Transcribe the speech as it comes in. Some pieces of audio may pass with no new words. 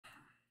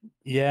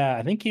Yeah,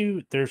 I think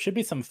there should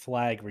be some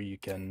flag where you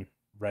can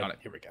Got write. it.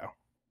 Here we go.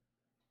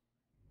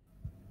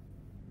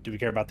 Do we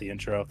care about the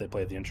intro if they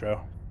play the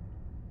intro?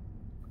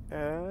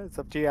 It's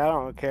up to you. I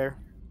don't care.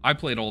 I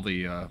played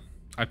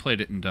I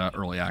played it in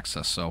early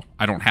access, so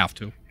I don't have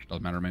to.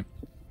 Doesn't matter to me.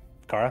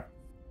 Kara?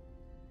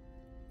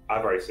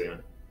 I've already seen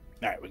it.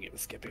 All right, we give a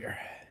skip here.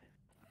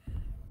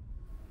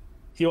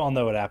 You all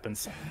know what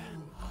happens.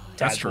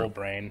 That's Tadpole true.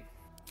 brain.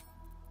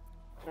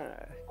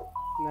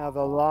 Now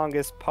the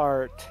longest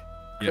part,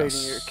 creating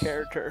Yes. your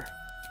character.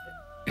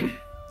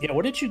 Yeah,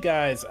 what did you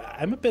guys...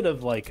 I'm a bit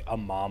of like a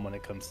mom when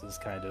it comes to this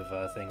kind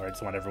of thing where I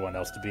just want everyone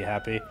else to be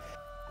happy.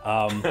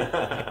 I've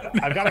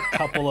got a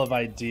couple of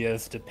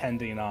ideas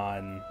depending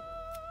on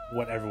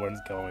what everyone's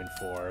going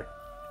for.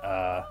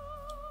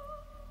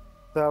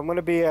 So I'm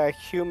gonna be a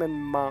human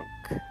monk.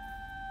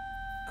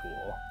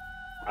 Cool.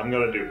 I'm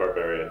gonna do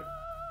barbarian,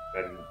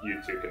 and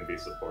you two can be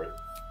support.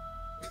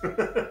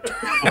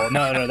 Well,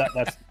 no,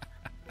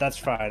 that's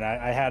fine.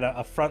 I had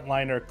a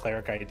frontliner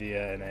cleric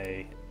idea and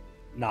a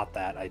not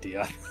that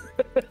idea.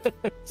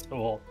 So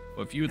Well,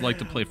 if you would like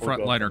to play We'll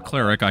go frontliner for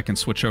cleric, I can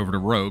switch over to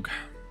rogue.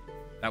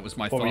 That was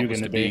my What were thought, you was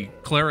gonna to be be?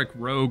 cleric,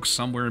 rogue,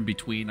 somewhere in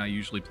between. I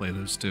usually play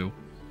those two.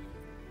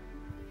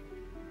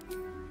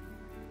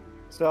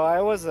 So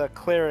I was a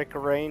cleric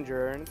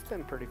ranger, and it's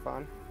been pretty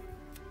fun.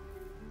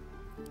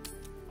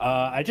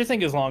 I just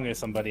think as long as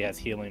somebody has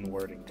healing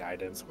word and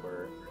guidance,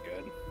 we're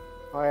good.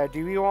 Oh yeah,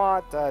 do you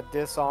want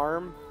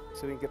disarm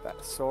so we can get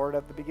that sword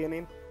at the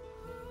beginning?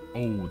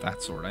 Oh,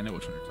 that sword. I know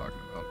which one you're talking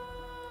about.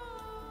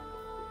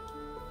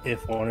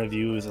 If one of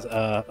you is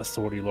a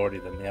swordy lordy,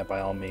 then yeah, by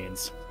all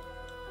means.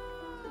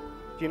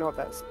 Do you know what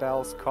that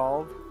spell's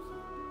called?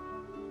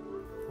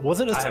 Was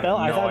it a I have spell?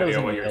 I no thought it was idea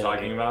an what you're ability.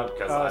 talking about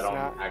because Oh, I it's don't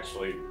not.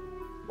 actually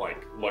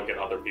like look at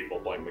other people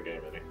playing the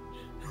game any.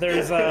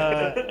 There's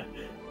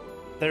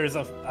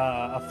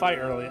a fight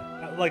early,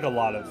 like a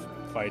lot of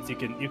fights. You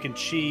can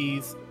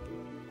cheese.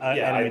 Yeah, I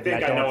enemy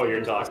think that I don't know what have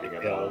you're talking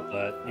skill, about.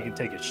 but you can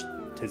take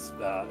his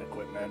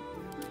equipment.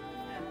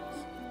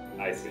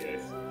 I see.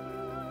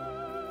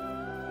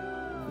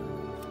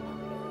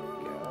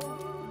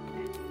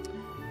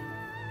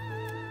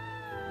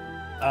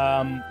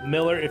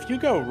 Miller, if you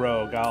go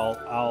rogue,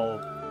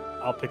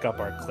 I'll pick up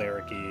our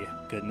clericy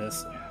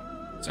goodness.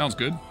 Sounds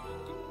good.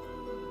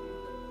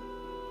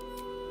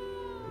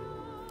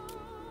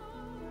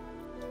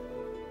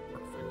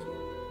 Perfect.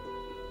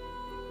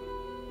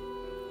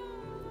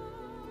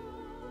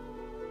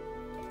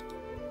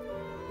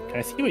 Can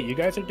I see what you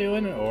guys are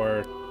doing,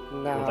 or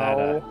No. will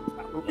that?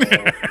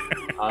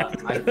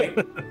 I think.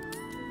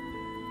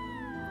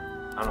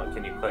 I don't know.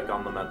 Can you click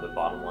on them at the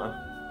bottom left?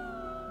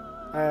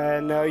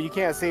 No, you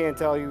can't see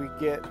until you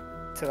get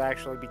to the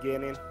actual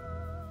beginning.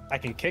 I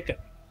can kick it.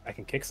 I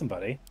can kick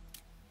somebody,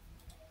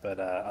 but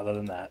other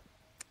than that,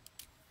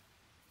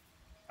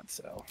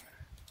 so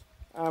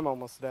I'm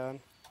almost done.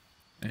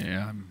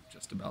 Yeah, I'm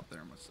just about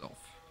there myself.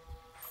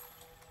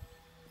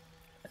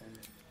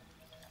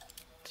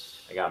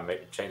 I gotta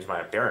change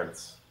my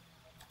appearance.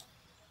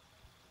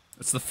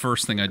 That's the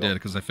first thing I did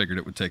because I figured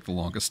it would take the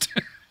longest.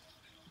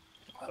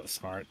 that was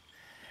smart.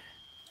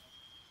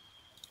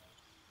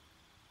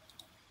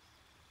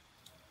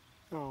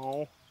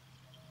 Oh.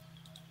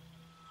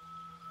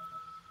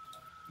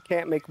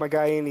 Can't make my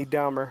guy any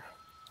dumber.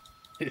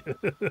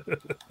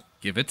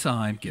 Give it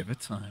time. Give it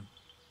time.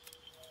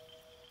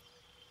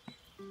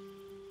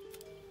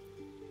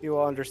 You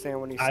will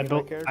understand when you see my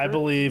character. I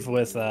believe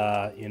with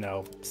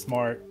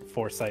smart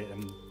foresight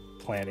and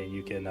planning,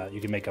 you can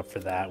make up for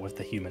that with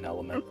the human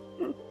element.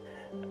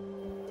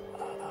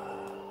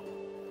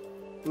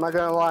 I'm not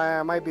gonna lie,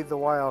 I might be the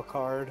wild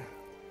card.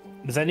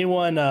 Is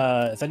anyone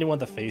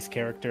the face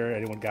character?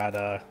 Anyone got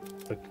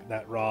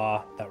that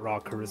raw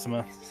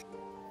charisma?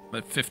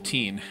 But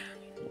 15.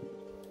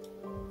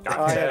 Got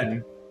I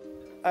 10.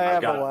 I I've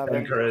have got 11.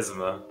 10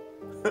 charisma.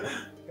 I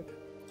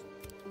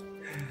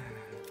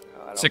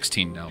don't-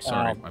 16 now.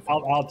 Sorry. my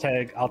fault.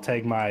 I'll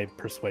tag my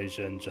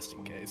persuasion just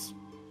in case,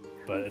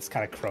 but it's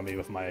kind of crummy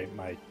with my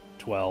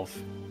 12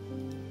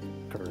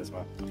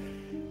 charisma.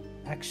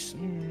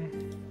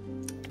 Actually,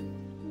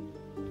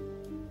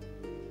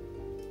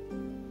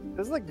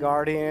 Does the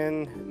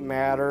Guardian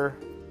matter?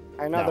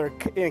 I know No. they're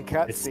in It's-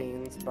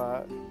 cutscenes,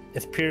 but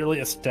it's purely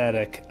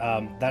aesthetic.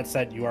 That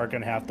said, you are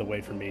gonna have to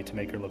wait for me to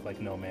make her look like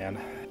no man.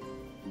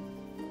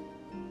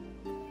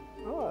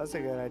 oh, that's a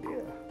good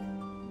idea.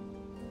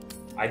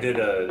 I did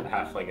a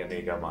halfling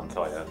Inigo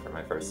Montoya for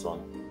my first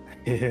one.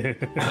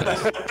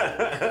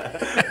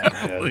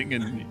 Halfling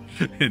and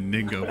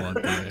Ningo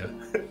Montoya.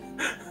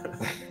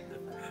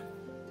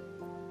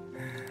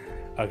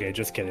 Okay,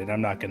 just kidding.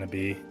 I'm not gonna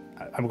be.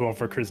 I'm going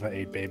for charisma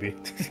 8, baby.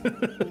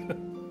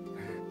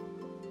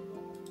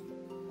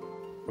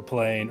 we're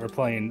playing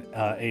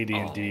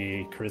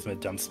AD&D charisma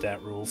dump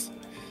stat rules.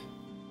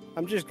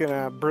 I'm just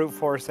gonna brute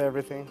force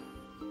everything.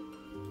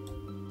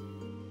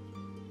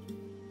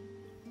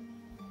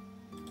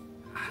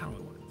 How do I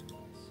want to do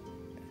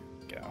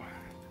this? Go.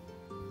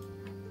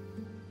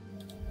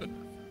 Good.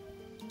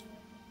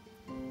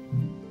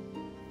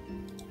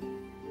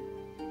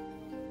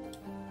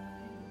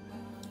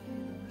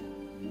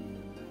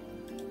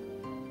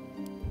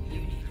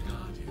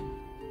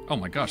 Oh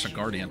my gosh, a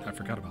guardian. I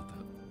forgot about that.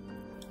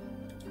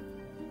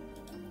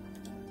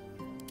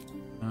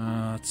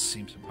 It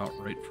seems about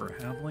right for a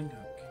halfling.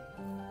 Okay.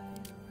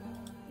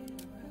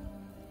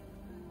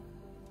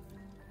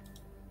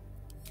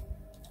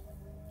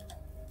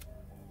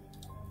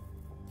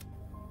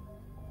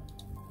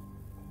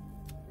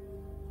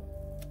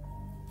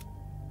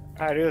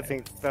 I do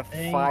think the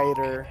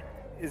fighter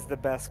is the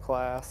best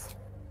class.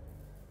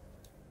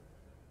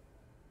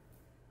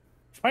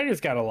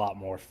 Fighter's got a lot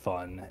more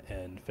fun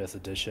in 5th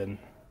edition.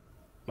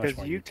 Much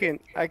Because more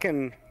I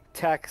can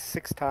attack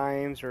 6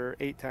 times or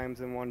 8 times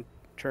in one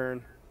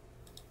turn.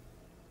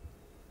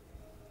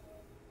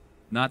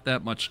 Not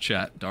that much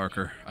chat,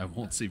 Darker. I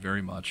won't see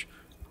very much.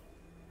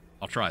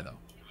 I'll try, though.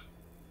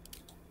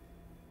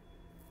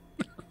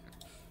 Oh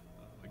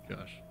my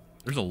gosh.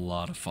 There's a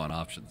lot of fun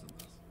options in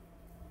this.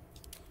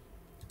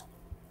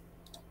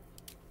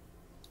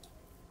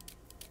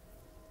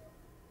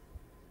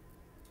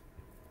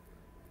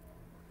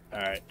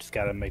 Alright, just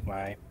gotta make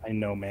my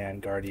no man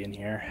guardian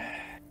here.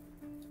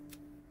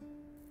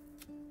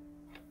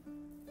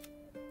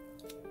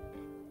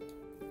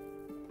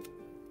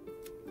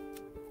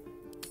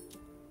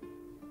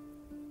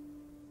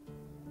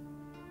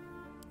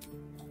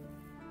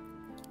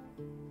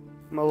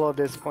 I'm a little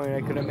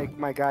disappointed I couldn't make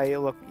my guy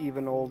look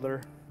even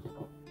older.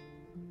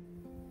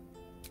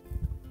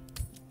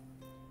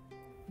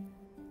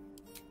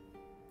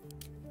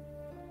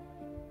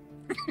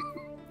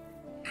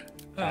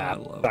 I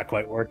love Not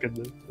quite working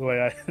the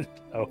way I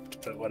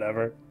hoped, but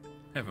whatever.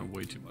 having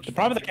way too much The fun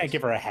problem is with I can't this.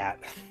 give her a hat.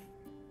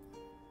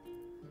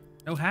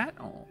 No hat?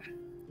 Oh.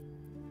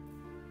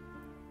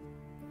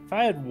 If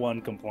I had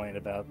one complaint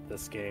about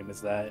this game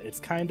is that it's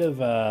kind of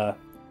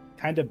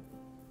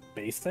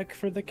basic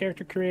for the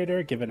character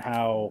creator, given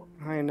how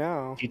I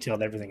know.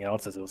 detailed everything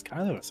else is. It was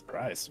kind of a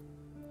surprise.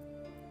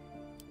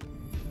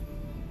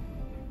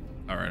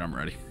 Alright, I'm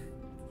ready.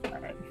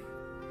 Alright.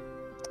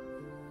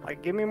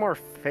 Like, give me more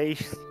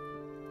face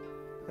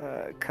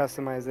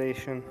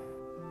customization.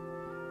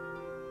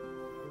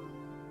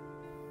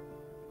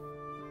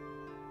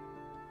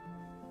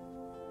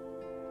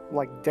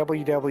 Like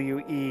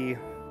WWE.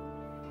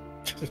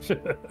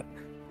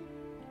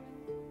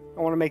 I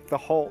want to make the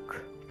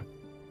Hulk.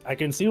 I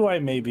can see why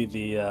maybe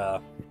the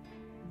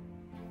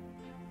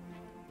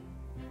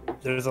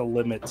there's a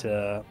limit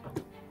to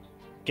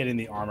getting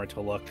the armor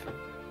to look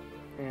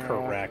Yeah.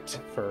 correct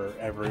for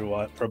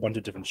everyone, for a bunch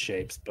of different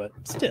shapes, but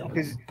still.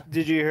 'Cause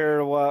did you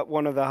hear what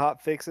one of the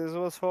hot fixes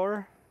was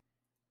for?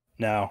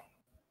 No.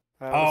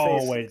 I would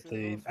say Oh wait, six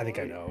was I think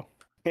I for- know.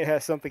 Yeah,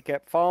 something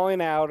kept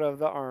falling out of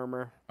the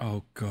armor.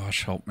 Oh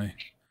gosh, help me.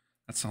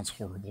 That sounds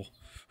horrible.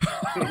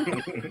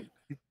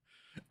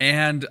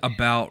 And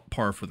about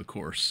par for the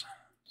course.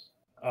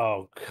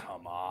 Oh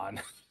come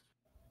on.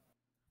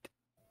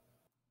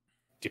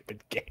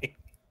 Stupid game.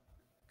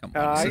 Come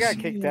on. I this got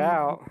is- kicked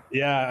out.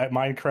 Yeah,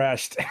 mine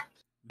crashed. Oh,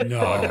 it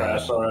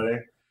crashed No.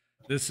 already.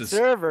 This is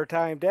Server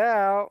timed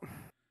out.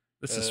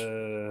 this is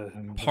Uh,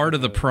 part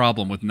of the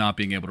problem with not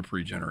being able to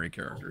pre-generate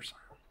characters.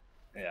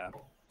 Yeah.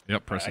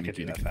 Yep, I pressing could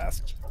do E to that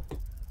fast.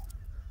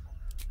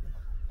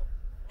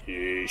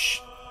 Yeesh.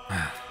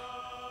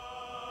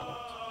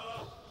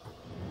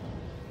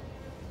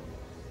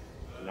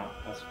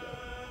 Not possible.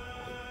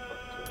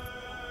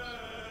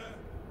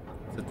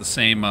 Is it the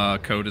same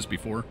code as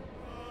before?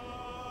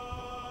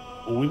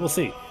 Well, we will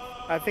see.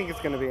 I think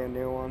it's gonna be a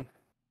new one.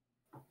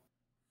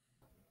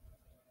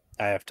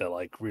 I have to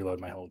like reload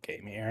my whole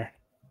game here.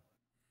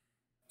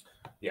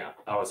 Yeah,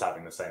 I was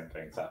having the same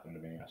things happen to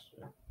me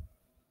yesterday.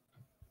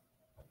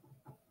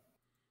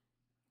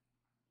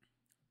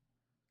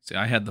 See,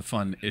 I had the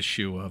fun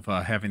issue of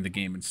having the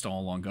game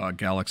install on GOG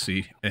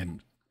Galaxy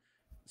and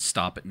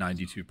stop at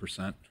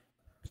 92%.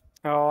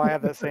 Oh, I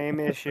have the same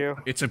issue.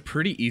 It's a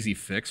pretty easy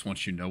fix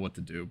once you know what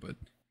to do, but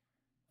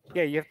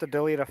Yeah, you have to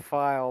delete a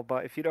file,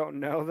 but if you don't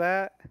know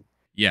that,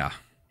 yeah.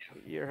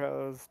 you're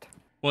hosed.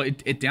 Well,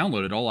 it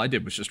downloaded. All I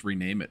did was just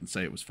rename it and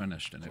say it was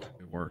finished, and it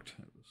worked.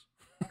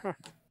 It was...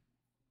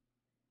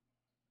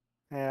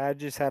 Yeah, I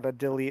just had to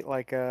delete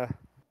like a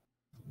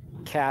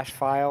cache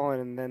file,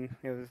 and then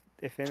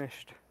it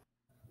finished.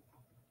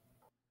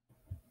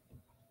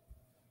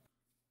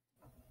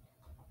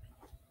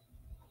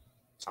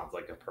 Sounds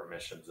like a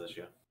permissions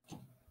issue.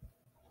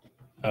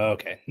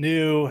 Okay,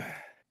 new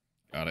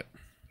Got it.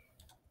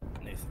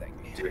 thing.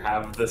 Do you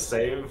have the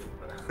save?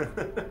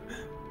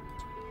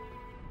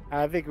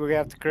 I think we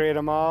have to create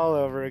them all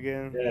over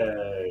again.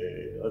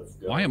 Yay, let's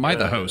go. Why am I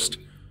the host?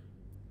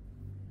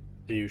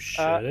 You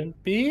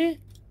shouldn't be.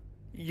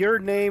 Your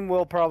name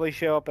will probably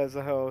show up as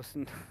a host.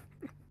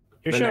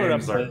 You're The showing up.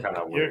 names are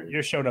kinda weird.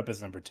 You're showed up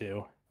as number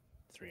 2,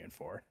 3, and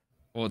 4.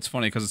 Well, it's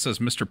funny because it says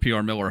Mr.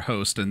 PR Miller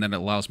host, and then it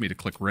allows me to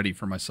click ready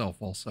for myself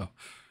also.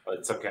 But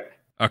it's okay.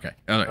 Okay.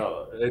 All right.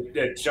 Oh,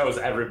 it shows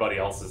everybody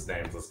else's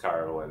names as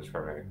cartilage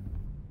for me.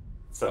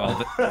 So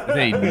Well,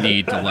 they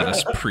need to let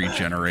us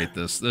pre-generate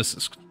this. This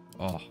is...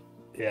 Oh.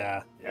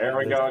 Yeah. There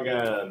we go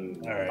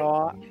again. All right.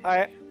 Oh,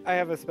 I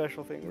have a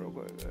special thing real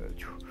quick.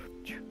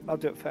 I'll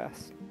do it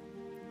fast.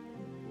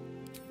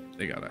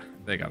 They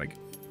gotta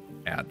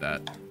add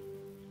that.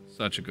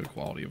 Such a good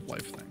quality of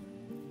life thing.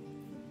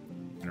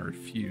 And I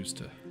refuse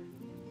to.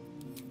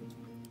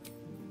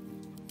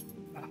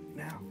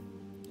 Now.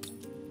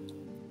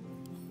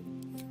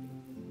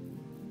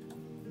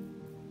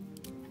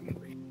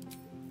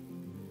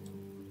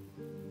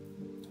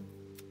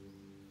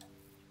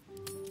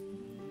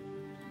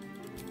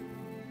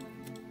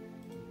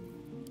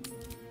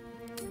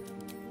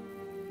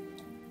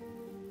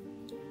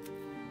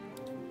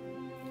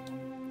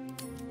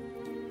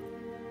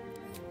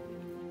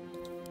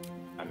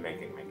 I'm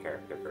making my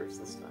character first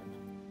this time,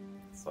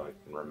 so I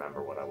can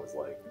remember what I was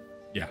like.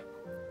 Yeah.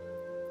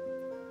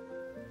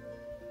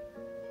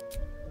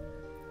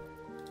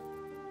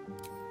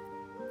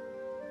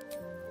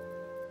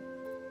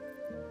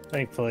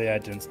 Thankfully, I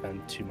didn't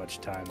spend too much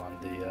time on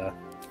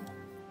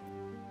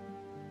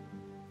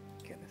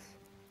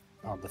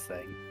the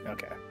thing.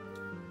 Okay.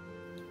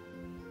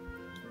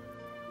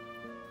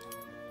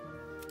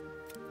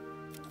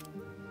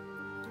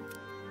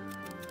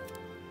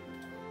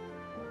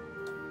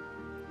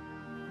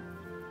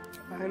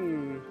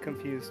 I'm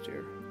confused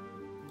here.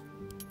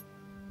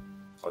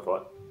 With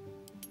what?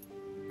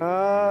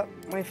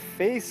 My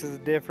face is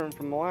different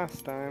from the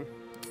last time.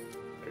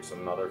 There's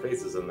some other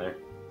faces in there.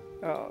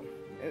 Oh,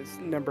 it's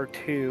number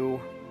 2.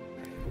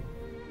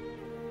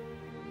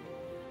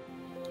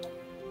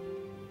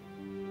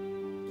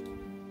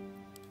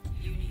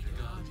 You need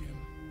a guardian.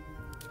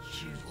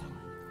 Choose one.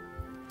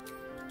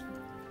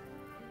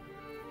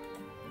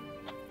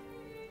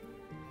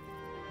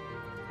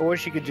 I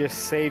wish you could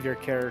just save your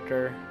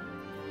character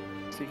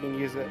so you can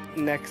use it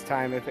next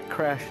time if it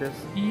crashes.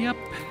 Yep.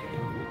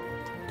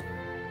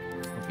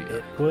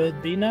 It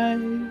would be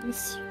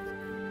nice.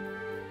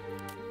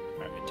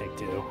 Alright, take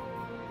 2.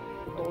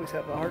 Always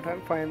have a hard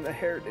time finding the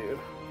hairdo.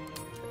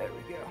 There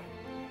we go.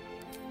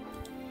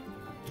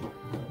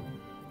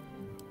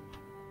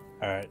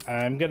 Alright,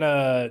 I'm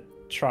gonna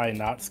try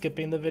not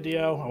skipping the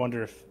video. I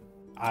wonder if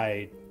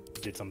I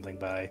did something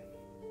by...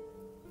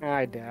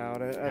 I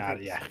doubt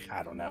it. yeah,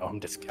 I don't know. I'm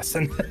just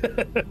guessing.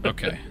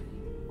 Okay.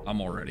 I'm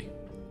all ready.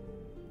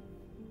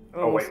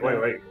 Oh,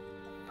 wait.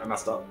 I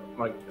messed up.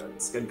 My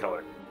skin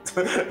color.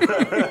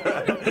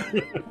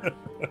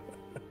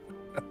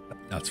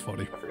 That's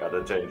funny. I forgot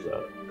to change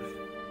that.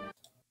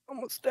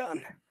 Almost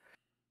done.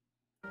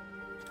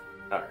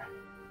 Alright.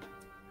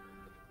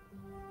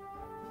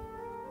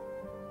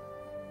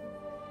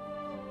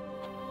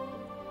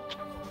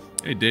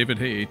 Hey, David.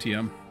 Hey,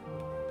 ATM.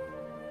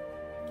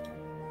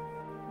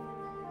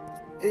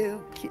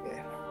 Okay.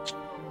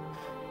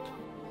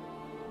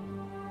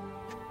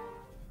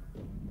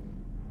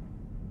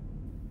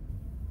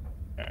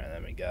 Alright,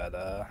 then we got,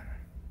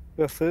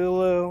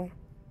 Cthulhu.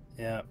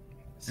 yeah.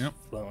 Yep.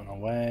 Floating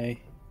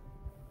away.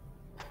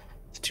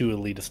 It's too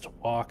elitist to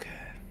walk.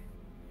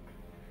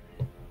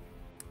 I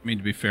mean,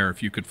 to be fair,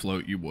 if you could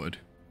float, you would.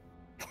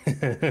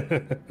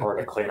 Or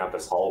to clean up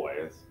his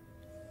hallways.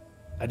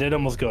 I did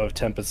almost go with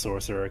Tempest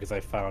Sorcerer because I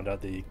found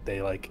out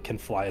they like can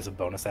fly as a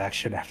bonus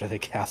action after they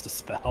cast a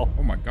spell.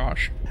 Oh my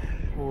gosh.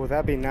 Ooh,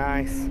 that'd be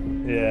nice.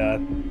 Yeah.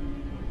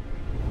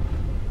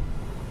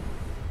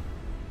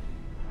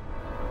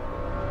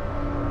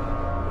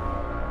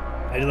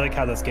 I do like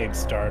how this game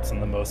starts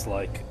and the most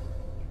like.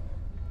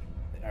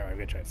 Alright, I'm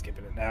gonna try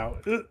skipping it now.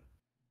 Oh, phew.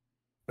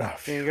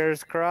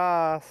 Fingers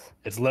crossed.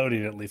 It's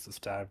loading at least this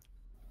time.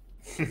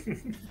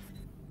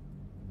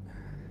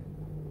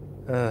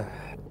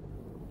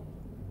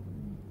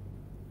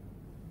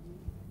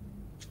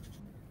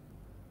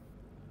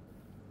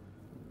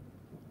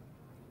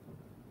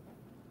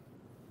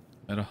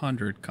 At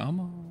 100, come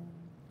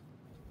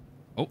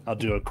on. I'll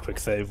do a quick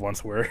save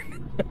once we're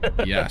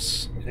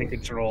Yes. in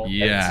control. It's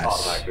Yes.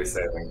 automatically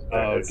saving.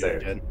 Oh, It's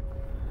good, saved. good.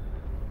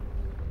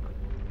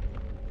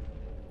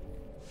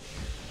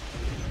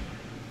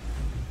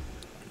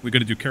 We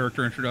gonna do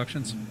character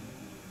introductions?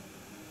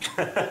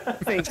 I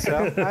think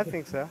so. I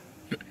think so.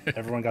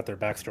 Everyone got their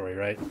backstory,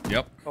 right?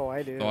 Yep. Oh,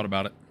 I do. Thought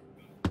about it.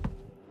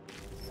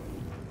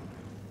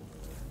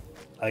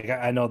 Like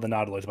I know the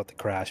Nautilus about the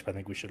crash, but I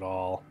think we should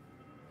all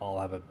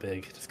have a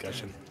big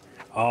discussion.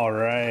 All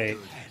right.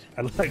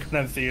 I like what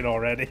I'm seeing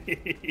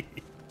already.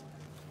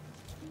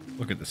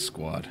 Look at this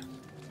squad.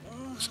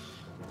 Just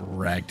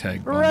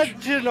ragtag bunch.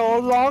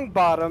 Reginald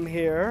Longbottom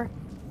here.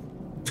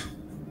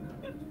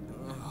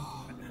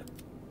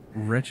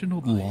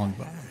 Reginald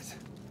Longbottom.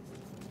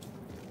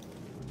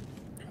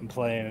 I'm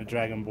playing a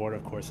Dragon board,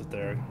 of course, with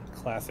their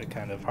classic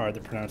kind of hard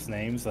to pronounce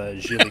names,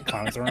 Gili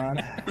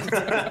Konzaran.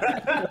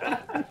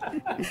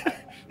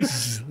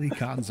 Zilly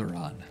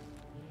Konzaran.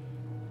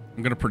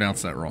 I'm gonna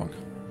pronounce that wrong.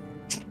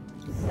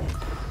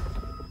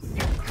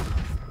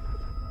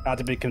 Not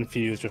to be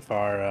confused with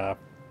our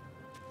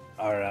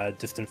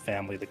distant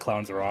family, the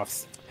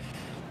Clownzaroffs.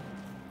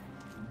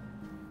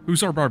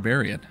 Who's our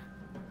barbarian?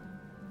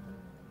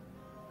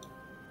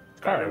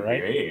 Gotta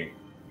Alright, be right? me.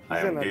 I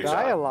He's am in a Bijan.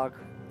 dialogue.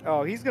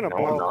 Oh, he's gonna No,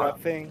 blow I'm up not.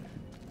 that thing.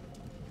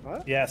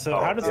 What? Yeah, so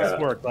Oh, how does yeah. this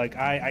work? Like,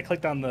 I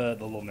clicked on the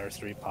little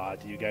nursery pod.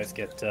 Do you guys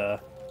get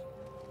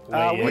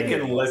way We in.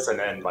 can listen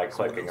in by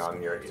clicking on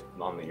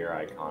the ear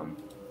icon.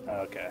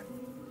 Okay.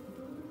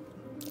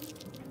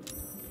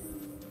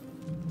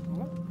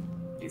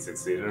 He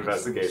succeeded in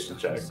investigation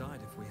check. Inside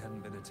if we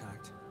hadn't been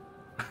attacked.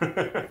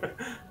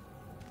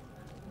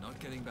 Not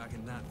getting back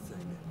in that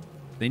thing.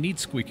 They need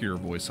squeakier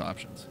voice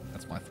options.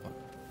 That's my thought.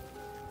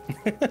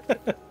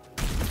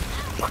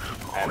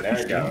 And there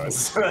it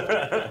goes.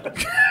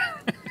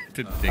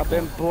 Didn't take I've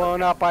been long.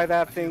 blown up by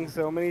that thing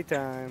so many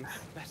times.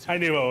 I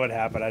knew what would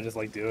happen. I just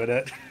like doing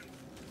it.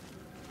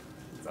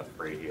 It's a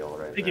free heal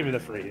right They give me there.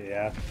 the free,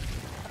 yeah.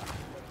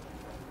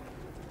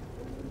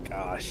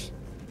 Gosh.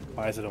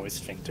 Why is it always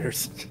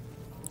sphincters?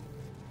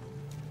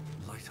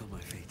 Light on my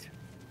feet.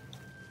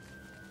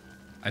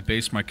 I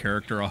based my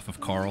character off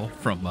of Carl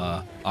from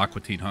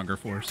Aqua Teen Hunger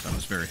Force. I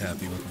was very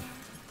happy with him.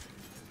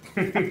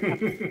 I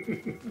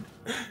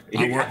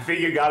think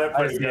you got it I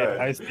pretty see good.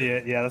 it. I see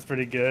it. Yeah, that's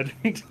pretty good.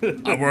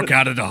 I work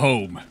out of the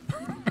home.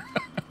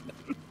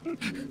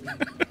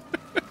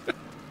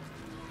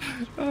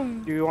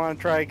 Do you want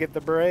to try to get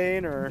the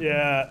brain or?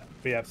 Yeah,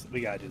 we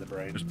gotta do the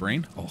brain. There's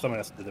Brain? Oh, Someone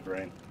has to do the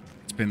brain.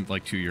 it's been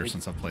like 2 years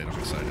since I've played. I'm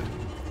excited.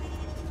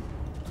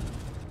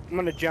 I'm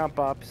gonna jump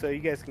up so you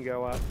guys can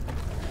go up.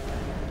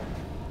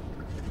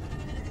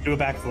 Do a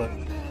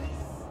backflip.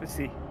 Let's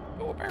see.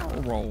 Oh, a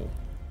barrel roll.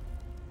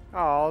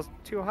 Oh, it's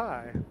too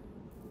high.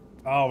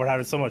 Oh, we're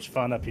having so much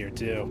fun up here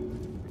too.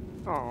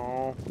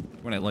 Oh,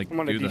 When I like I'm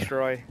gonna do the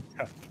destroy.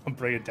 I'll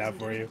bring it down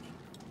for you.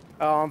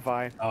 Oh, I'm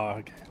fine. Oh,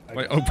 okay.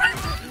 wait, oh.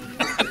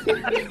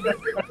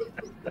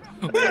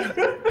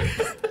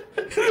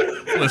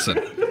 Listen,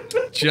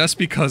 just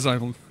because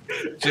I'm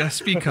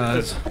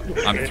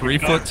 3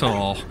 foot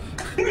tall,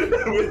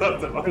 We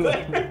left him up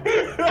there.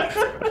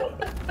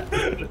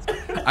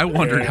 I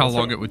wondered Yeah, how let's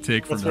long throw- it would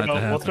take for Let's that throw,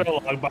 to let's happen.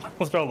 throw a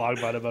let's throw a log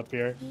bottom up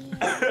here.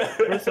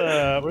 Where's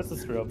the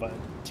screw button?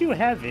 Too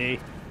heavy.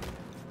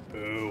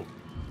 Boo.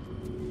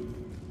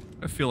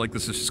 I feel like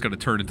this is just going to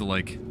turn into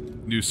like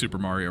New Super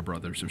Mario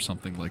Brothers or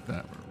something like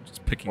that, where we're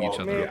just picking each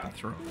Well, other yeah. up and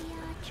throwing.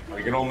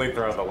 We can only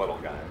throw the little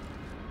guy.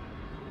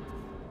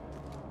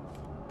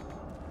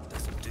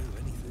 Doesn't do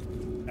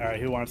anything. All right,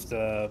 who wants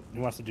to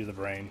do the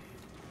brain?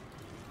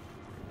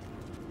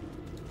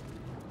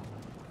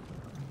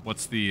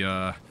 What's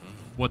the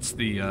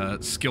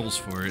skills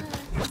for it?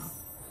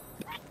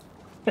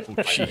 Oh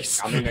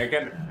jeez. I mean,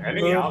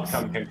 any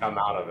outcome can come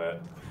out of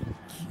it.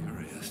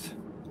 Curious.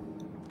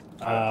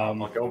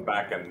 I'll go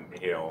back and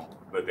heal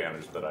the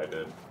damage that I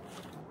did.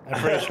 I'm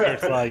pretty sure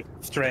it's like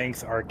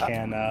strength,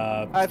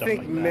 arcana. I stuff think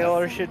like that.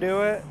 Miller should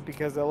do it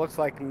because it looks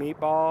like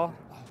meatball.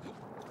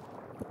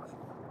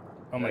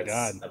 Oh my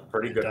god. That's a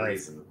pretty It good does.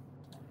 reason.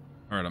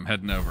 All right, I'm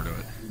heading over to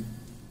it.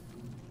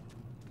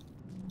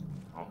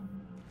 Oh,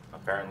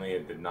 apparently,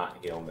 it did not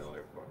heal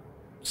Miller for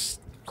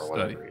Study.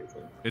 whatever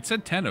reason. It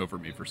said 10 over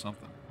me for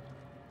something.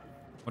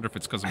 Wonder if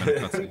it's because I'm in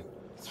a cutscene.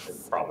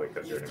 It's probably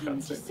because you're in a You've come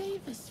to cutscene.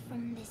 save us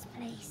from this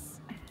place.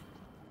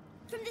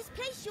 From this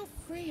place, you'll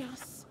free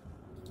us.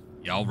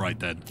 Yeah, all right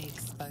then. The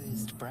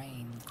exposed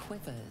brain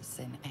quivers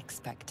in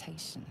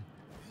expectation.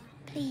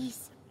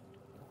 Please.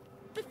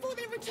 Before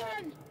they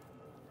return.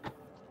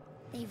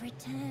 They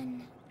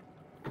return.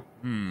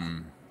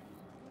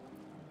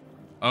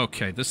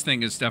 Okay, this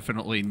thing is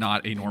definitely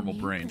not a normal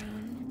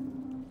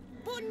brain.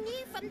 Born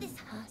new from this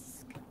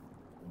husk.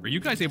 Are you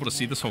guys able to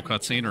see this whole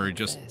cutscene, or are you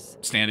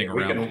just standing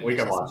We around?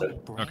 can watch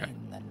it. Brain Okay.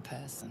 than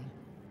person.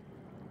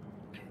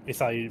 We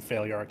saw you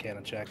fail your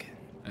arcana check.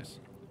 Nice.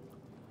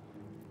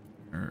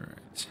 All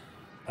right.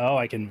 Oh,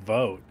 I can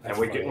vote. And That's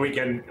we funny.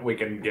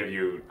 can give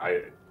you.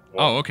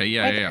 Oh, okay.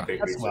 Yeah, yeah, I yeah.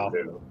 think we That's well.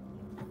 should do.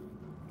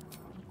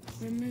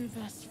 Remove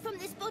us from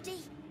this body.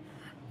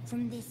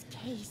 From this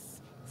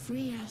case.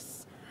 Free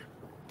us.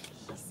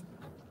 Please.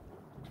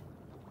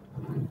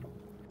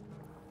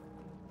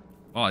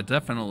 Well, I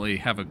definitely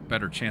have a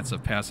better chance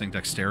of passing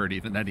dexterity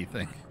than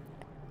anything.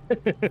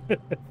 But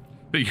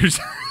you're...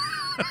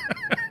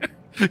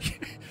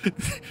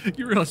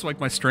 You realize, like,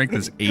 my strength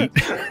is 8?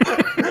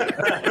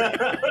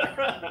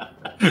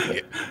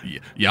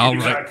 Yeah, all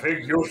right.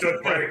 think you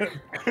should break.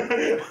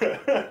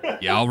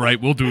 Yeah, all right.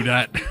 We'll do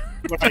that.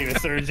 What are you, a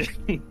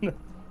surgeon?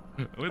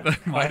 With a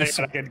minus...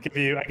 I can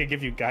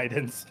give you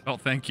guidance. Oh,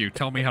 thank you.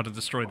 Tell me how to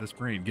destroy this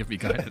brain. Give me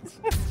guidance.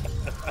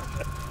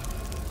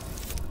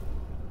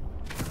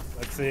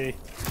 Let's see.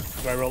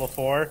 Do I roll a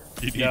 4?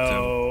 You need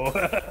no.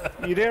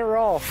 You didn't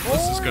roll.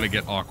 This is gonna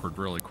get awkward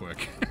really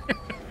quick.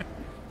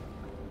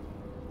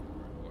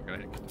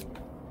 Okay.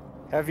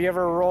 Have you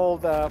ever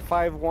rolled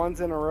 5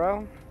 ones in a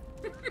row?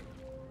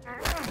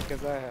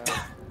 Because I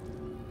have.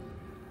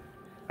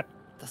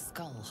 The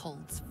skull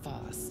holds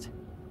fast.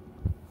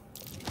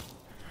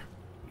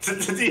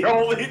 The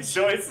only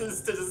choice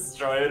is to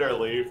destroy it or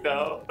leave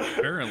now.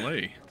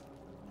 Apparently.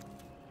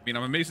 I mean,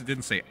 I'm amazed it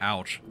didn't say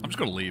ouch. I'm just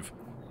gonna leave.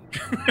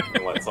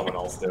 And let someone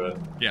else do it.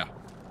 Yeah.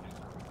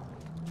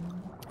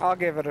 I'll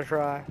give it a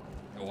try.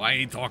 Oh, I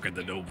ain't talking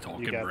to no You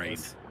talking got brain.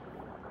 this.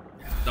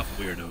 Enough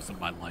weirdos in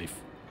my life.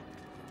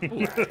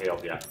 Ooh, I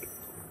failed, yeah.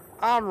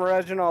 I'm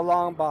Reginald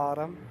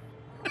Longbottom.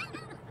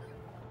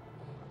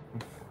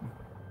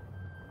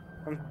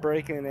 I'm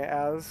breaking it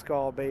out of the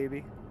skull,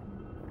 baby.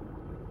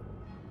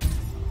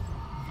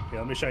 Here,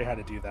 let me show you how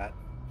to do that.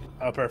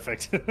 Oh,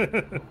 perfect.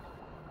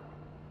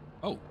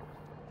 Oh.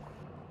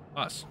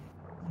 Us.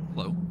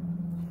 Hello.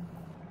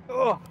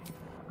 Oh,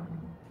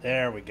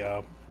 There we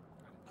go.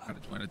 How to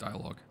join a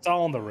dialogue. It's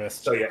all on the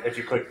wrist. So yeah, if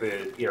you click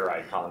the ear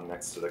icon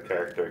next to the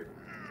character.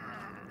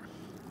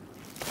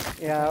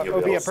 yeah, You'll it'll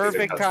be be able a to see the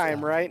perfect cutscene.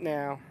 time right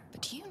now.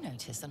 But you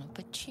notice an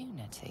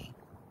opportunity.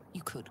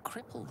 You could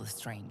cripple the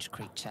strange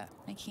creature,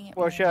 making it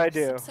What more should I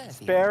do? subservient,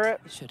 Spare it?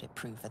 should it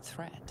prove a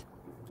threat.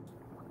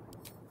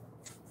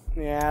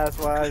 Yeah, that's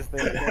what I was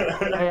thinking.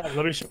 Yeah,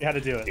 let me show you how to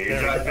do it. He's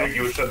There we I go. think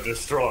you should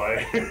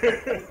destroy.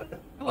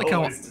 I like how-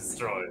 Always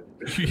destroy.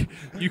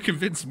 You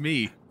convinced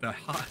me that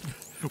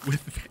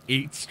with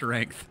 8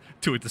 strength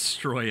to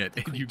destroy it,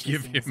 The and you creature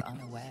give seems him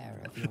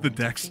unaware of your the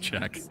dex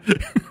check.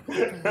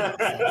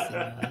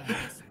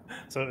 interference.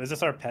 So is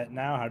this our pet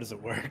now? How does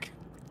it work?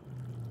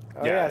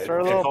 Oh yeah, it's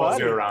our little follows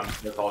buddy. you around.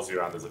 It follows you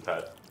around as a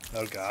pet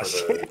Oh for gosh.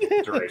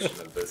 the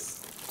duration of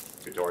this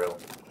tutorial.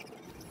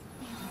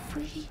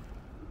 Free.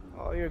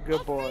 Oh, you're a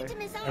good boy.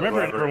 Freedom is I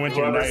remember ours. in Neverwinter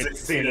Whoever Nights,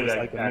 succeeded it was at,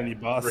 like a at mini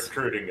boss.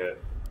 recruiting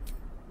it.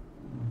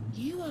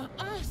 You are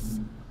us,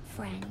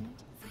 friend.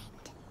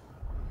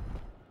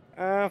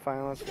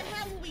 Fine, let's go.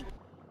 How will we?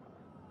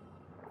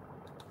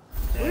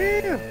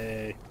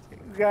 Yay.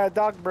 We got a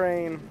dog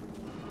brain.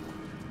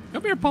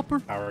 Come here,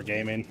 pupper. Power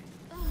gaming.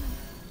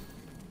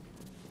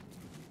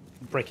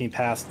 Breaking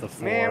past the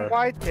floor. Man,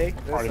 why take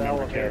this Party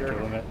member character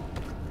elevator?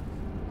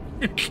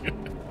 limit.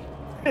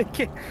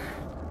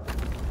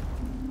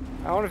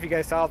 I don't know if you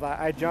guys saw that.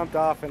 I jumped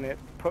off and it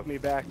put me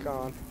back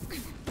on.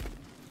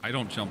 I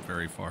don't jump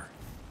very far.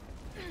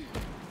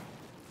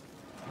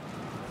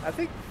 I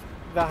think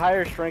the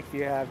higher strength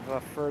you have, the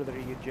further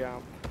you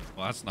jump.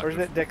 Well, that's not Or is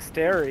good. it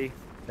dexterity?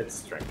 It's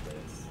strength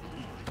based.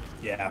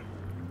 Yeah.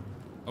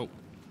 Oh,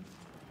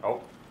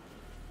 Oh,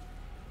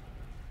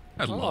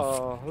 I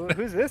love. Oh,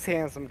 who's this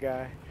handsome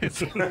guy? It's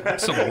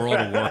some World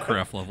of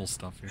Warcraft level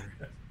stuff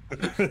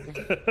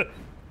here.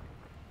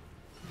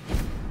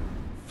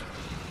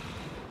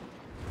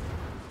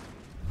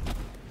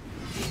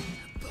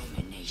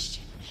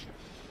 Abomination.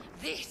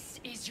 This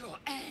is your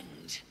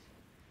end.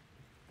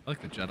 I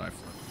like the Jedi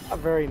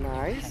front. Very Head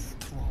nice.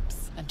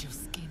 throbs and your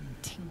skin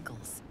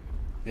tingles.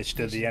 Bitch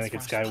did the Visions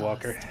Anakin flash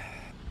Skywalker. past.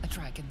 A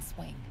dragon's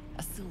wing,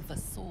 a silver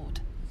sword,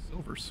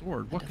 Silver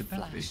sword. What and could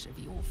a that be? flash of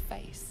your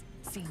face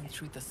seen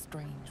through the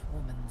strange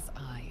woman's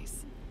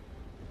eyes.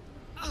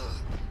 Ugh.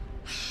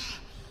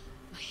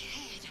 My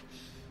head.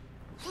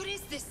 What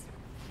is this?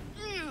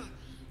 Ugh.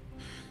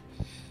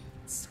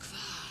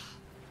 Skvar.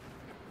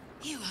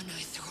 You are no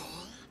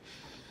thrall.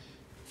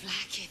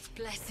 Vlaakith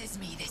blesses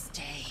me this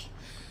day.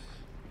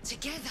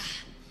 Together,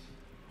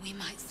 we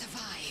might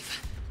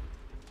survive.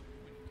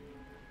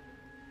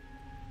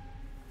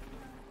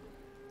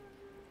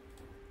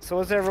 So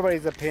what's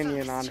everybody's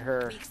opinion on First,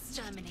 her? We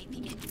exterminate the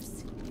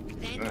imps.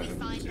 Then we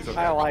find she's her okay.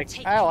 I and like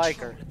take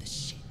her. control of the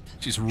ship.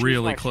 She's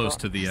really my close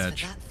strong- to the As for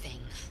edge. that thing,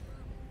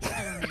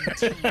 I'll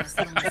maintain as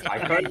long as it I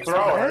couldn't remains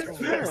throw alive.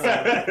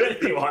 her.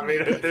 You want me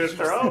to do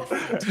throw?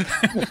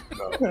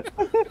 No.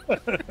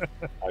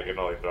 I can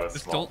only throw a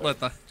Just small don't let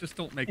the. Just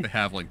don't make the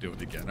Havling do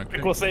it again.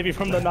 Okay. We'll save you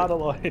from the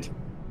Nautiloid.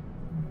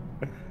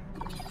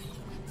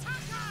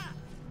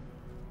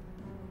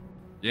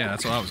 Yeah,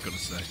 that's what I was gonna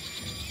say.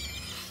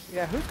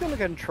 Yeah, who's gonna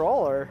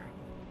control her?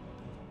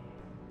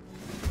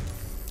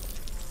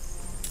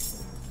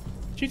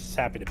 She's just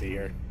happy to be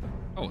here.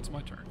 Oh, it's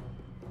my turn.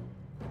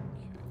 Okay,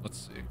 let's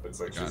see. Looks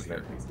What like I got she's here.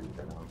 an NPC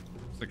for now.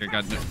 Looks like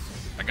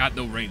I got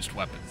no ranged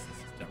weapons.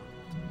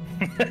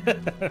 This is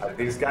terrible.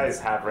 These guys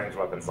have ranged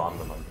weapons on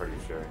them, I'm pretty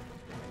sure.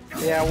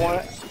 Yeah, one.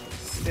 I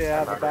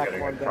Yeah, the remember back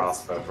getting one a does.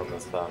 crossbow from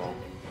this battle.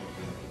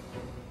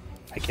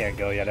 I can't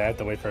go yet. I have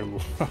to wait for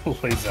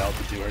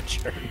Lae'zel to do her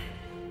turn.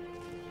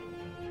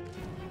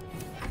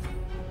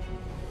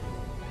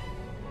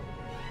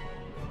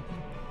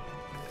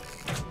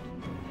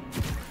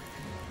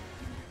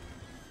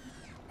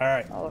 All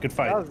right, Oh, good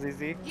fight. That was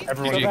easy.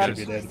 Everyone GG, guys.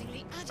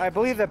 contributed. I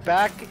believe the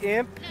back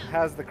imp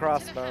has the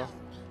crossbow.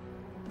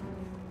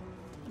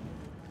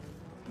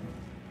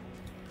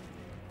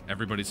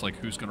 Everybody's like,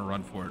 who's gonna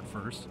run for it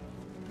first?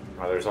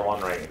 Oh, there's a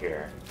one right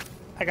here.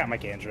 I got my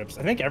cantrips.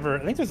 I think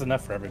there's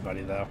enough for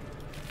everybody though.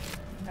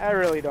 I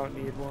really don't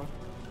need one.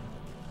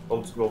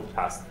 We'll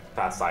pass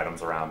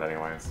items around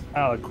anyways.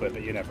 I'll equip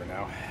it. You never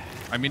know.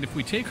 I mean, if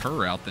we take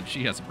her out, then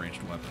she has a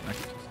ranged weapon. I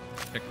could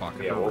just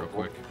pickpocket Yeah, her we'll- real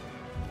quick.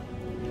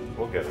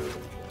 We'll get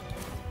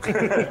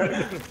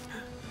it.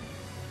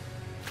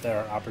 There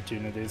are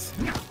opportunities.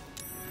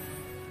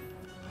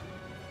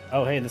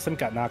 Oh, hey, this imp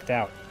got knocked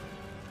out.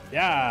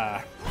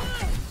 Yeah.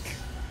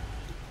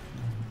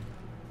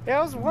 Yeah,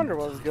 I was wondering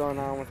what was going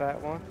on with that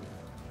one.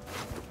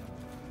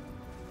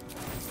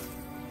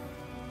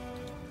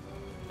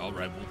 All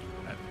right, we'll do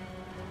that.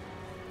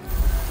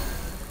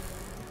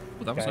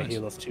 Oh, that was Gotta nice.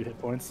 heal us 2 hit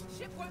points.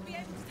 Ship won't be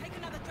able to take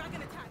another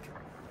dragon attack.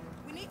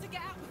 We need to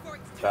get out before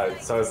it's too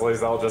late. So is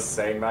Lae'zel just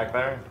saying back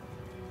there?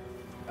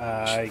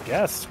 I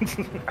guess.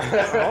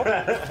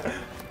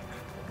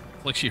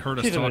 Like she heard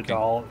us She's an talking.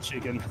 adult. She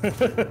can.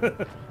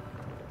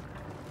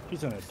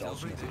 She's an adult. She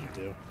knows what to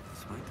do.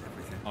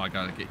 Oh, I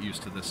gotta get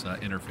used to this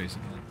interface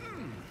again.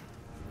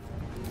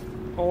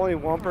 Only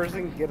one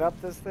person can get up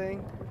this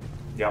thing?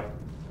 Yep.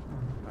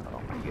 Oh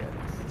my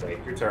goodness.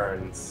 Take your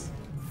turns.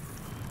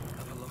 I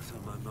have a lot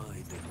on my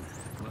mind, and,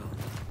 well,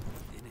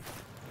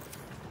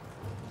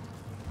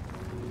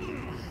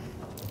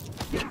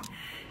 in it.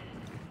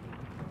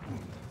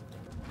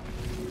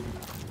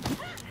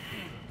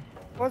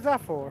 What's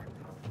that for?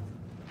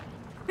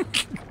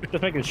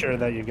 Just making sure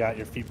that you got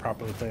your feet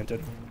properly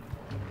planted.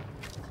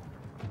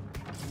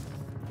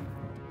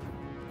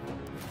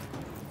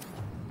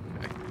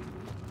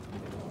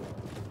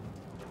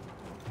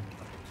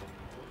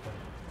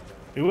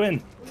 We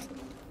win.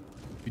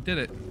 We did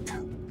it.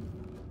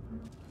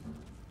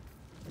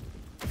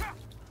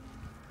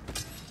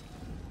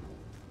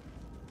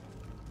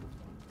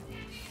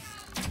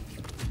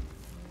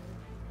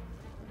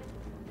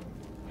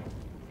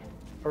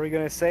 Are we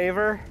gonna save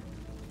her?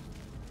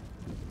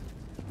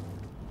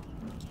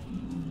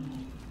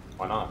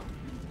 Why not?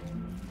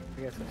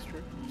 I guess that's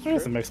true.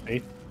 There's some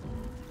XP.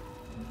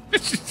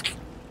 Brain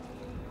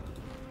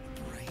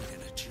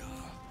in a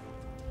jar.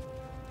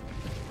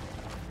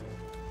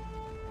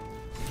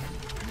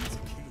 That's a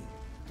key.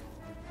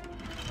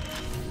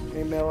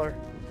 Hey, Miller.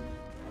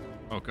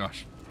 Oh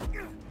gosh.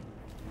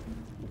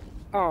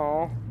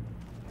 Oh.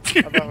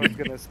 I thought it was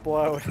gonna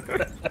explode.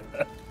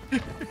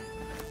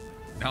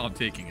 Now I'm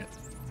taking it.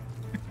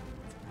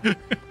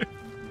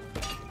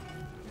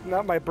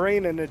 Not my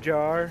brain in a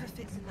jar.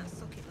 Fixing that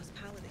socketless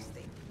power this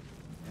thing.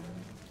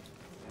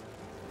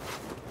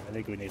 I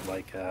think we need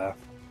like a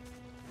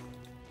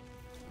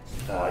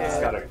I just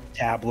gotta.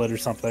 tablet or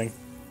something.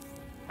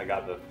 I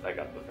got the thing.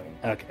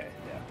 Okay,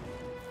 yeah.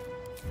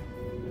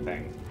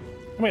 Thing.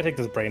 I might take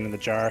this brain in the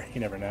jar. You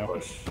never know.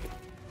 Push.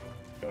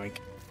 Yoink.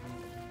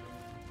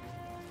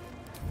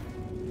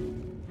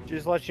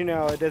 Just let you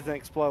know it doesn't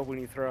explode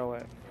when you throw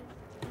it.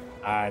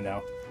 I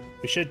know.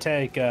 We should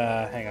take.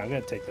 Hang on, I'm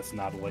gonna take this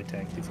nautilus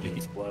tank. These can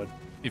explode.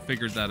 He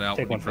figured that out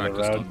Take when he one for the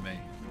practiced road. on me.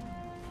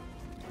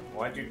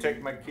 Why'd you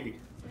take my key?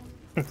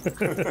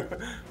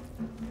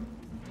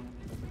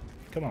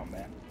 Come on,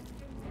 man.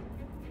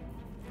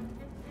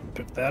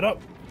 Pick that up.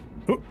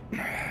 Oop.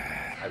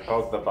 I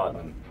poked the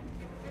button.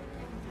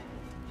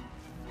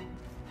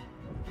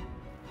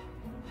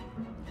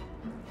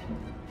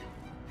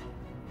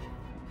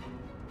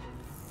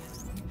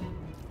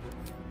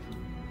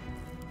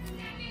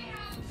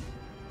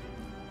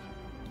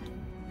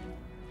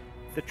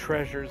 The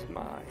treasure's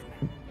mine.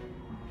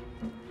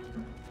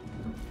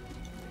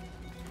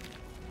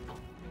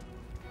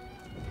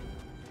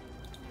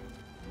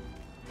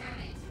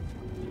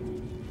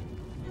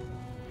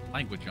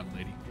 Language, young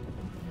lady.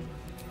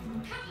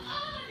 Come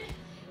on!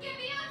 Get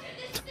me out of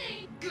this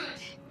thing!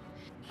 Good.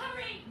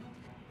 Hurry!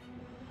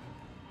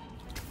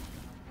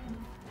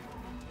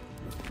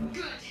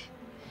 Good.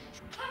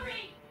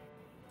 Hurry!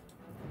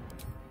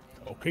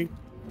 Okay.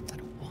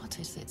 But what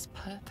is its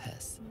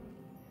purpose?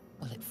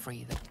 Will it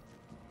free them?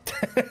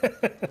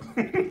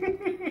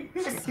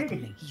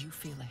 Suddenly, you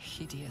feel a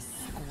hideous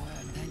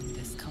squirm, then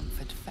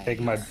discomfort fades.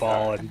 Take my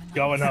ball and another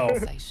going home.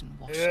 sensation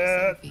washes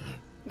Yeah. over you.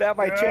 Not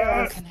my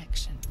chest.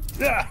 Connection.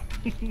 Yeah.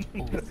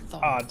 Or Aw,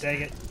 thought.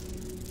 dang it.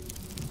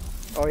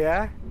 Oh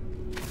yeah?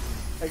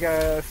 I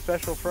got a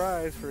special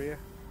prize for you.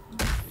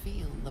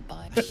 Feel the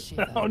bile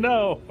shiver. Oh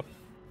no.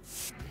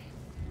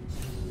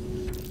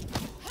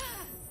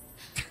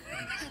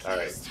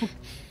 Alright.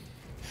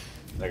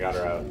 I got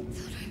her out.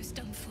 Thought I was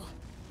done for.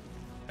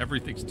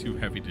 Everything's too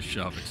heavy to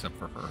shove except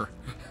for her.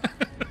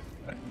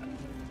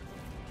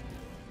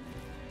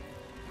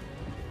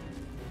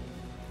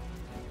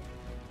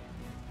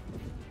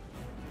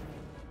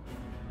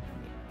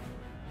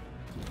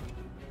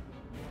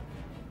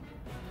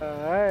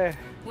 Alright.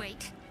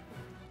 Wait.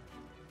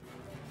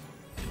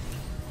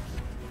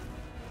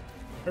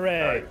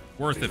 Hooray. Alright.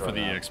 Worth She's it for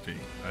the running out. EXP.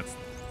 That's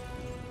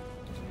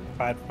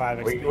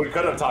Five We XP.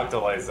 could have talked to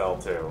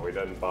Lysel too. We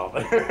didn't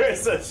bother her,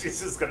 so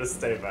she's just gonna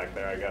stay back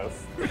there, I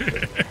guess.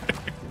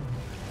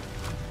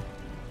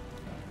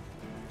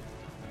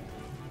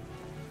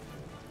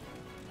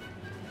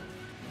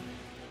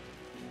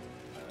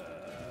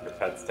 Your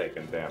pet's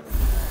taking damage.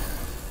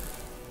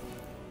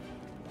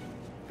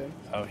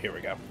 Oh, here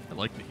we go. I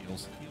like the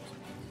heals.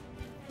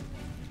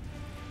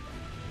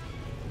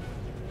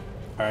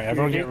 All right,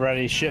 everyone get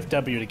ready. Shift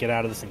W to get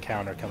out of this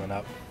encounter coming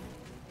up.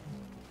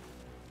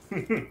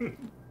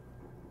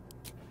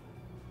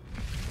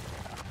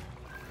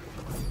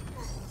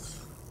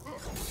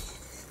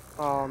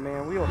 Oh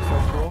man, we look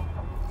so cool.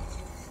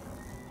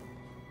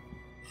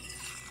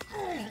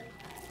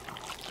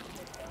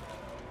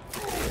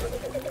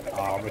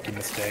 Oh, rookie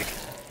mistake.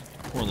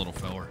 Poor little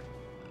feller.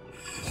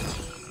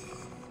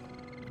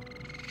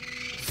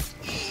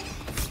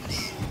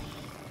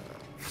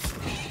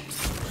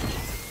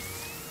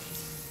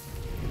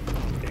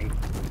 Getting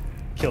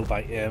killed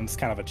by Imps,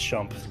 kind of a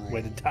chump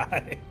way to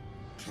die.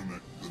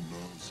 Connect the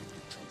nerves of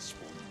the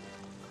transponder.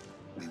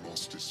 We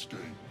must escape.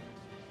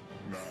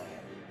 Now.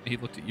 He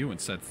looked at you and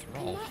said,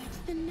 Thrall.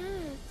 Collect the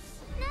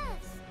nerves.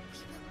 Nerves.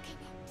 We will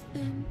connect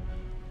them.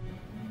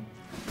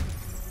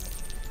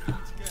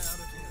 Let's get out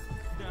of here.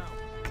 Now.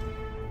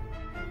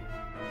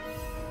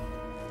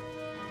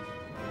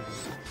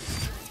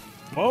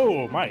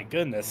 Whoa, my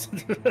goodness.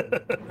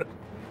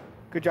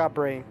 Good job,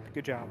 Brain.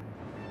 Good job.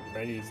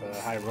 Brady's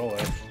a high roller.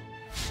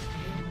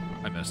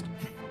 I missed.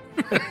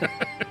 Take a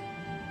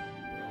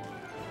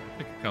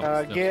couple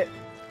steps. Get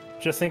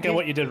Just think of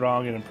what you did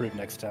wrong and improve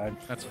next time.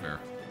 That's fair.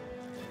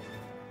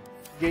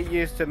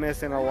 used to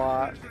missing a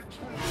lot.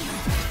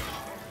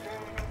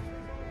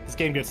 This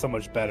game gets so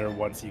much better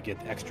once you get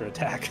extra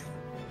attack.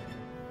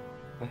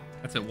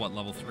 That's at what,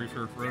 level 3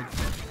 for Rogue?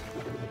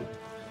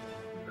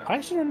 I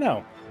actually don't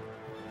know.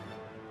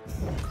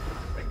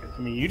 I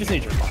mean, you just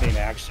need your main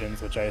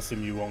actions, which I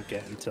assume you won't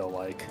get until,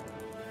 like...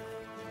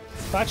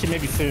 Well, actually,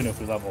 maybe soon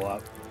if we level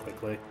up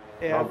quickly.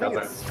 Yeah, I Oh, think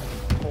God, it's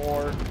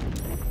 4.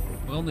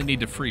 We only need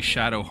to free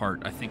Shadow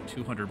Heart, I think,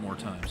 200 more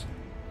times.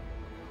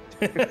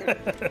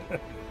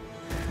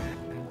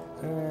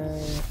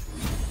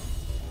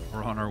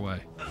 We're on our way.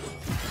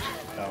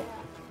 Oh,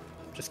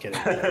 just kidding.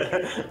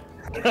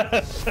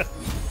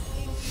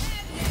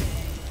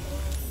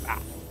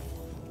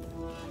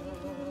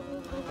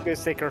 Good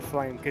Sacred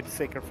Flame. Good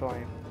Sacred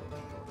Flame.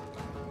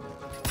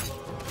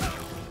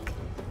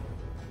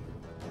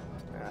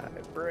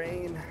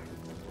 Brain.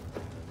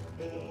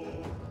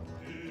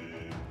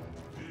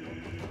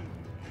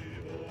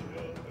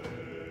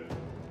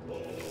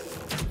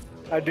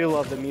 I do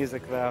love the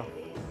music though.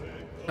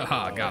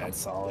 Haha, got him. That's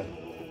solid.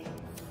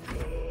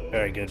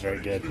 Very good, very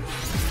good.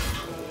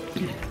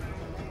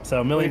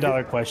 So, $1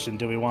 million question: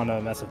 do we want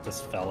to mess with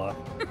this fella?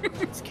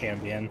 This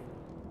Cambion.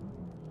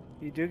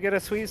 You do get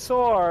a sweet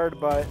sword,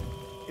 but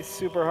it's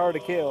super hard to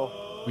kill.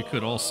 We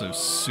could also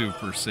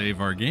super save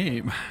our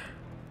game.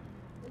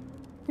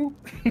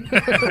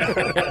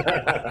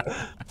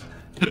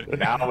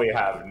 Now we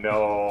have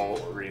no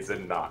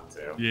reason not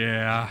to.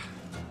 Yeah.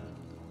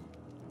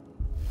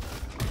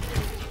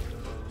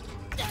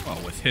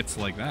 Well, with hits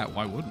like that,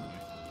 why wouldn't we?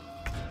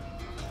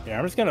 Yeah,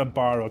 I'm just gonna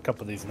borrow a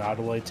couple of these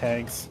Nautiloid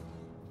tanks,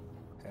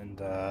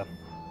 and Oh,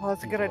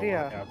 that's a good things will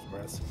work idea. out for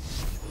us.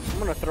 I'm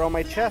gonna throw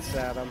my chest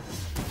at him.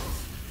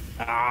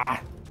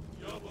 Ah!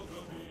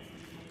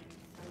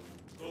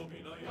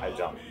 I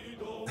jump.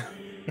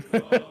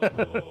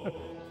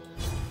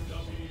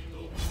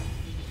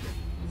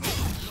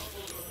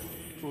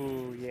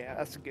 Ooh, yeah,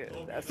 that's good.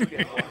 That's a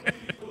good one.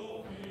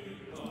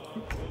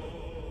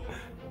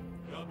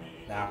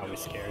 Now I'm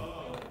scared.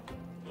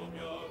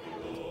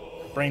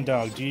 Brain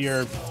Dog, do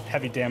your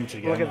heavy damage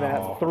again. Look at that.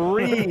 Oh.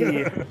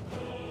 3!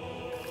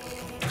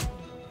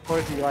 What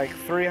is he, like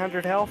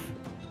 300 health?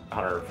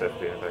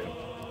 150, I think.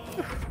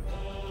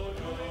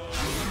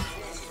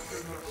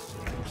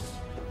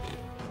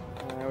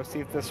 Let's see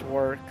if this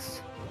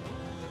works.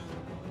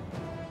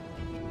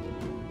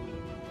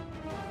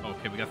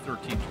 Okay, we got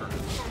 13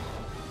 turns.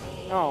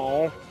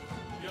 Oh.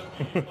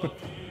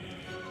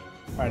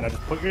 Alright, now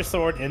just put your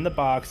sword in the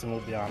box and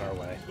we'll be on our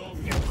way.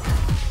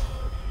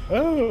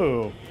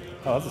 Oh!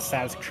 Oh, that's the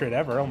saddest crit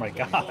ever. Oh my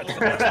god.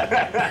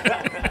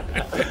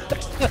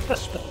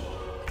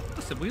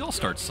 Listen, we all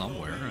start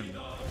somewhere. And...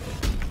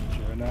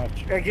 Sure enough.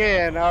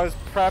 Again, I was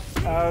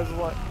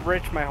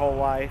rich my whole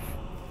life.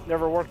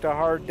 Never worked a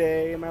hard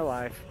day in my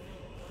life.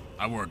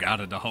 I work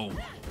out of the home.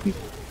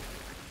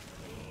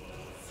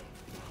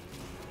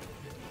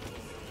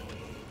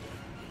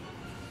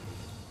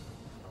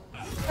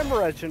 I'm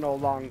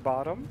Reginald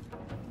Longbottom.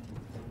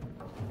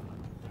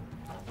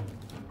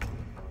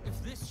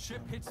 If this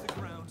ship hits the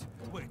ground,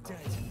 we're dead.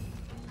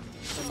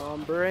 Come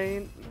on,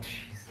 Brain.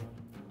 Jeez.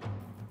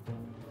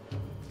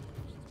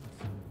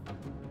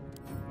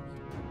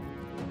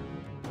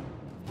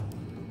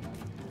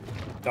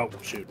 Oh,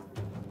 shoot.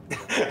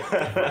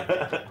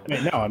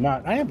 Wait, no, I'm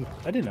not. I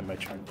didn't have my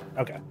turn.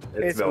 Okay.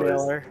 It's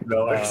Miller.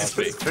 Miller's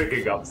just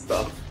picking up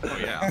stuff. Oh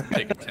yeah, I'm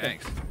taking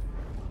tanks.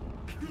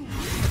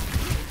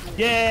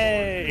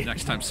 Yay!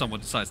 Next time someone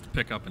decides to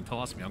pick up and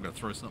toss me, I'm gonna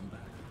throw something back.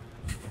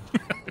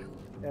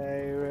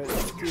 Hey,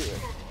 let's do it.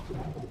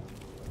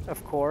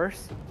 Of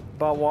course.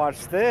 But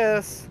watch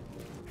this.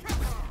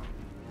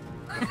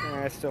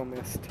 I still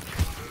missed.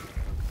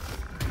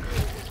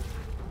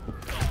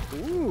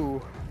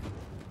 Ooh.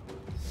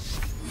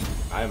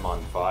 I'm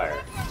on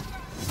fire.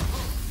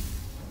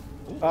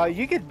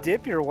 You could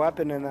dip your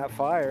weapon in that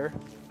fire.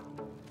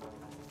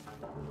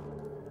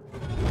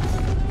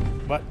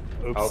 What?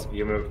 Oops. Oh,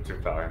 you moved too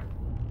far.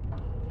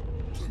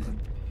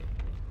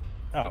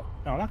 Oh,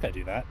 no, I'm not gonna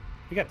do that.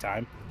 We got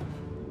time.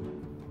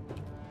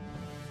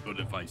 Good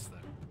advice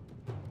there.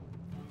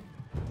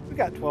 We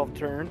got 12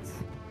 turns.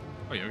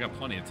 Oh yeah, we got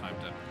plenty of time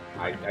to.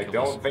 I kill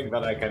don't this. think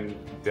that I can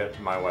dip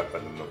my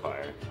weapon in the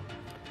fire.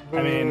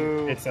 I mean,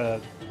 Boo. it's a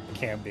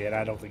Cambion.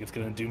 I don't think it's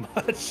gonna do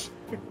much.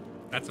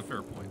 That's a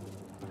fair point.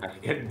 I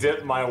can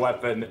dip my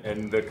weapon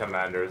in the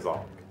commander's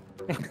arc.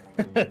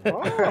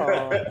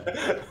 Oh.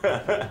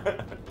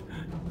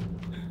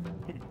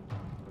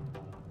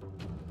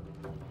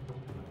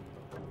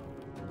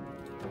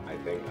 I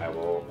think I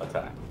will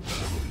attack.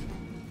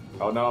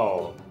 Oh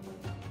no.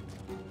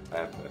 I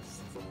have missed.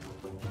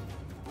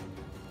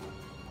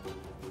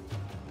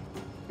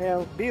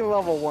 Yeah, being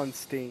level 1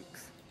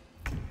 stinks.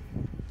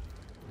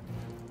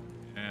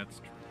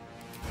 That's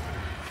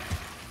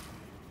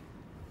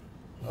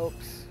true.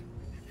 Oops.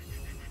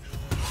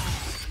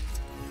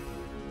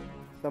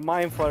 The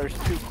mind flare's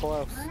too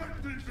close.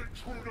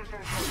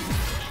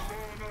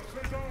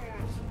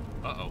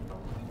 Uh-oh.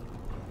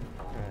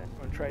 I'm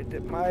gonna try to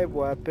dip my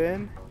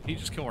weapon. Can you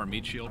just kill our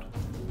meat shield?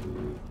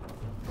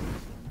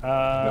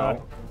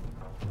 No.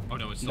 Oh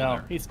no, it's still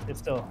No, there. it's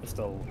still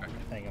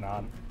hanging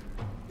on.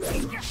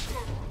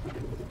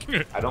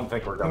 I don't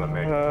think we're gonna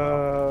make it.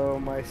 Oh,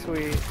 my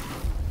sweet.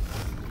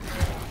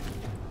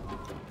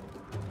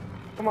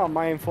 Come on,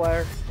 mind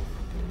flare.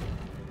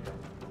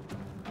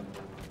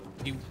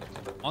 He,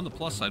 on the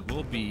plus side,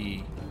 will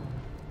be...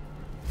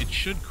 It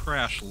should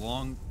crash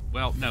long...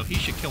 Well, no, he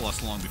should kill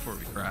us long before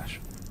we crash.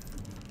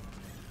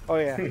 Oh,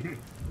 yeah.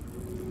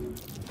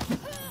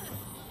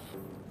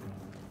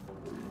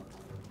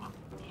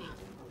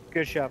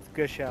 Good shot,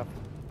 good shot.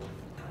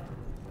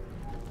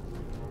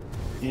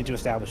 You need to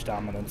establish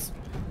dominance.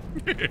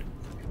 Six.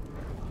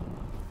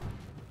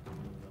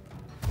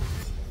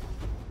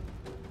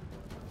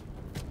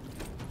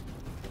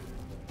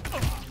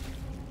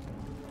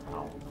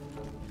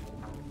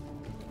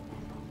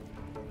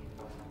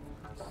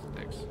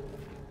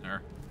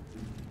 There.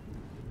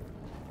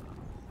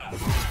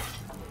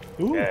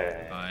 Ooh,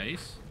 Yeah.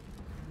 Nice.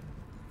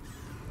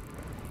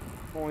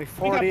 Only we got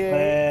 48.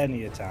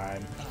 plenty of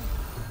time.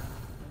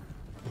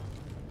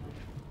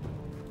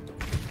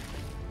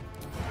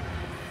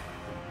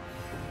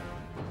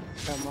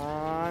 Come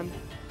on.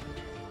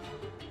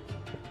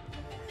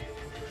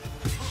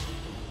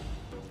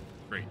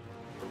 Great.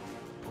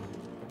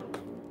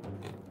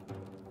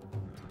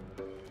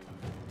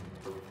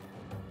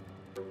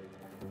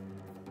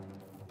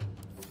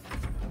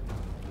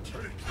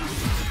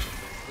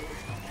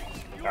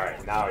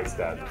 Alright, now he's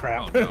dead.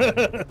 Crap.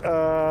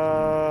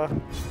 Oh,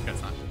 no.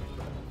 That's not.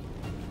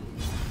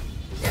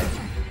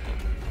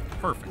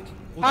 Perfect.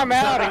 Well I'm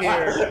done. out of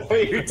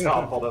here. You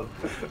toppled him.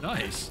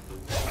 Nice.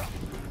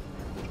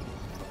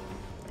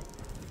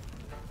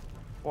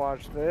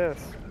 Watch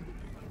this.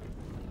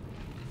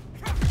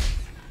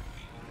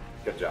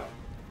 Good job.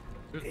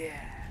 Yeah.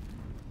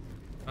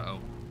 Uh-oh.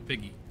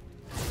 Piggy.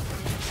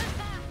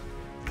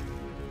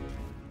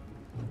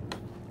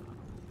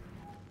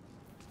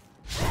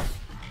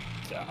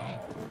 Give him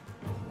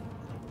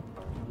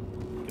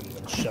a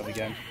little shove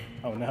again.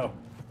 Oh no.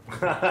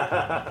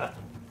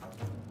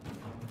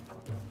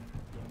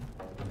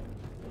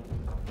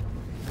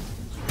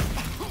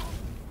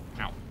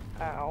 Ow.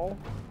 Ow.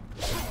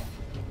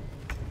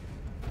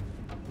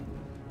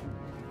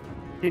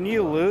 Can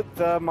you loot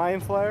the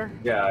mind flare?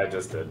 Yeah, I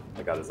just did.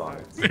 I got his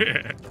eyes.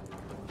 Yeah,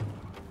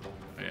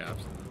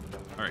 absolutely.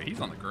 Alright,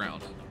 he's on the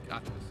ground.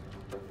 Got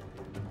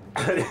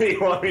this. You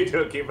want me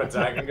to keep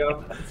attacking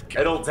him?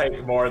 It'll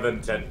take more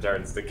than 10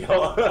 turns to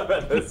kill him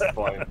at this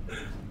point.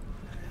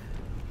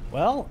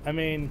 Well, I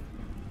mean...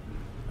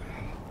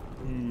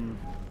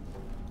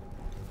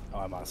 Oh,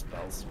 I'm on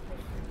spells.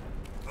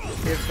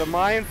 If the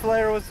mind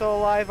flare was still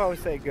alive, I would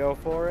say go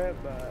for it,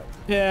 but...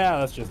 Yeah,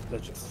 let's just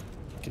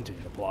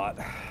continue the plot.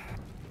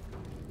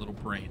 Little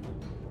brain.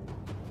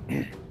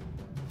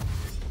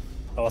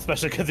 Oh,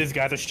 especially because these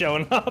guys are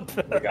showing up.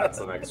 We got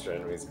some extra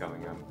enemies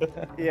coming in.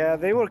 Yeah,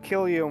 they will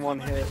kill you in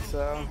one hit,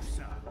 so...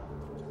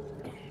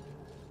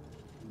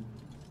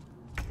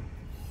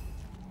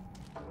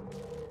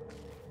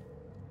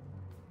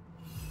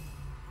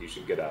 You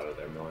should get out of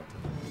there, Miller.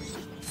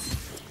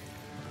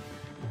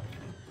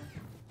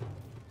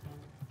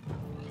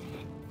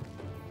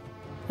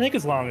 I think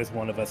as long as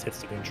one of us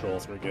hits the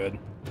controls, we're good.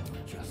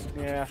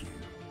 Yeah.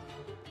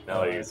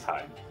 Miller, use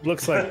hide.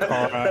 Looks like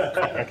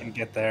Kara can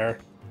get there.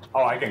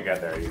 Oh, I can get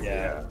there easy,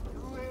 Yeah.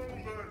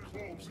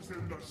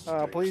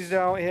 Please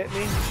don't hit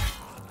me.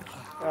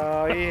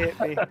 Oh, he hit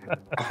me.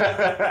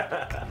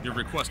 Your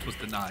request was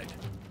denied.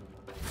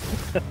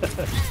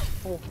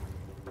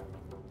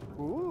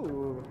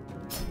 Ooh.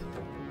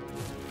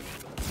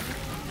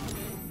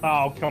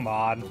 Oh, come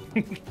on.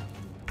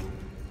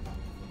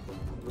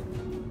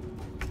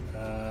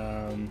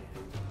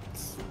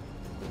 Let's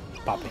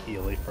pop a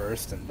Healy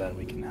first, and then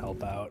we can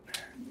help out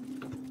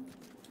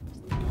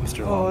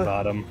Mr.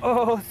 Longbottom.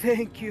 Oh,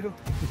 thank you.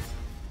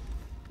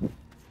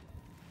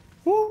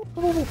 Woo!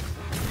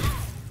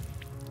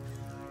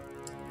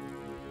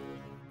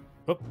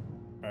 Oh,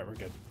 alright, we're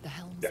good. The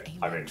helm's Yeah,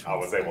 I mean, aiming I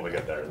was able to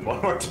get there in one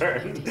more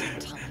turn.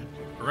 time.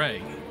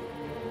 Hooray.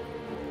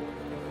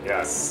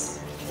 Yes.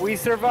 We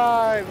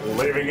survived.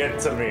 Leaving it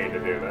to me to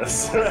do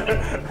this.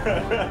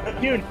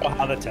 You know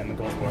how the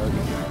tentacles work.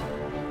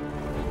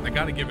 I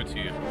gotta give it to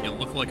you. You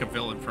look like a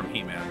villain from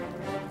He-Man.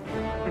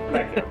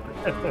 Thank you.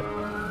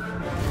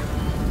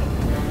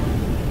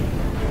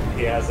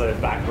 He has a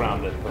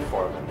background in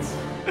performance.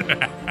 It's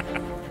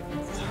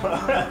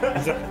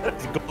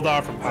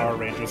Goldar from Power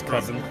Rangers'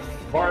 cousin.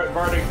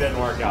 Bardic didn't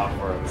work out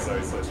for him, so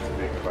he switched to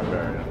being a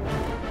barbarian.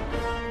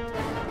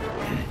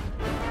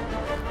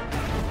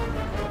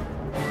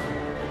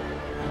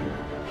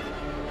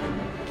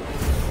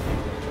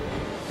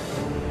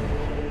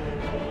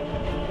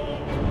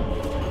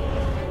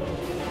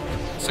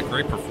 That's a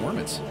great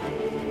performance.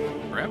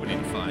 Gravity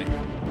defying.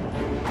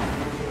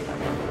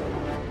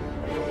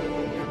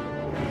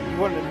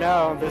 You wouldn't have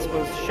known this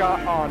was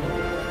shot on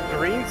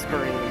green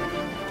screen.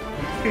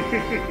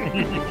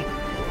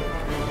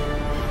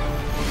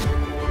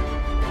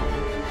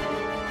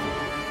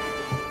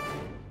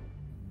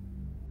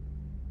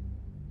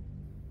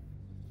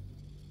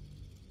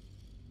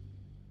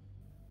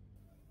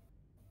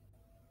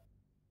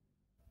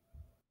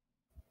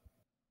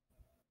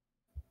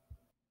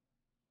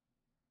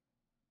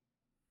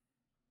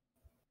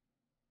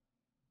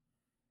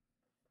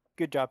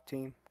 Good job,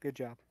 team. Good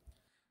job.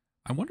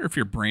 I wonder if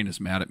your brain is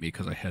mad at me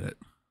because I hit it.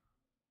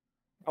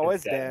 Oh,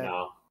 it's dead dead.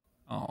 now.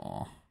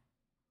 Oh.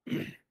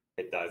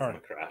 It dies in a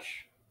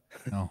crash.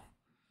 No.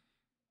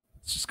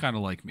 It's just kind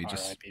of like me,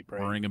 just R.I.P.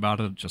 brain. worrying about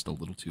it just a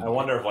little too I late.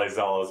 wonder if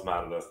Lizella is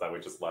mad at us that we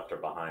just left her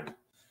behind.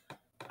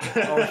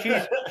 Oh,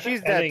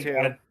 she's dead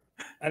too.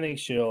 I think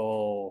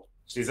she'll.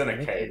 She's in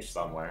a cage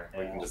somewhere.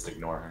 We can just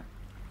ignore her.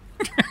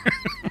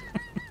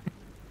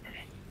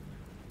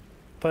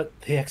 But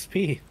the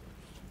XP.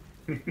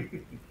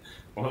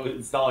 Well,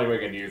 it's not like we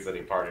can use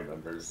any party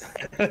members.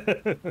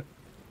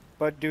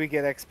 But do we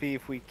get XP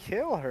if we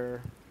kill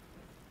her?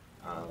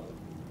 Um,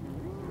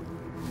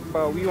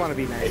 Well, we want to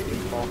be nice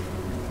people.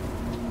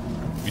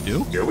 We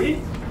do? do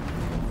we?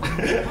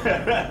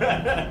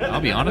 I'll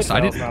be honest,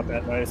 I It's didn't. not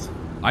that nice.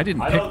 I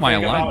didn't I pick don't my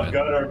think alignment.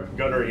 about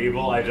good or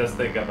evil. I just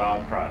think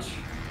about crush.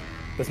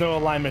 There's no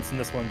alignments in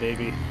this one,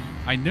 baby.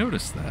 I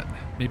noticed that.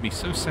 Made me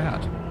so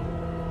sad.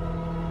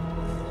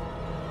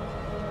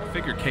 I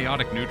figured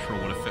chaotic neutral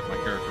would have fit my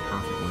character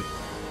perfectly.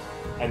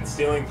 And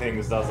stealing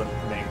things doesn't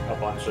make a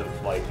bunch of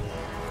like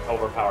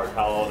overpowered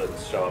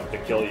paladins show up to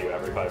kill you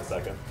every 5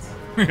 seconds.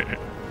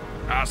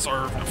 I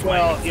serve the flame.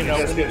 Well, you know,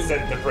 Just get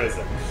sent to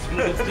prison. you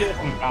can steal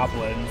from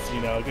goblins.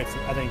 You know, it gets.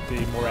 I think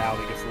the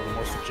morality gets a little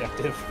more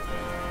subjective.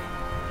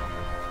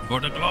 For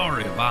the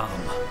glory of Am.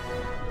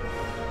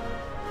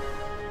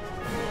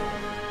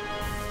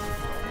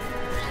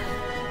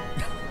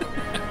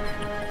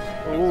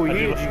 Ooh, I do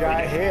you look got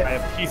like hit. I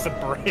have a piece of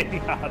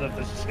brain out of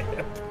the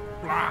ship.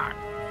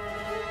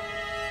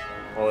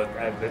 Well,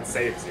 it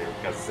saves you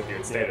because if you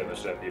had stayed in the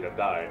ship, you'd have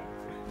died.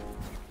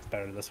 It's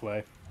better this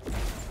way.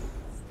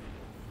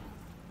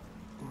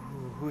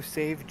 Ooh, who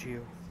saved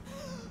you?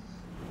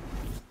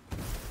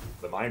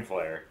 The mind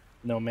flayer.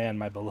 No man,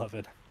 my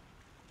beloved.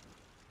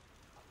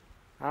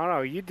 I don't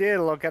know. You did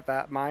look at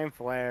that mind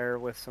flare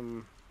with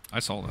some, I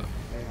saw that.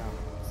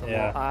 some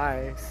Yeah. little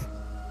eyes.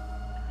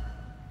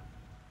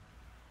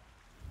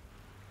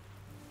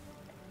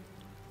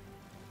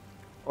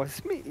 Oh,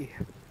 it's me.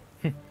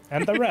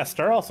 And the rest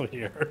are also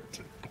here.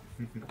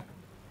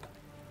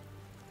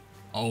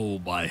 Oh,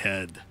 my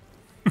head.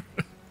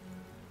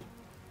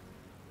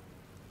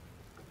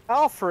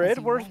 Alfred, As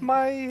you where's wait,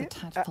 my the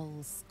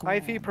tadpoles squirm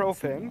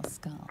ibuprofen? in your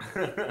skull.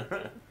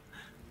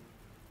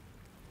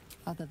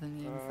 Other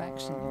than the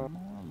infection, you're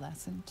more or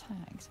less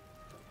intact.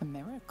 A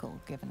miracle,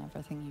 given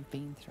everything you've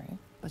been through,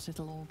 but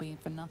it'll all be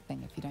for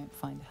nothing if you don't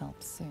find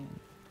help soon.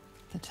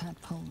 The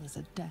tadpole is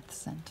a death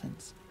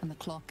sentence, and the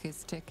clock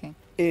is ticking.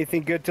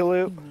 Anything good to You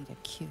loot? need a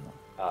cure.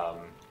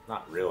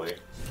 Not really.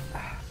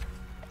 I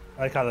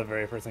like how the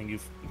very first thing you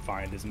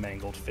find is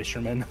mangled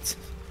fisherman.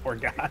 Poor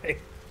guy.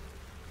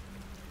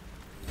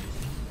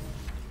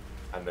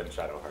 And then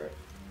Shadowheart.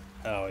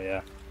 Oh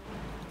yeah.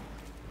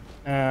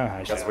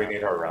 I Because we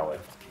need her relic.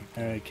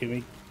 Can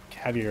we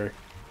have your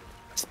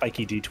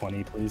spiky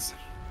D20, please?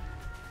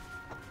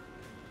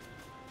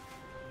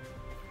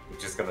 We're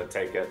just gonna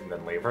take it and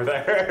then leave her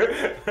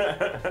there.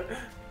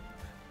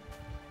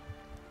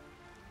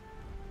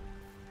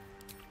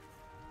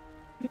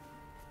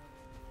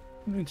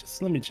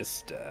 Let me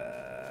just.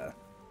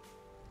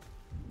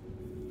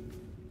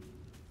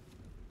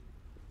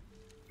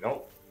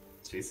 Nope.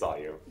 She saw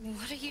you.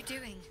 What are you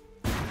doing?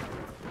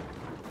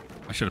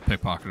 I should have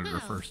pickpocketed her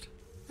Oh. first.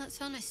 That's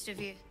honest of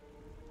you.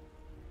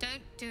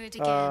 Don't do it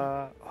again.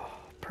 Oh,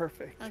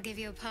 perfect. I'll give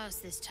you a pass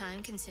this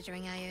time,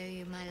 considering I owe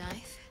you my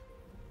life.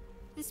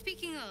 And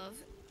speaking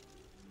of,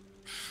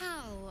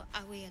 how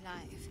are we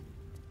alive?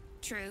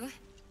 True.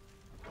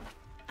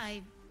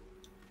 I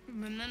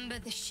remember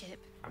the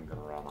ship. I'm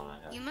gonna run on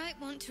it. You might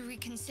want to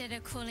reconsider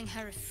calling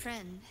her a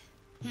friend.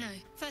 No,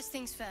 first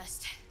things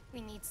first.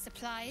 We need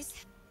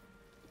supplies.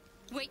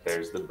 Wait.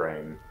 There's the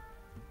brain.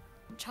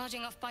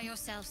 Charging off by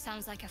yourself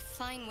sounds like a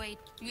fine way.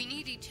 We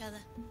need each other.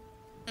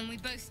 And we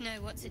both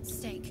know what's at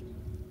stake.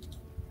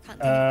 Can't think of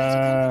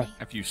better company.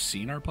 Have you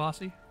seen our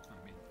posse?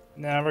 I mean,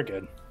 Nah, we're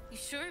good. You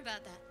sure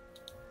about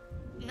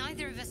that?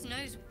 Neither of us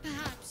knows.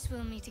 Perhaps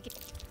we'll meet again.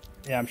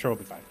 Yeah, I'm sure we'll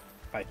be fine.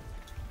 Bye.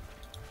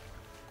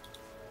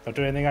 Don't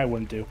do anything I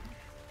wouldn't do.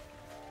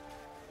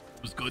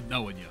 it was good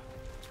knowing you.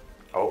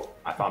 Oh,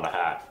 I found a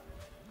hat.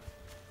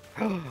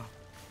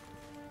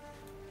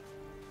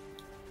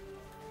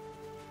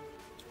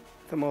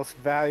 The most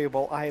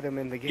valuable item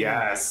in the game.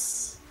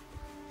 Yes.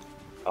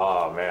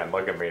 Oh man,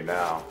 look at me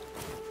now.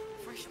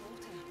 Fresh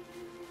water.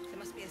 There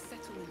must be a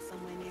settlement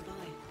somewhere nearby.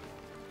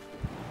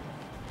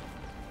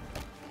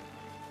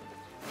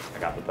 I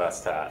got the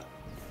best hat.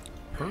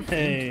 Perfumed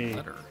Hey.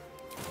 letter.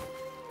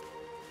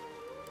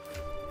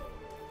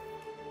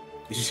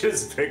 You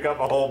just pick up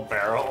a whole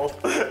barrel.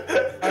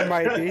 I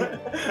might be.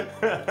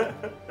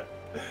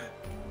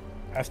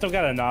 I still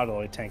got a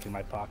nautiloid tank in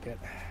my pocket.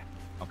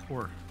 Oh,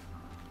 poor.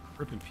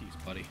 Rip in peace,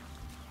 buddy.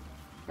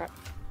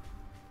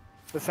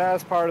 The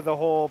saddest part of the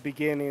whole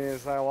beginning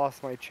is I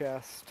lost my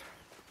chest.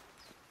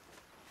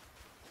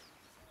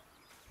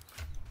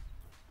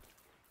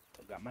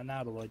 Still got my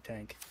nautiloid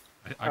tank.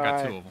 I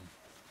got 2 of them.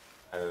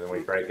 And then we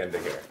break into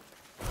here.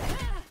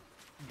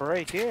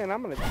 Break in.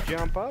 I'm gonna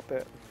jump up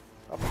the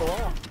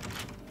wall.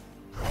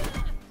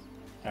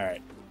 All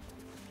right.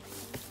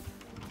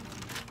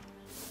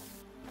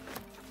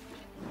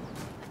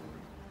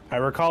 I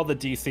recall the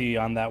DC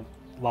on that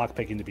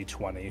lockpicking to be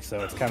 20,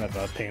 so it's kind of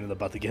a pain in the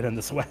butt to get in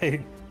this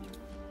way.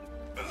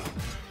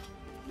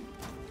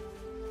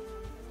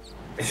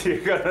 You're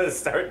gonna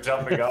start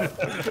jumping up.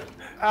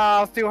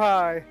 Oh, it's too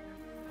high.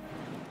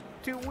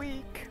 Too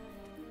weak.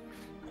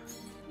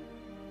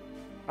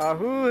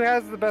 Who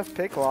has the best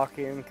pick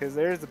locking? Because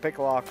there's the pick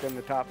lock in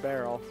the top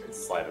barrel.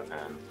 It's sleight of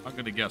hand. I'm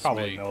gonna guess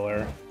Probably me.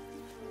 Miller,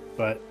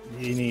 but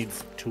he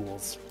needs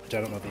tools, which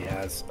I don't know if he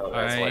has. Oh,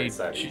 that's what I he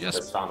said. He just-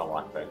 just found a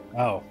lockpick.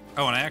 Oh,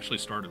 Oh, and I actually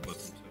started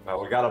with them.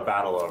 Well, we got a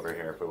battle over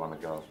here if we want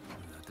to go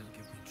That'll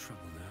give me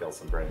trouble now. kill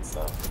some brain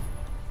stuff.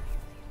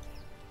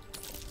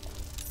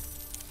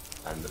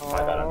 And by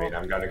that I mean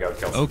I'm gonna go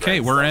kill some Okay,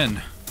 brain we're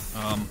stuff.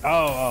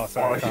 in.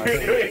 sorry.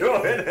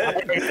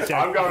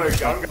 I'm going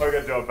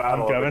into a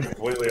battle in I'm the coming.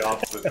 completely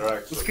opposite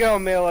direction. Let's go,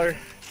 Miller.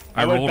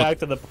 I I went rolled. back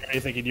to the party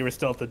thinking you were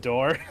still at the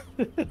door.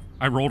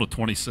 I rolled a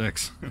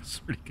 26. That's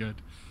pretty good.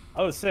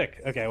 Oh,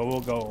 sick. Okay, well we'll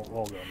go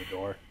in the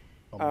door.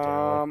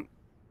 momentarily.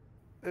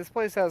 This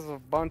place has a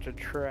bunch of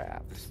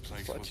traps. This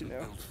place Just to let you wasn't know.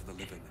 built for the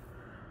living.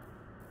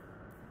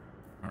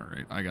 All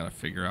right, I gotta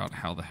figure out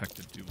how the heck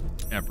to do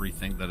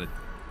everything that a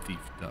thief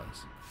does.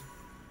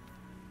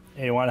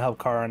 Hey, you want to help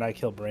Kara and I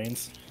kill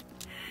brains?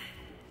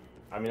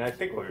 I mean, I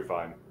think we'll be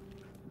fine.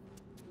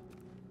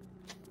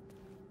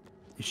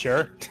 You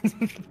sure?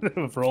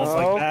 With rolls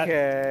like that.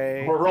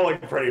 Okay. We're rolling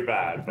pretty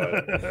bad,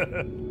 but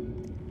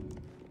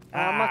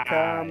I'm a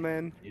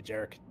coming. You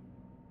jerk.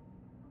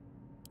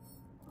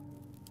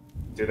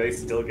 do they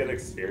still get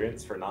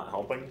experience for not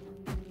helping?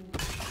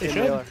 They Hey,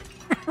 should. Miller.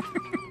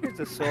 Here's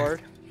a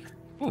sword.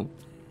 Oh,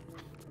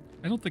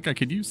 I don't think I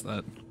could use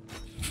that.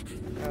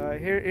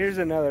 Here's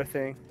another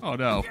thing. Oh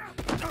no.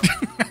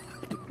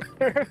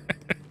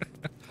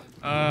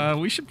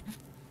 We should.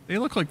 They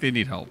look like they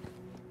need help.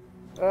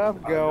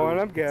 I'm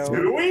going.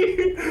 Do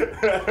we?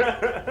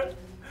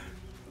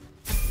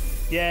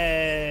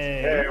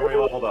 Yay! Hey, we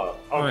leveled up.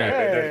 Okay,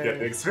 they did get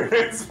the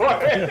experience for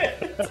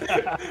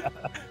it.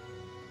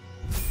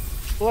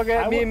 Look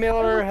at me,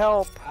 Miller.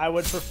 Help. I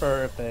would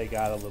prefer if they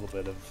got a little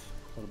bit of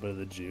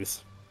the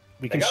juice.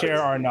 We can got share it.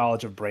 our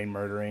knowledge of brain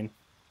murdering.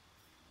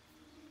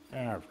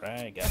 All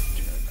right, got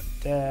Tournament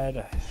Dead.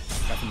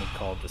 Got something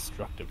called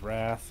Destructive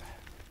Wrath.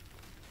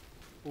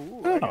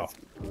 Ooh, Oh,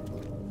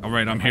 All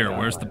right, I'm here.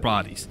 Where's the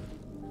bodies?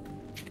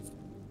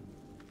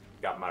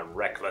 Got my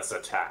reckless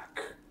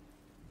attack.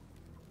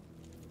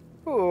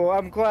 Ooh,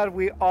 I'm glad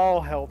we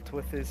all helped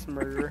with this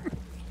murder.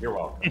 You're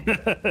welcome.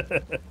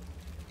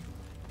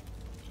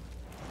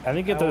 I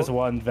think if there's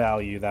one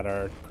value that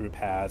our group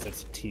has,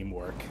 it's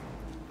teamwork,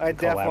 I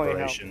definitely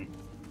helped. collaboration.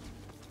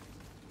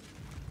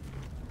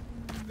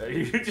 Are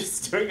you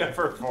just doing a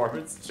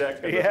performance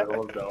check in Yeah. the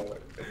middle of nowhere?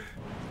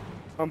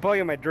 I'm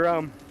playing my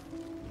drum.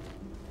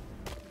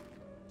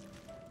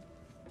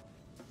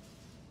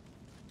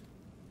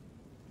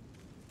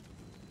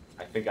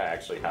 I think I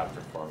actually have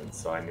performance,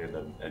 so I need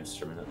an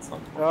instrument at some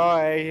point. Oh,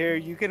 I hear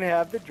you can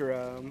have the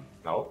drum.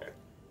 Oh, okay.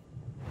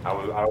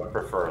 I would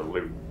prefer a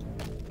loot.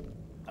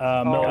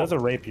 No, there's a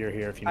rapier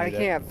here if you need I it.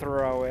 can't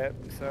throw it,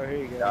 so here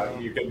you go. Yeah,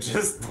 you can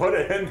just put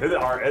it into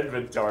our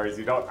inventories.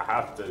 You don't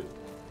have to.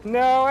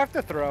 No, I have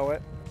to throw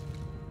it.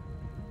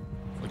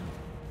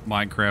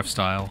 Minecraft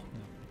style.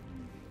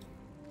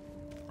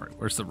 All right,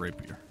 where's the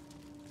rapier?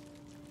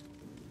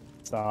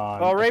 It's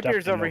on Oh,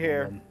 rapier's abducting over a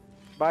here. woman.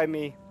 By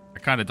me. I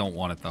kind of don't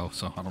want it though,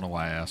 so I don't know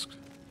why I asked.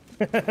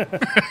 If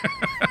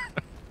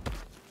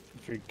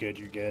you're good,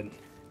 you're good.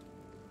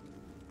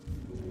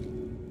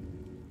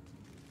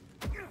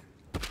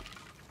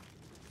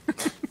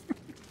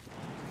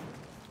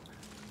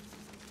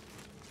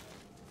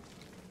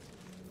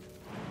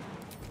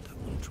 That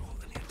won't draw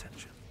any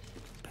attention.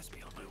 Best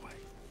be on my way.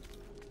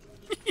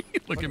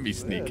 Look at me is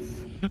sneak.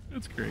 this?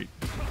 That's great.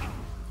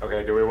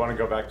 Okay, do we want to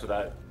go back to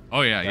that?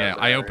 Oh yeah, yeah.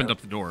 the I area. opened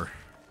up the door.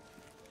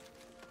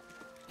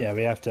 Yeah,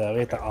 we have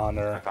to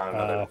honor. I found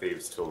another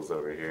thieves' tools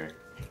over here.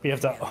 We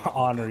have to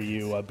honor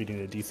you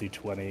beating a DC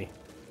 20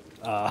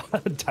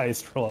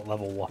 dice roll at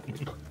level 1.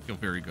 Feel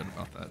very good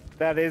about that.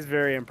 That is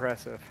very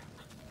impressive.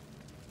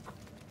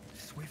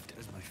 Swift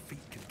as my feet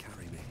can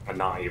carry me. I'm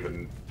not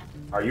even.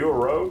 Are you a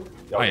rogue?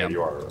 I am.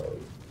 You are a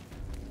rogue.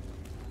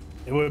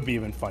 It would be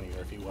even funnier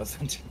if he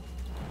wasn't.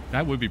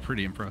 That would be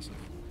pretty impressive.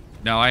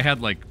 No, I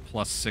had like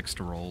 +6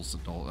 to rolls.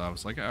 I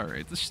was like, all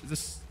right, this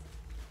is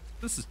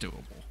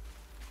doable.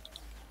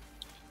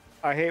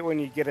 I hate when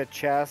you get a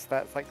chest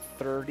that's like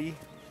 30.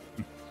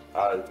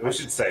 We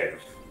should save,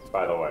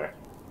 by the way.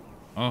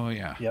 Oh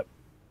yeah. Yep.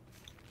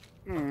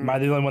 Am I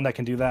the only one that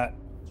can do that?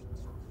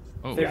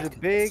 Oh, There's a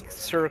big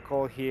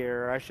circle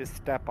here. I should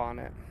step on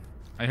it.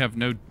 I have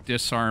no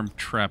disarm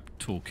trap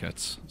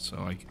toolkits,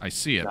 so I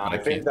see it. No, But I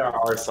think can't. there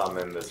are some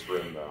in this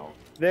room, though.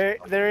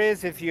 There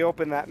is if you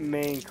open that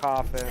main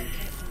coffin.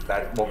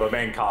 Well, the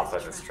main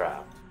coffin is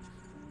trapped.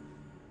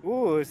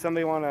 Ooh,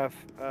 somebody wanna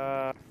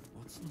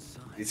What's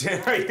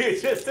inside? Are you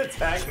just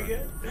attacking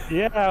it?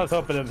 Yeah, I was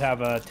hoping to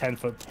have a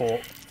 10-foot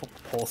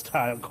pole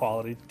style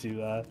quality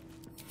to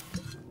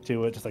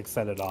it, just like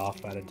set it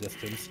off at a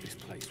distance. This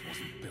place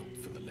wasn't built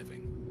for the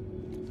living.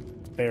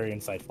 Very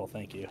insightful,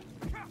 thank you.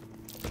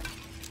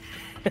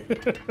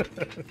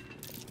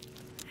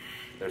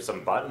 There's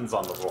some buttons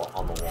on the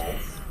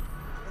walls.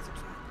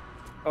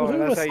 Oh, Woohoo,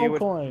 that's a how soul you would.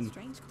 coin.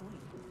 Strange coin.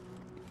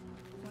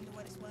 Wonder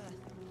what it's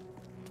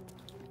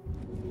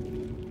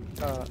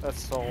worth. A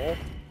soul.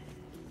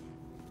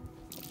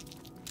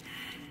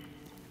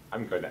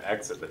 I'm going to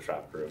exit the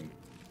trap room.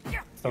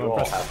 Someone You all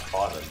press- have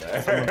fun in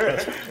there.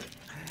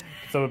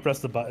 Someone press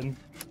the button.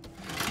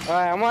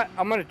 Alright,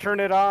 I'm gonna turn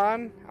it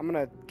on. I'm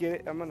gonna get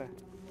it. I'm Alright,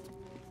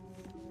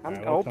 we'll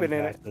come opening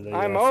it. back to the,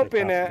 I'm sick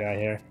opening coffee it. guy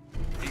here.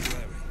 Be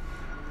wary.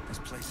 This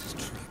place is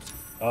trapped.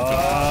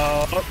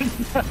 Oh!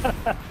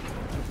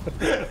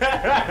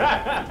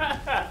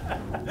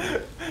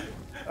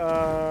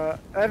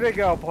 There we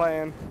go,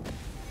 plan.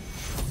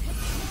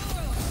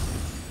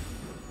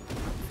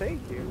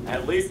 Thank you.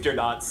 At least you're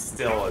not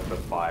still at the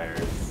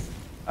fires.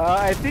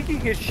 I think you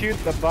can shoot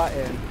the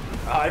button.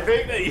 I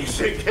think that you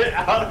should get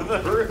out of the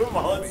room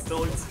while it's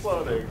still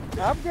exploding.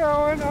 I'm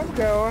going. Time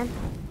to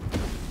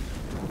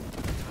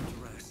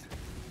rest.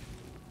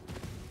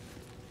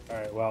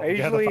 Alright, well, I we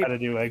have to usually- find a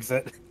new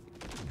exit.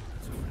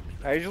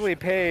 I usually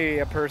pay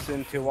a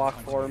person to walk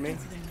for me.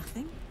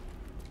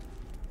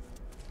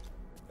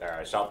 There,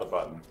 I shot the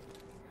button.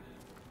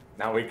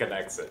 Now we can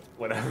exit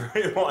whenever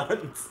we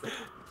want.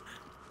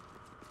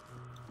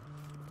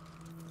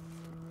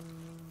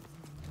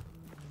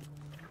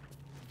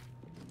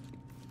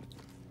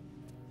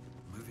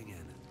 Moving in.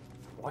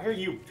 Why are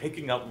you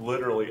picking up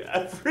literally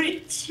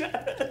every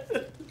chest?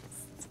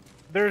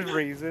 There's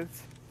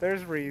reasons.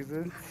 There's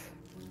reasons.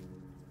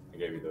 I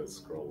gave you those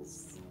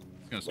scrolls.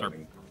 It's gonna start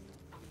Learning.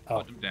 Oh,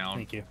 putting them down.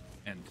 thank you.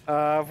 And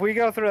If we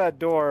go through that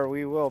door,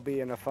 we will be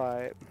in a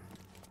fight.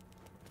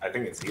 I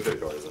think it's either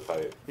door is a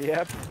fight.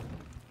 Yep.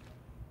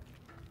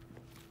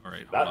 all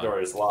right, hold That on.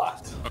 door is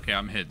locked. Okay,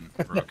 I'm hidden.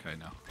 We're okay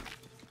now.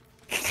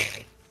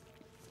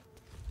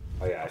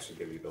 Oh yeah, I should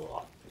give you the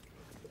lock.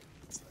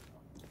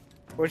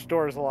 Which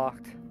door is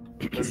locked?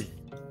 This-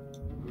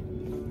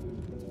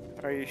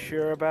 Are you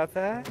sure about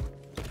that?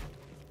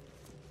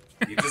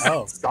 You just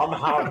Oh.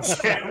 somehow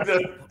jammed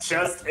the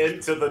chest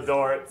into the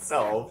door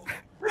itself.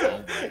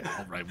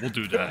 All right, we'll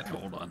do that.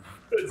 Hold on.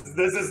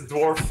 This is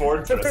Dwarf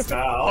Fortress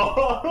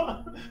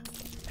now.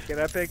 Can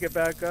I pick it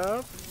back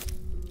up?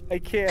 I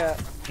can't.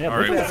 Yeah, All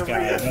look right, at this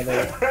guy.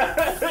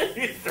 Another...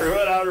 You threw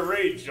it out of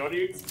range. What do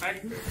you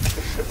expect?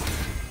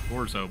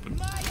 Door's open.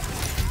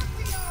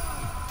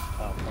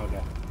 Oh,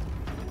 okay.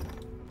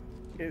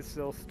 It's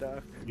still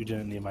stuck. You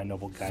didn't need my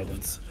noble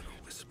guidance.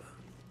 Whisper.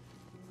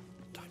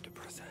 Time to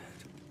press ahead.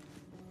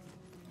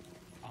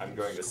 I'm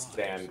going to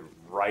stand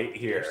right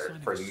here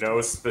for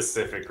no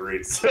specific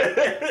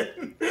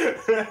reason.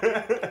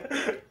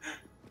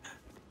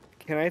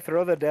 Can I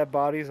throw the dead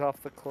bodies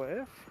off the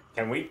cliff?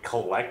 Can we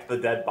collect the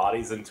dead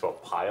bodies into a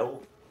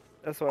pile?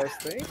 That's what I was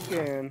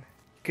thinking.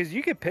 Because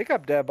you could pick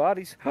up dead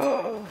bodies.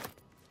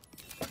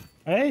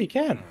 Hey, you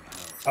can.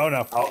 Oh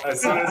no. Oh,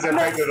 as soon as they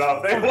picked it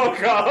up, they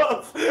woke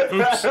up.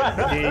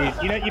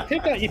 Jeez, you know,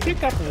 you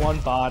pick up one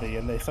body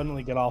and they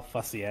suddenly get all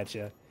fussy at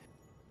you.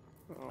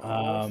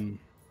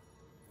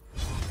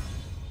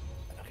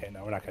 Okay,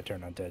 no, we're not gonna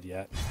turn on dead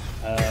yet.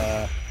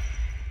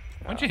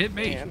 Why'd you hit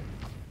me? Man.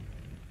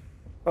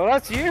 Oh,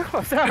 that's you?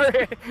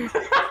 Sorry.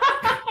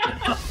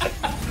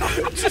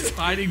 Just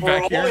hiding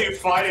We're back only here.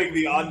 fighting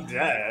the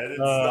undead.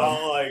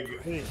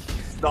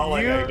 It's not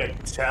like I can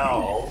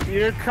tell.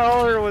 Your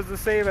color was the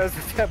same as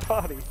the dead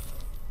body.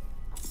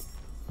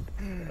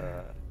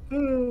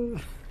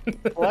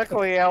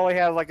 Luckily, I only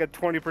had like a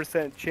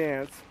 20%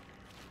 chance.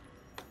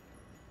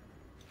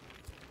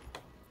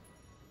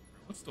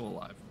 What's still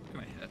alive? What can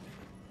I hit?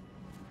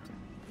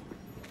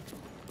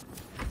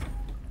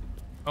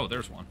 Oh,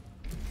 there's one.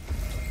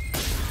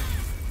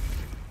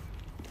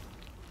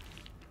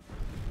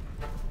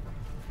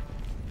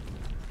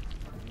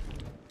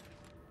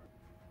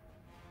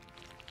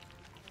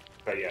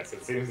 But yes,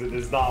 it seems it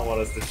does not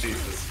want us to cheat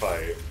this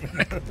fight.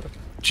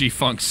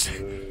 G-Funk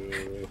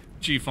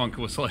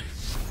was like,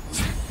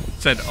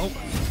 said, oh,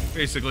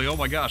 basically, oh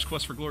my gosh,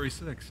 Quest for Glory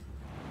 6.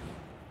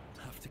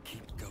 Have to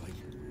keep going.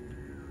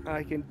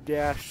 I can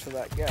dash to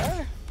that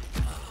guy.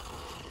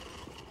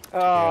 Oh,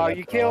 Yeah, you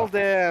that's killed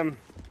him.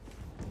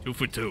 2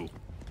 for 2.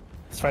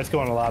 This fight's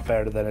going a lot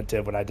better than it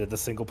did when I did the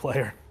single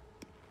player.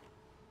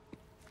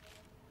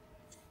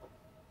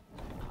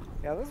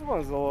 Yeah, this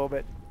one's a little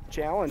bit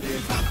challenging.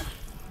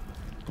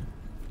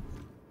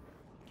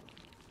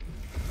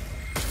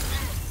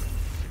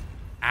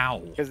 Ow.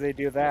 Because they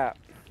do that.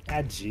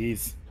 Ah,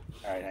 jeez.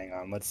 All right, hang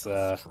on. Let's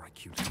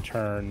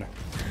turn.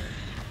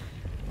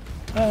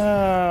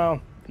 Oh,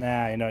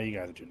 nah. You know, you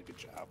guys are doing a good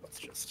job. Let's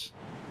just.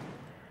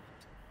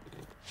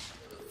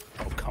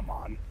 Oh, come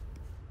on.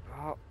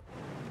 Oh,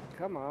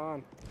 come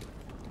on.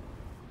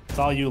 It's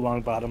all you,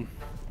 Longbottom.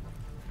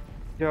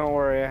 Don't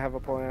worry, I have a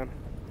plan.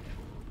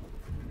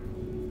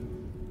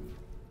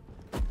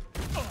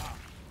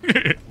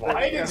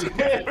 Why did you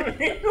hit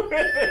me with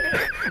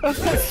it?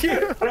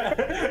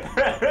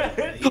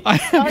 I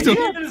have You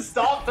to. need to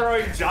stop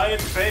throwing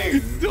giant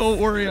things. Don't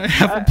worry, I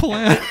have a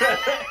plan.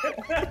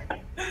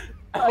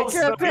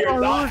 Also, can't tell you're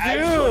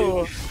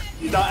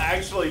not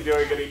actually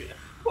doing any.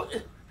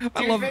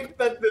 Do you think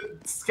that the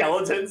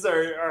skeletons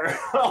are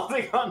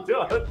holding onto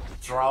a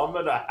drum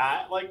and a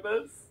hat like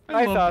this?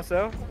 I thought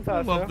so.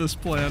 I love this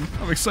plan.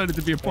 I'm excited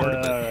to be a part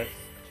of it. All right.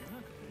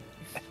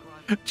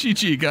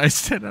 GG,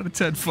 guys. 10 out of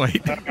 10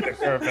 fight. Okay,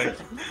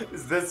 perfect.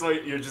 Is this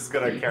what you're just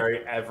gonna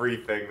carry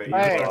everything that you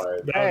Hey,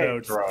 find? hey. No,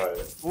 Throw it.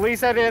 At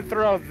least I didn't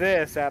throw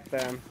this at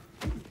them.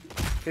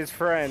 His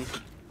friend.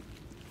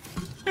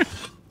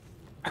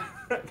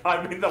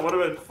 I mean, that would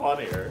have been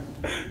funnier.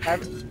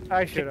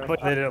 I should have.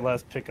 But they didn't let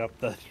us pick up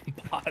the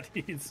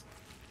bodies.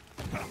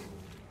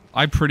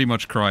 I pretty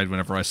much cried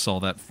whenever I saw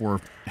that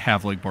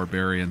 4-half-leg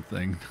barbarian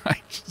thing. I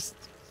just...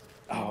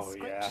 Oh,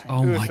 yeah.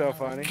 Oh It was my so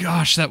funny.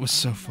 gosh, that was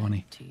so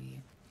funny.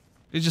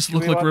 It just Do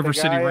looked we like let the River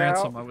City guy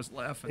Ransom. out? I was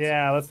laughing.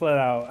 Yeah, let's let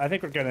out. I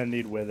think we're gonna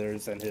need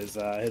Withers and his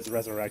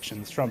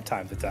resurrections from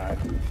time to time.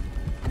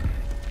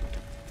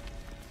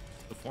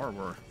 So far,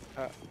 we're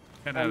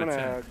 10 I'm out of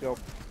gonna 10. go.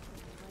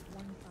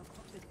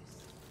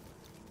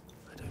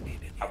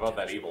 How about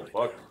that evil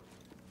book?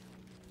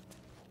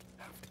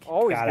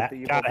 Always get the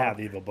evil Gotta book. have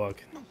the evil book.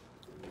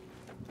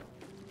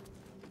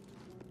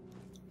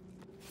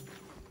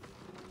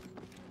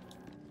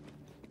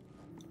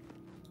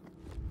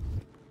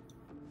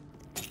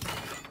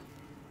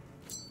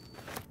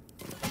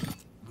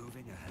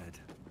 Moving ahead.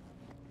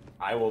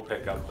 I will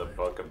pick up the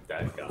Book of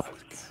Dead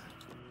Gods.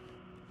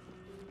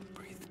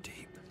 Breathe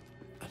deep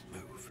and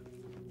move.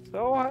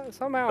 So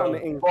somehow I'm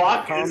The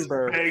block is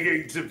encumbered.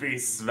 begging to be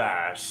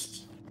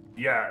smashed.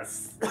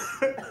 Yes.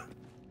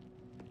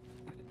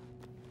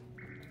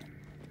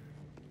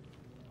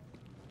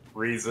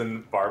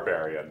 Reason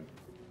barbarian.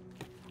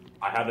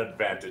 I had an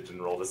advantage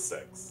and rolled a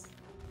 6.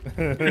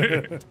 We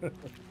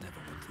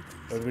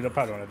don't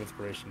probably don't have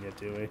inspiration yet,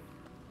 do we?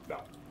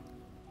 No.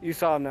 You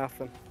saw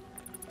nothing.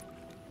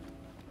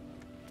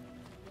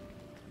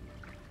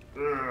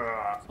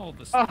 Ugh. Hold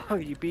this. Oh,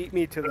 you beat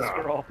me to the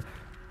scroll.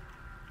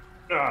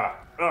 Ugh.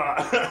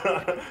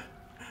 Ugh.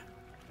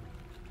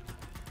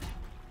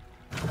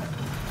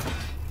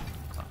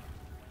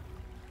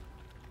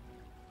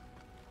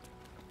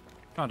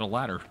 Found a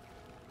ladder.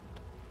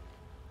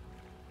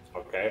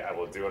 Okay, I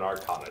will do an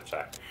Arcana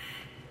check.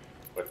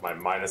 With my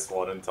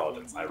 -1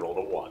 intelligence, I rolled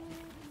a 1.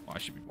 Oh, I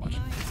should be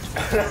watching.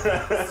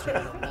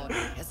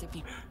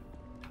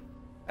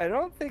 I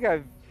don't think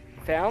I've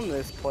found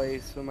this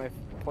place in my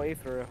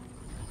playthrough.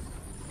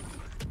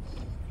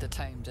 The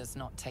tome does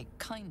not take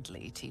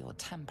kindly to your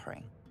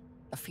tampering.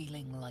 A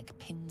feeling like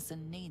pins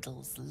and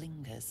needles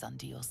lingers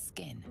under your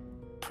skin,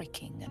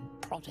 pricking and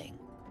prodding.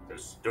 You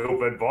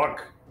stupid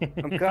book.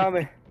 I'm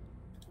coming.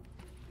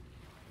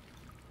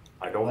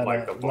 I don't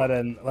like the book.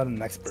 Let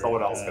an expert.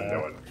 Someone else can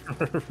do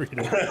it. read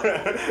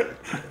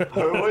it.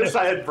 I wish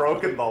I had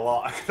broken the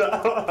lock.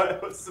 I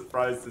was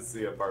surprised to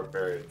see a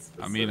barbarian.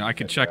 I mean, I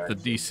can check the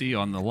DC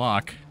on the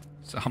lock,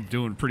 so I'm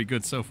doing pretty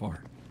good so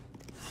far.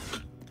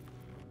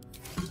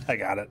 I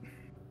got it.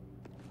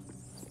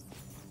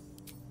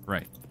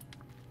 Right.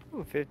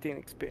 Ooh, 15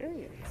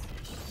 experience.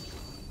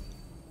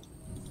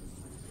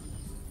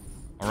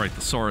 All right,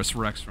 the Saurus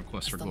Rex from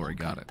Quest for As the Glory lock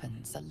got it.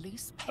 opens, a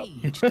loose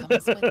page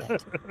comes with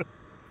it.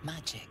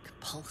 Magic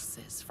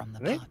pulses from the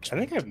I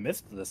parchment. think I've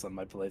missed this on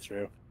my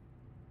playthrough.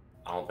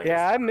 I don't think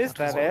Yeah, I it's- missed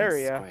that One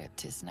area.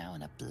 script is now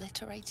an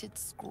obliterated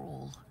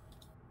scrawl.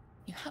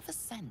 You have a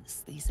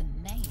sense these are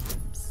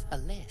names, a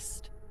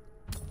list.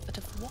 But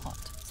of what?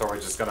 So we're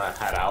just gonna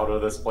head out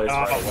of this place Oh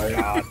right my away.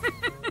 god.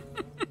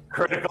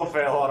 Critical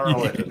fail on our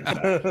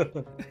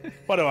religion.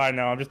 What do I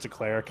know? I'm just a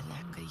cleric. The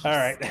longer you All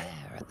right. stare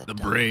at the, The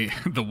dark, brain,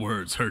 the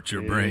words hurt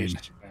your brain.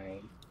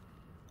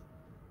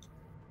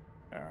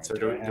 Alright, So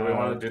do we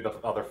want to do the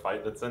other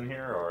fight that's in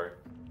here, or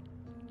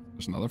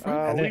There's another fight.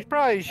 I We think-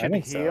 probably should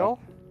think so. heal.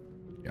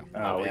 we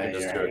can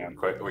just do it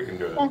quick? We can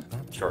do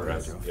it short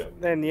rest. Yeah.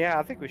 Then yeah,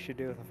 I think we should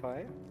do the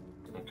fight.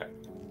 Okay.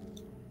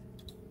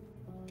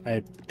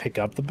 I pick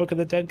up the Book of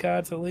the Dead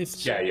Gods at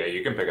least? Yeah,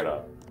 you can pick it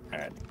up.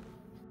 Alright.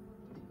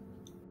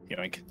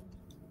 Yoink.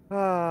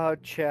 Oh,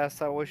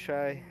 Chess, I wish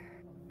I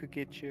could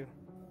get you.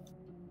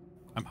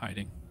 I'm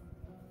hiding.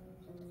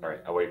 All right,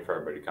 I'll wait for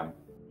everybody to come.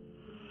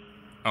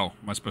 Oh,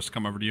 am I supposed to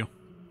come over to you?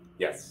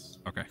 Yes.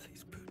 Okay.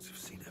 These boots have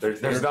seen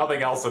There's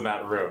nothing else in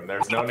that room.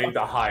 There's no need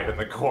to hide in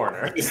the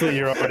corner. Obviously,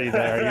 you're already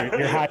there.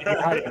 You're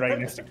hiding right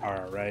next to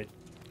Kara, right?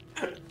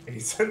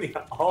 He's in the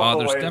all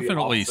the There's way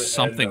definitely the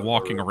something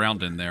walking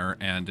around in there,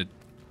 and it...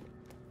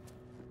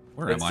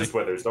 Where am I? It's just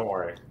Withers, don't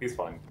worry. He's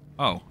fine.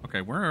 Oh,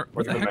 okay. Where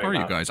Where's the the heck are you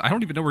map? guys? I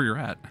don't even know where you're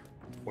at.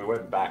 We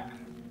went back.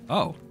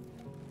 Oh.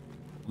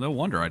 No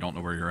wonder I don't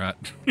know where you're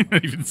at.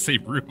 Even the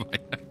same room I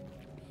had.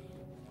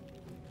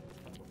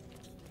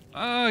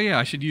 Oh, yeah,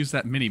 I should use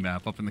that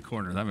mini-map up in the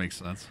corner. That makes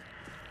sense.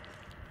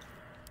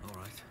 All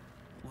right.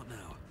 What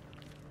now?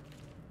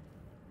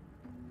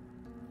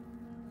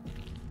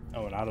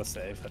 Oh, an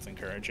autosave. That's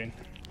encouraging.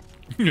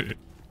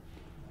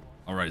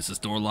 Alright, is this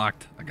door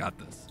locked? I got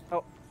this.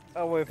 Oh,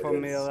 away from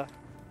me.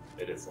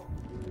 It is long.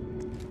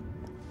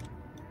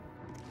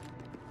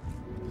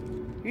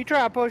 You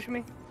try to push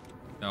me?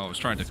 No, I was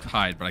trying to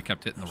hide, but I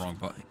kept hitting the wrong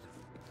button.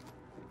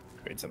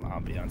 Create some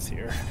ambiance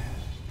here.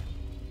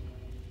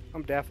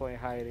 I'm definitely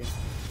hiding.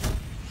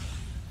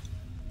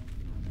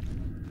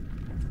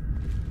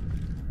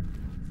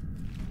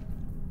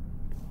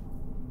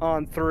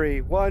 On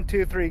 3. 1,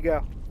 2, 3,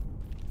 go.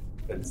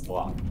 It's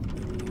locked.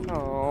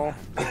 Oh.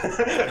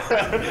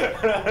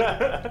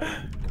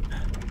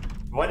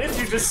 Why did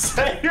you just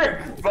set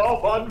your bow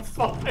on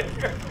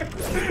fire?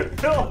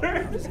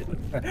 Miller?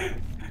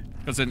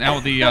 Because now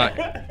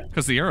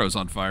because the arrow's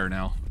on fire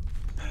now.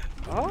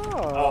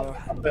 Oh.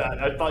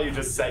 I thought you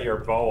just set your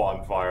bow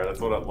on fire. That's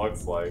what it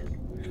looks like.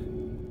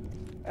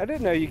 I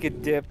didn't know you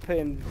could dip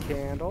in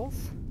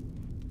candles.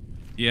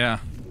 Yeah,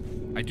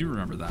 I do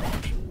remember that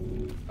much.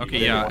 Okay,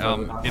 You yeah,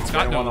 wanna- it's you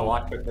got wanna no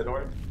lock the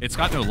door? it's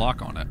got no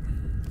lock on it.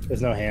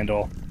 There's no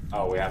handle.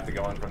 Oh, we have to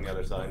go in from the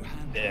other side.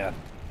 Yeah.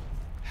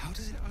 How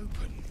does it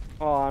open?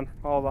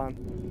 Hold on.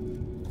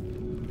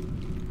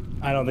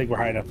 I don't think we're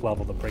high enough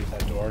level to break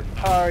that door.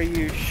 Are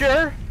you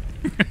sure?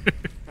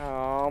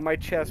 Oh, my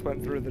chest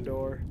went through the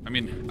door. I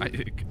mean,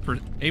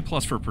 A+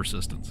 for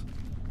persistence.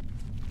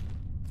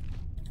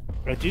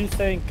 I do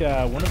think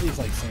one of these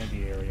like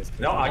sandy areas.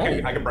 No, I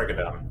can break it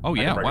down. Oh, I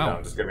can yeah, break it wow.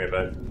 down. Just give me a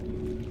bit.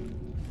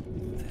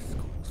 This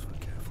calls for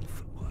careful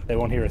footwork. They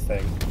won't hear a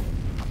thing.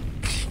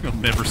 You'll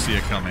never see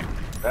it coming.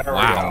 There we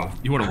Wow, go.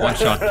 you would have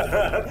one-shot.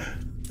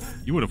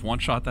 You would have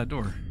one-shot that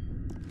door.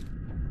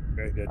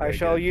 Very good. I very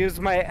shall good. use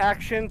my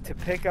action to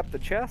pick up the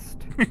chest.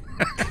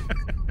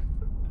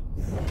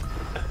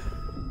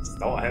 Just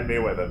don't hit me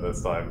with it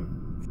this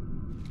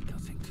time.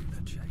 Cutting to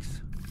the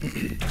chase.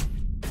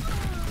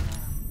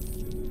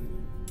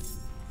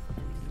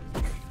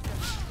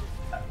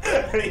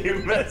 You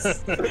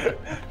missed.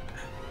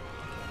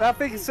 That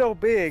thing's so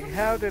big.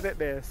 How did it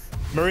miss?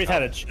 Marie's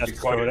had a She chest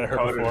thrown at her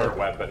coated her before.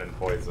 weapon in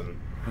poison.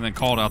 And then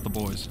called out the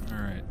boys.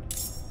 Alright.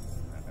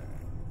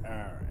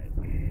 Alright.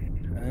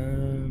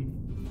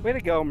 Way to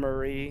go,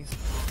 Marie.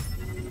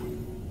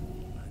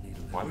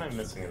 Why am I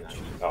missing an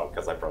action? Oh,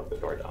 because I broke the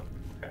door down.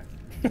 Okay.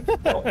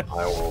 Well,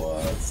 I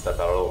will step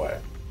out of the way.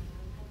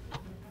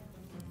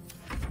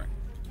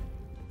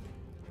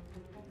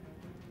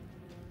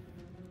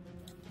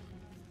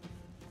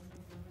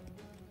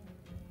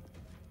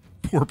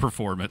 Poor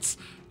performance.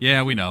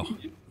 Yeah, we know.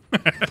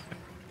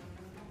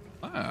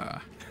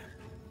 Ah,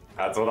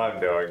 That's what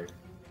I'm doing.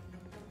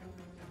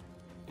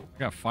 I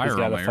got He's fire got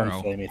on a my fun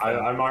arrow. flamey thing.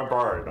 I'm our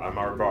bard. I'm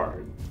our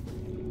bard.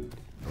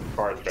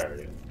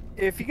 Barbarian.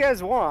 If you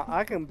guys want,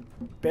 I can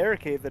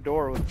barricade the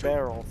door with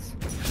barrels.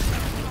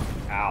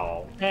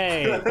 Ow.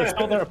 Hey,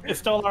 they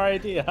stole our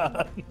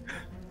idea.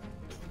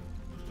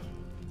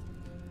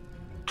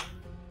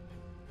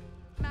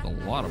 A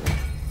lot of them.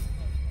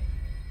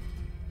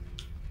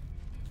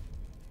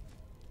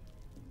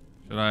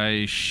 Should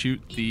I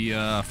shoot the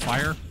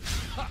fire?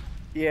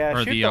 Yeah, Or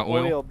shoot the, the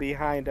oil? oil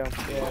behind them.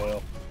 Yeah.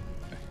 Oil.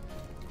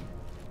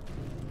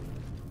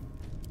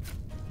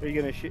 Are you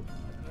gonna shoot?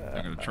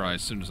 I'm gonna try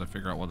as soon as I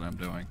figure out what I'm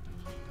doing.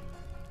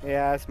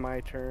 Yeah, it's my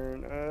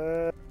turn.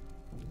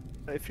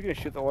 If you're gonna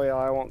shoot the oil,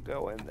 I won't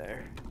go in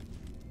there.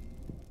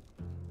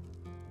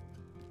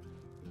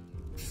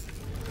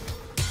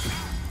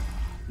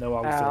 No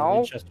Ow.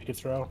 auxiliary chest you could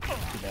throw.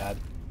 Too bad.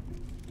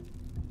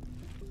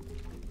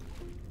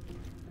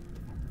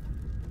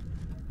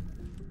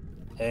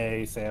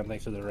 Hey Sam,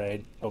 thanks for the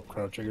raid. Hope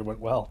Chrono Trigger went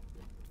well.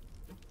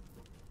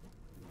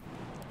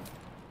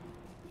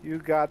 You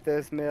got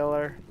this,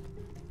 Miller.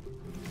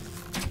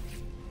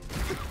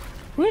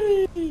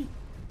 Whee!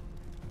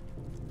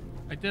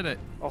 I did it.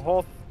 A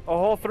whole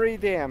 3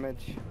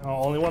 damage.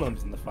 Oh, only one of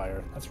them's in the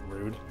fire. That's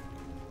rude.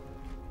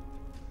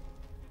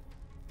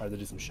 I have to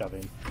do some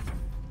shoving.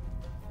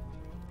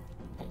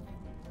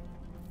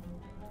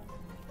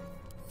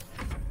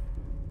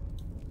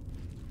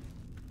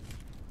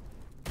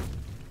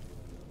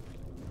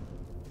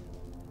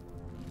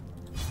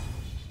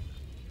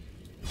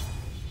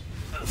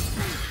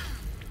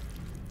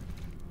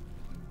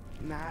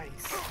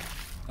 Nice.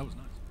 That was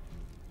nice.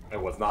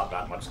 It was not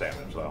that much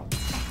damage, though.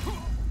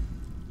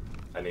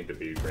 I need to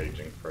be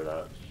raging for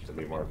that to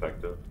be more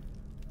effective.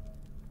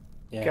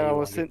 Yeah, Gotta you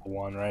listen- want equal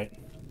one, right?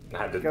 I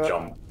had to Go-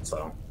 jump,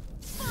 so.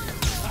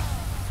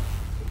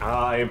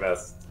 I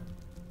missed.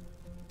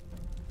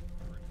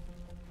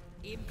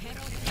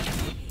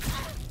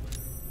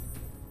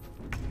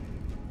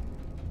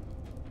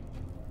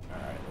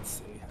 Alright, let's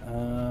see.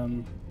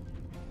 I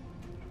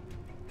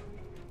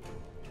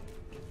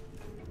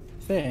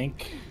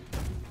think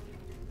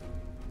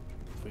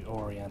if we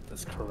orient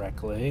this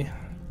correctly.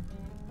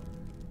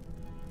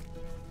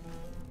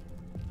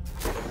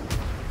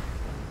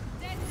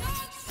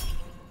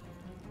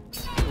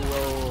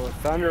 Whoa,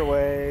 thunder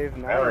wave.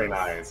 Nice. Very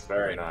nice,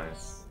 very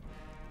nice.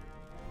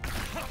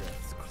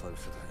 Death's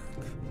close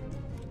at hand.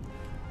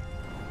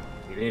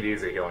 You need to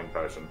use a healing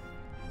potion.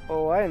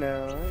 Oh, I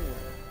know.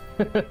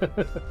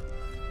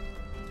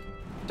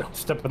 Don't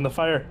step in the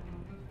fire.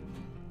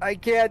 I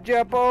can't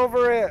jump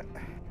over it.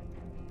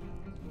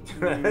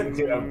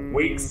 Dude,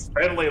 weak,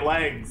 spindly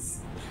legs.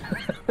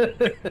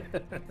 That's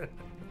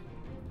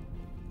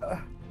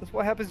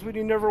what happens when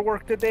you never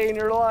worked a day in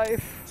your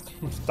life.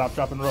 Stop,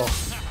 drop, and roll.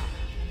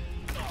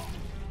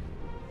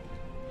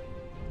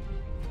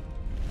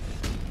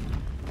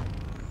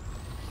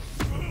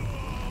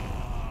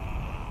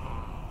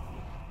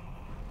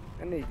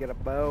 I need to get a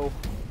bow.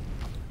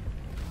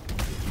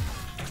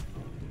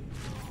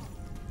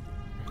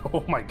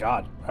 Oh my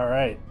god.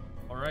 Alright.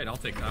 All right, I'll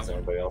take that Is one.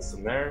 anybody else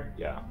in there?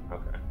 Yeah,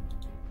 okay.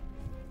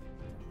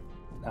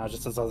 Now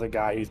just this other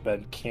guy who's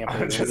been camping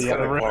I'm in just the in the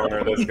other room.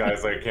 corner. This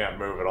guy's like can't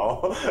move at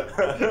all.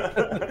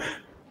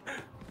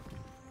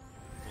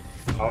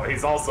 Oh,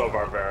 he's also a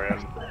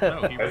barbarian.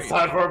 No, he It's raised.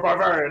 time for a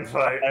barbarian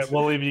fight. Alright,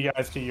 we'll leave you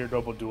guys to your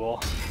noble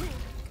duel.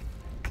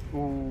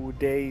 Ooh,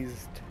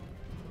 dazed.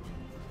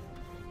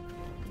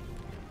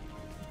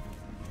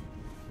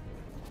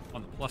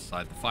 On the plus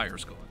side, the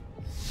fire's going.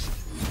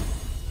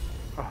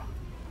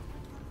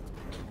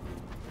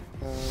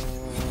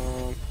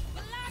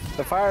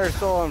 The fire's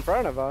still in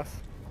front of us.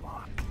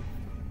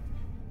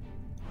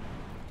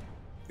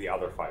 The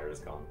other fire is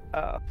gone.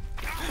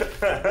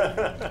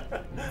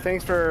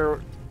 Thanks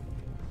for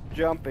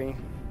jumping.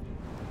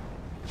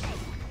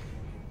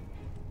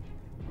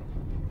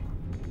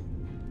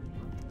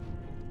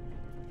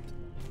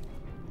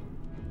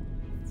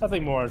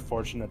 Nothing more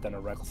unfortunate than a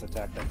reckless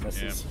attack that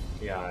misses.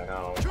 Yeah, I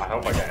know. I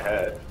hope I get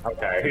hit.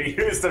 Okay, he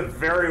used a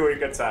very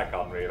weak attack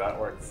on me. That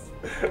works.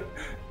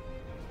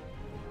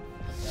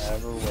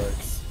 Never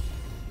works.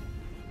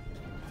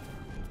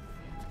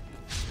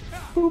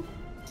 Boop.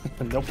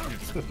 Nope.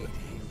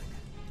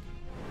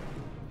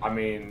 I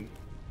mean,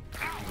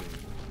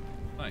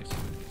 Nice.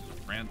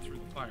 Just ran through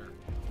the fire.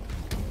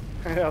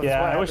 That's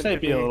Yeah, what I wish happened they'd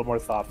to be a me. little more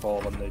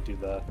thoughtful when they do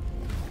the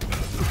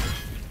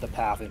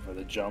pathing for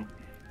the jump.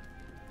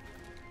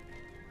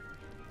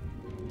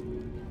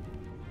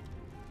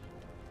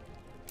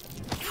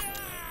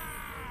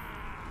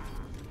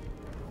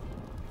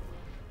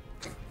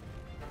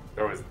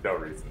 there was no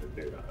reason to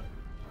do that.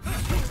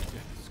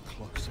 Death's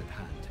close at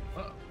hand.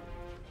 Uh-oh.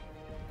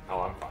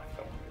 Oh, I'm fine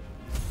though.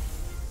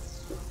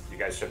 You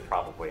guys should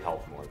probably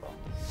help more though.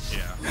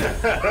 Yeah.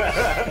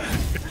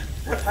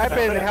 I've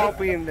been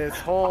helping this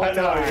whole I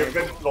know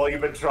time.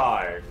 you've been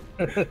trying.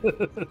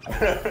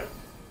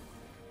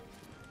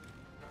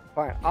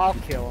 Fine, I'll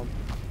kill him.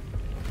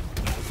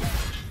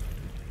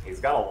 He's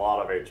got a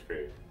lot of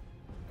HP.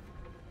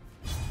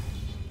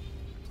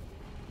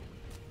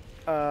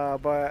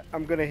 But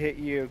I'm gonna hit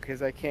you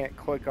because I can't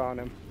click on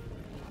him.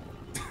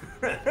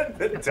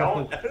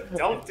 don't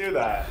do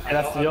that. And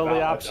that's the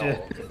only option.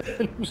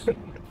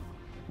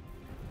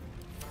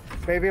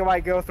 Maybe I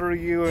might go through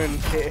you and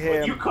hit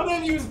him. You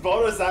couldn't use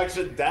bonus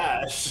action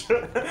dash.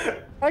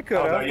 I could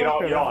Oh, no, have. you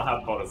don't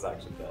have bonus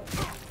action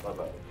dash. My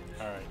bad.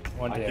 Alright,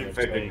 one I damage. keep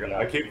There you thinking. go.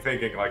 I keep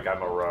thinking like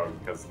I'm a rogue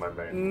because my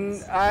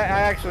main. I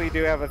actually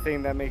do have a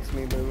thing that makes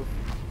me move.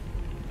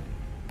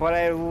 But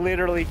I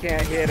literally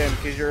can't hit him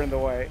because you're in the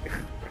way. At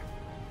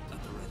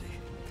the ready.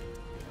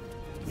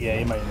 Yeah,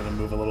 you might need to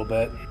move a little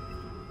bit.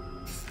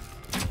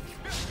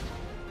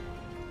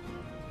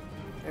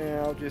 And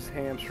I'll just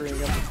hamstring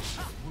him.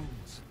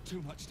 Wounds.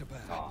 Too much to bear.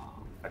 Oh,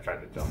 I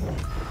tried to jump.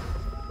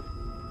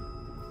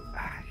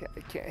 I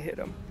can't hit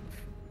him.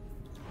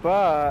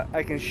 But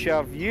I can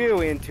shove you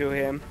into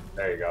him.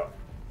 There you go.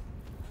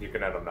 You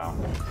can hit him now.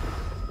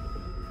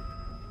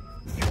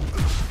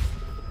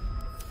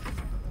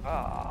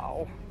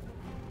 Oh.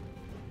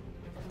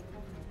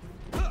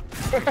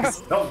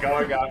 Still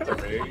going after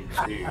me.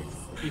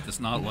 Jeez. He does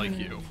not like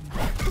you.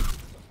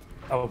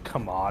 Oh,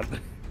 come on.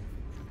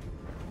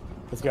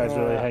 This guy's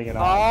really hanging on.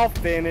 I'll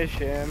finish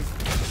him.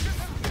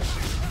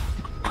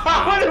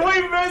 How did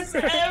we miss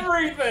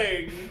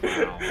everything?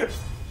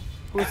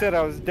 Who said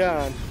I was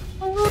done?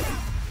 What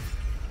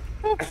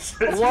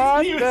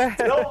you the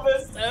still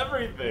missed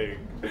everything.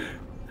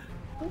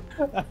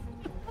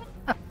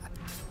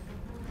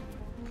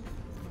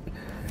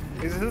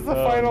 Is this the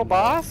final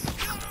boss?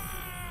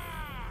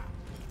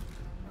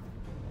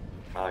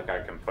 I think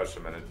I can push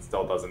him and it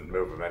still doesn't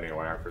move him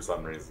anywhere for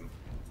some reason.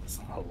 It's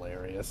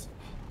hilarious.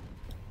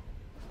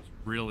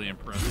 Really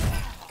impressive.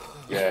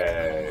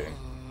 Yay.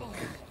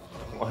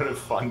 What a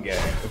fun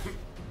game.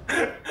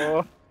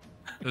 Oh,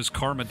 Those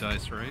karma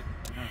dice, right?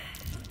 Yeah.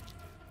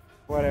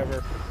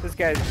 whatever. This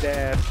guy's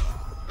dead.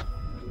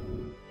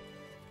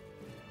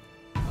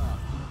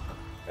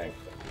 Thanks.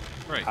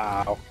 Right.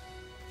 Ow.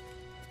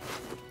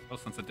 Well,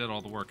 since I did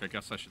all the work, I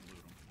guess I should loot them.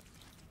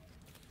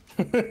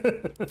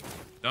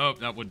 Nope,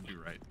 that wouldn't be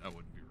right. That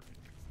wouldn't be right.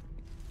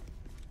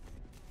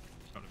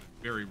 That would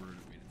have been very rude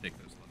of me to take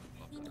those leather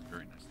gloves. That was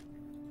very nice.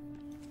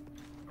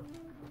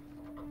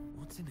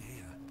 What's in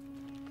here?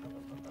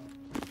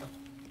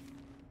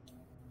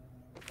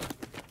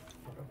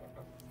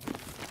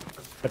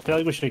 I feel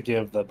like we should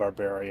give the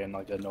barbarian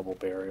like a noble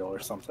burial or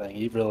something.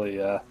 He really,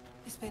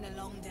 It's been a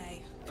long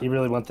day. he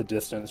really went the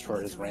distance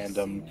for his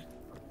random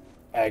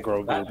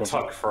aggro That group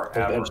took of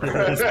forever.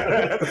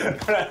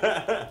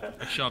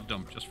 I shoved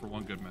him just for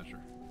one good measure.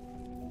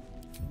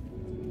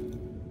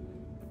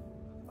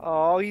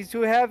 Oh, he's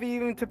too heavy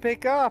even to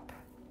pick up.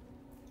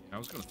 Yeah, I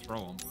was gonna throw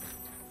him, but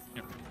I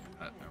can't really do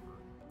that ever.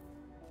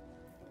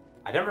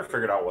 I never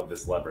figured out what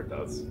this lever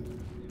does.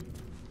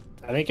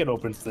 I think it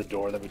opens the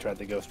door that we tried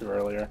to go through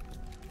earlier.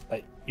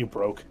 That you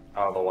broke.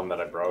 Oh, the one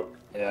that I broke.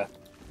 Yeah.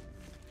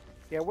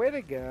 Yeah, way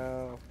to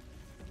go.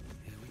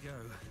 Here we go.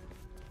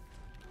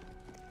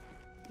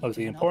 Look,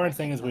 the important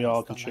thing is we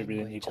all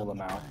contribute an equal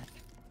amount.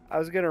 I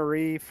was gonna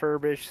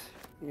refurbish,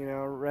 you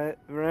know,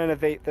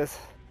 renovate this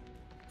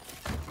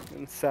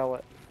and sell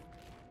it.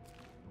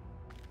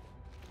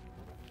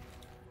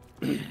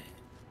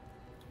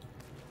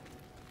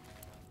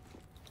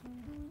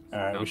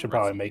 Alright, we should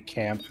probably make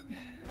camp.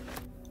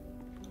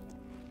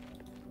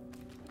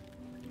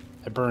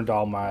 I burned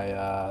all my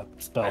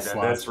spell And then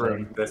slots.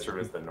 this room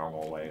is the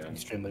normal way in.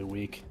 Extremely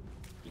weak.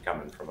 You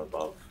come in from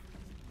above.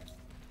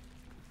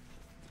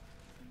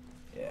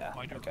 Yeah.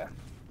 Okay.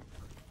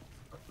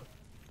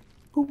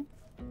 Oh.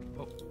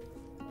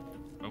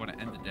 I want to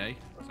end the day.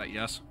 Is that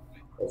yes?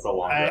 It's a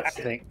long I rest.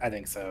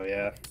 think so.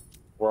 Yeah.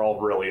 We're all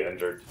really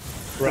injured.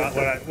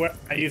 I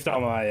used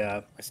all my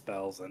my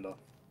spells and.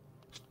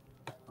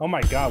 Oh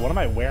my god! What am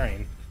I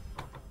wearing?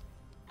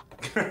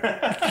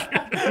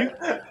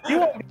 You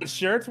want the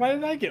shirts? Why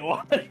didn't I get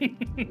one?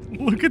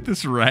 Look at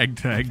this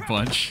ragtag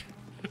bunch.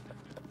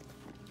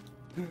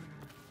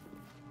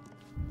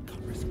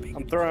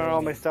 I'm throwing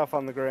all my stuff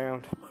on the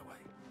ground.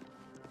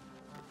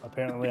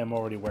 Apparently, I'm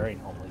already wearing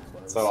homely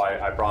clothes. So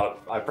I brought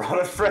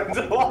a friend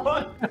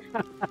along.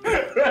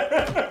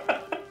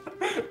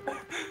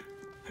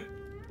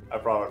 I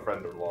brought a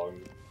friend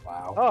along.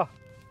 Wow. Oh,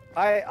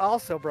 I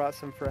also brought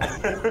some friends.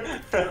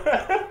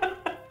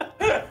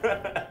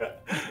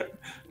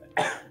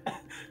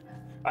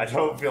 I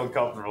don't feel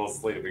comfortable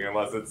sleeping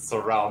unless it's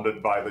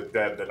surrounded by the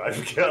dead that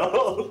I've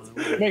killed.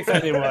 It makes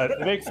anyone.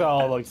 It makes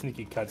all like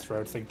sneaky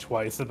cutthroats think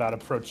twice about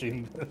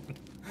approaching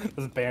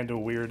this band of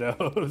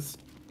weirdos.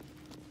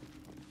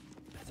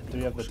 Do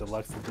we have the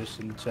deluxe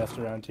edition chest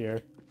around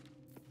here?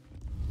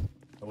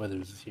 The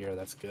Withers is here.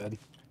 That's good.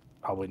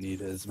 All we need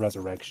is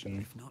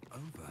resurrection Not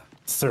over.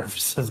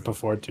 services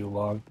before too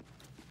long.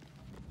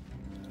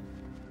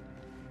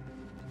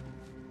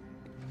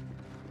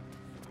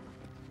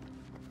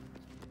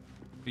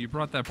 You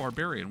brought that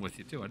barbarian with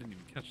you too. I didn't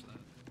even catch that.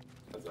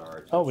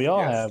 Oh, we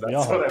all have. We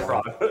all That's what have. I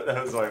brought.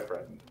 That was my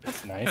friend.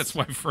 That's nice. That's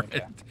my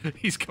friend.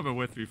 He's coming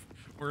with me.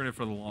 We're in it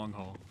for the long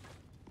haul.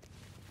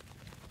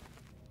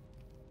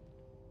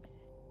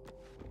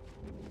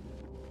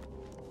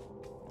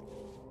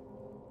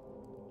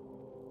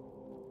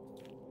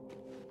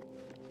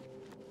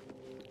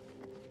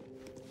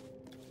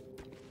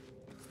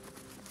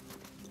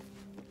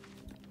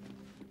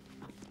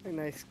 A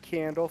nice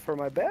candle for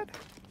my bed.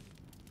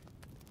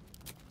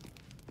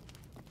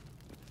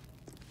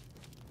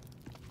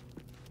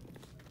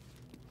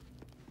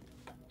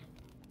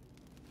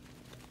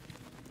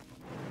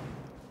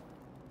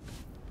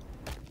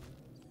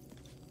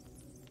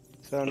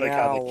 So I like now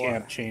how the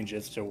camp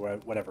changes to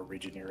whatever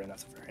region you're in.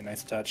 That's a very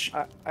nice touch.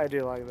 I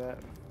do like that.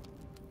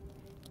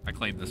 I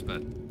claim this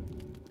bet.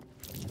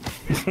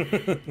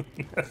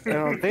 I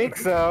don't think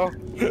so.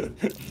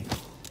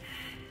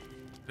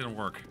 Didn't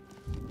work.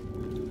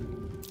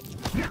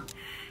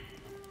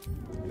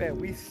 Man,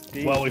 we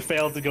stink. Well, we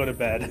failed to go to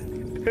bed.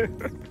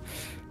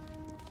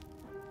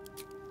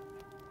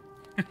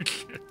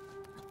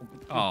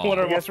 Oh. What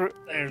are I guess we?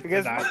 we're- I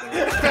guess-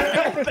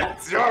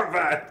 That's your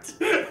bet.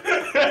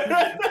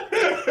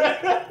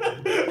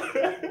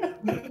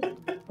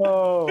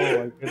 Oh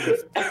my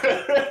goodness.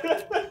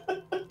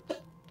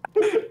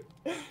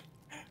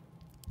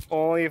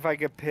 Only if I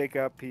could pick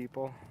up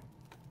people.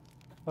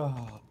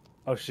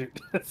 Oh shoot.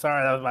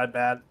 Sorry, that was my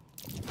bad.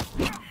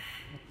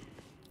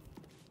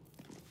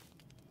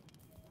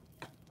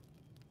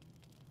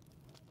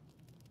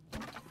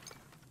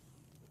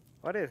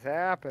 What is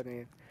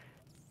happening?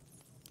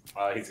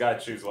 He's got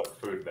to choose what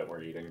food that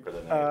we're eating for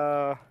the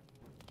night.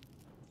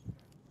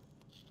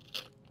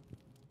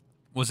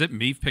 Was it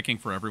me picking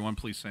for everyone?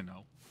 Please say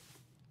no.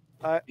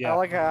 I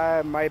like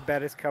how my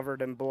bed is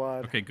covered in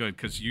blood. Okay, good,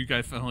 because you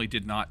guys definitely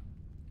did not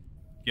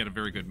get a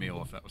very good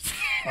meal if that was.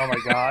 Oh my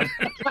god.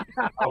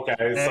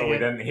 Okay, so we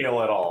didn't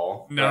heal at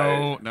all.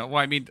 No, right? no.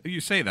 Well, I mean,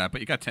 you say that,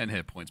 but you got 10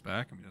 hit points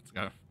back. I mean, that's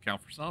got to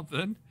count for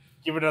something.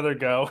 Give it another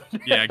go.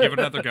 Yeah, give it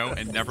another go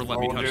and never let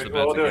me touch the beds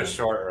We'll do again. a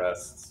short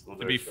rest.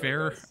 To be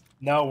fair,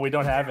 No, we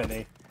don't have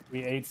any.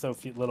 We ate so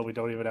little we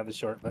don't even have the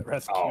short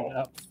rest queued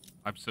up.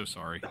 I'm so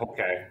sorry.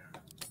 Okay.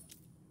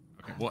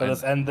 Okay, well, Let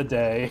us end the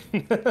day.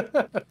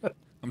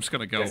 I'm just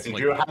gonna go. Yes, you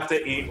do have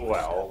to eat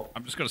well.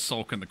 I'm just gonna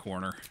sulk in the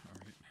corner.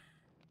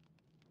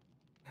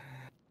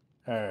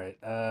 All right.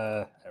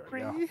 There we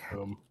go.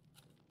 Boom.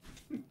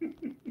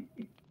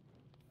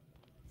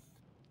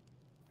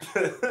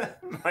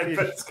 My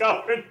bed's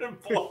covered in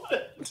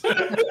blood.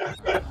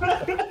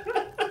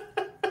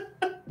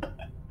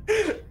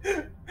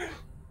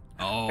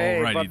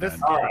 Alrighty this,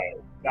 then. Alright,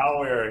 now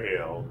we're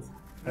healed.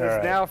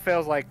 This now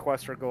feels like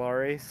Quest for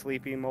Glory,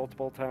 sleeping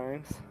multiple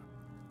times.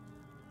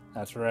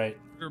 That's right.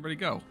 Everybody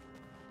go.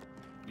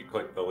 You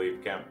click the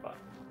leave camp button.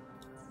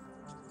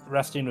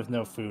 Resting with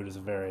no food is a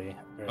very,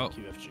 very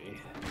QFG.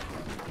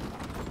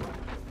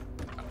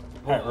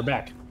 All right, we're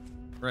back.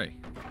 Ray,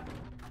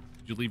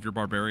 did you leave your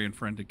barbarian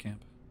friend at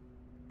camp?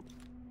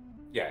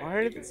 Yeah,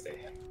 you can stay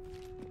in.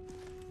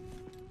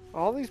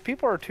 All these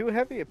people are too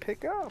heavy to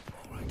pick up.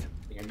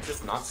 You're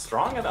just not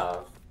strong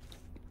enough.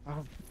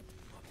 Oh.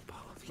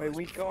 My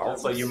weak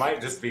arms. Also, you might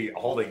just be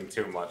holding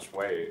too much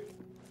weight.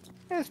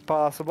 It's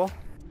possible.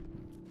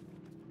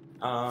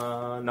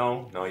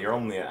 No, you're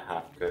only at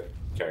half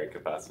carry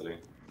capacity.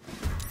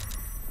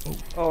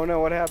 Oh no,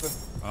 what happened?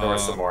 There were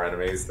some more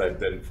enemies that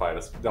didn't fight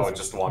us. No,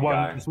 just one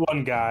guy. There's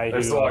one guy.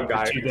 There's one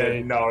guy who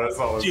didn't notice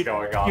what was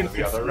going on in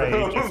the other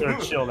room. Just sort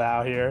of chilled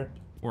out here.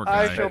 Poor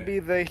guy. I shall be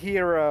the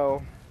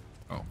hero.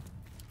 Oh.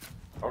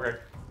 Okay.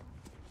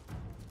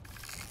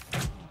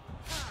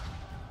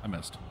 I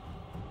missed.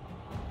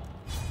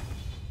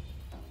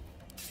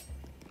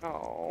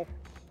 Oh.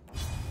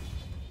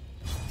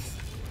 I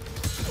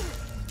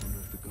wonder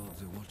if the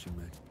gods are watching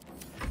me.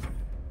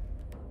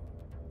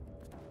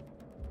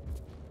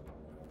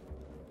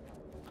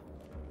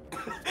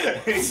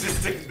 He's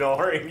just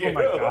ignoring you. Oh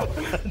my god.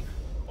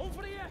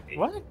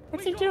 What?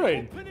 What's he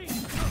doing?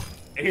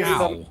 He's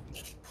Ow.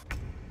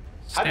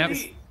 How did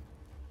he...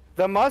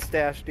 The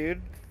mustache,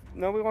 dude.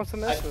 Nobody wants to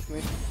mess with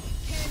me.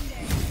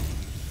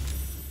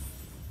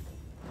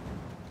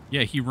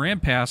 Yeah, he ran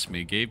past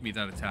me, gave me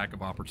that attack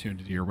of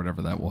opportunity or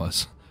whatever that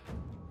was.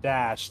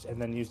 Dashed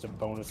and then used a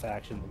bonus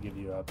action to give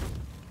you a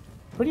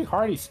pretty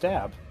hardy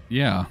stab.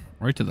 Yeah,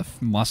 right to the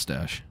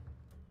mustache.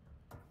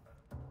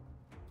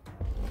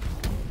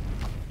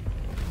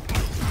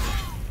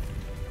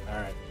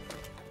 Alright.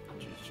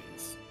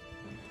 Jeez.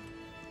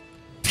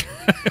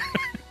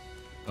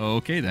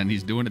 Okay, then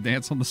he's doing a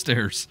dance on the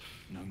stairs.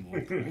 No more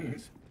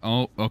prayers.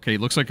 Oh, okay,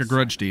 looks like a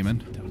grudge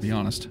demon, to be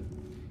honest.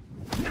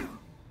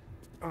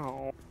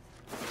 Oh.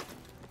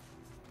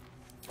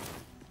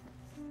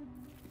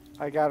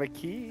 I got a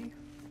key.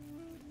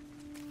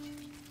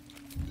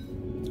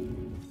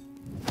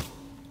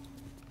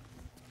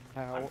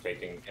 I'm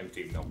taking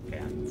empty milk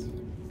cans.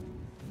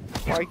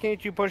 Why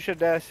can't you push a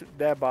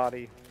dead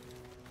body?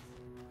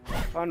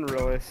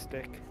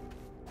 Unrealistic.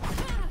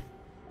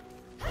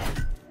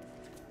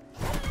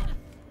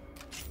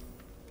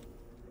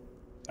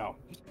 Oh.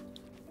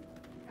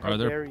 Are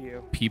there dare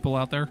you? people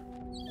out there?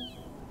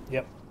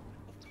 Yep.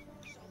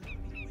 I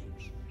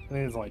think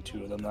there's only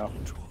 2 of them though.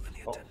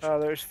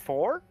 There's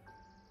 4?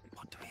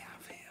 What do we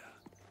have here?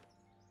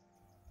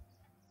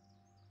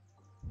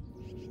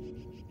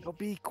 Oh,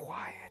 be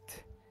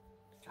quiet.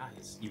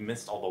 Guys, you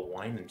missed all the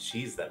wine and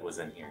cheese that was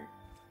in here.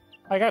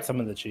 I got some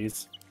of the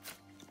cheese.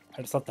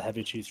 I just left the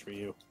heavy cheese for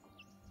you.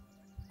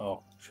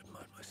 Oh. Should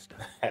mind my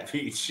step.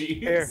 Heavy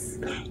cheese. Here.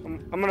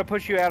 I'm gonna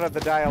push you out of the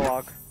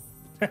dialogue.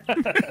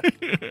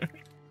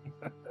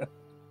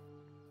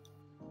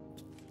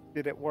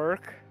 Did it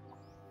work?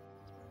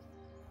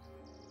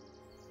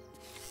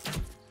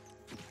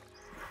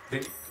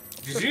 Did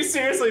you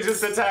seriously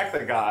just attack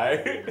the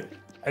guy?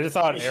 I just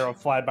saw an arrow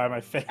fly by my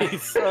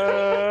face.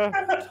 Alright,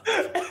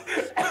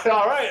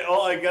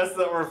 well I guess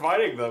that we're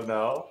fighting them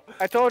now.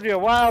 I told you, a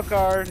wild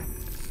card.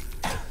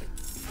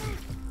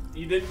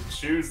 You didn't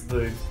choose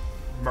the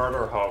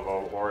murder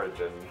hobo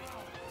origin.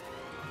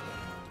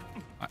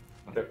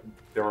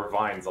 There were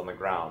vines on the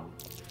ground.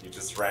 You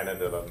just ran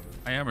into them.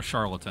 I am a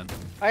charlatan.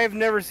 I have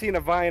never seen a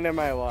vine in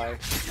my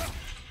life.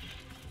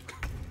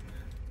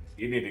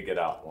 You need to get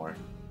out more.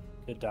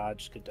 Good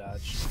dodge, good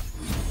dodge.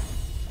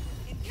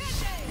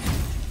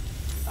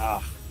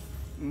 Ah.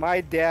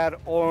 My dad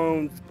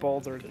owns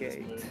Baldur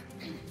Gate.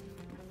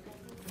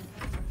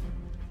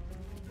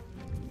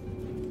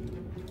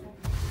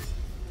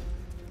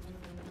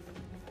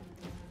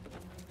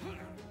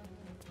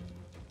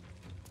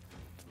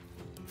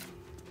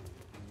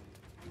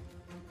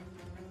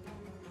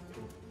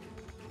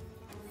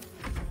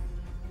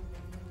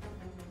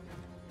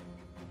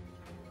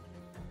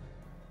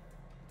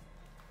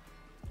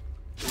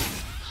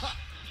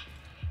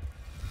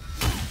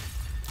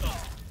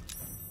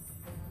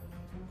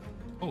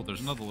 Oh,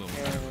 there's another little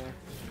guy.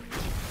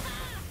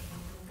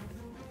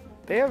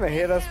 They haven't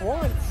hit us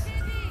once.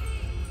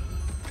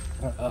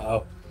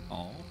 Uh-oh.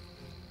 Oh.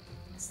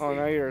 Oh,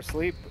 now you're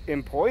asleep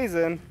in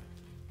poison.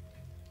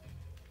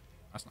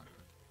 That's not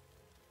good.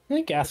 I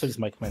think acids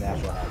might my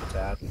natural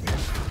habitat.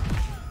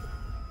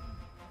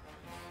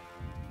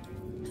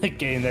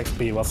 Gain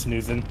XP while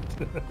snoozing.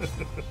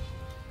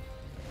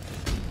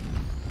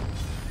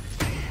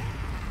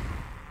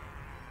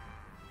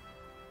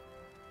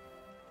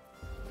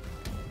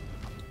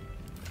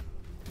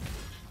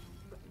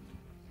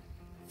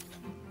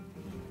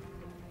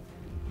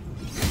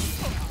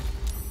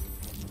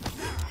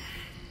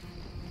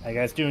 How you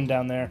guys doing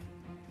down there?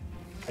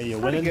 Are you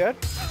Pretty winning? good.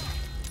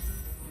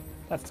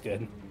 That's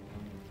good.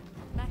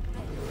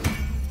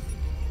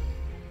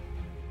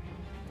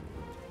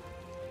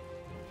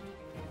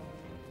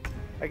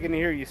 I can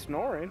hear you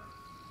snoring.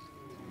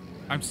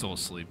 I'm still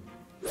asleep.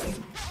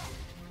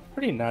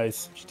 Pretty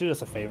nice. Just do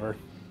us a favor.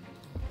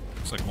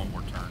 Looks like one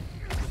more turn.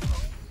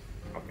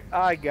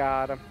 I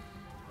got him.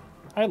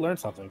 I learned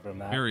something from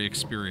that. Very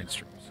experienced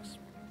dreams.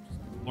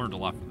 Learned a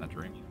lot from that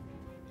dream.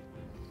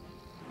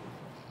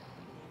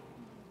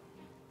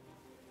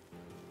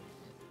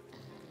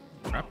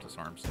 Raptus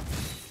arms.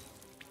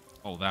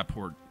 Oh, that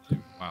poor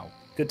dude. Wow.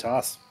 Good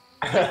toss.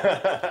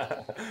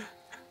 I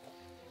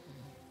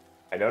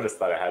noticed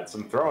that I had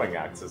some throwing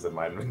axes in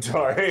my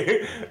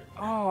inventory.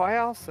 Oh, I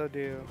also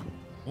do.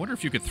 I wonder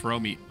if you could throw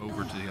me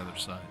over to the other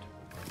side.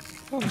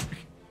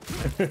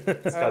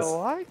 I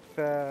like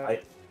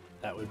that.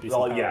 That would be.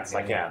 Well, some yes,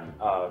 I can.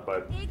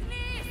 But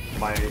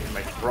my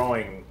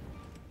throwing.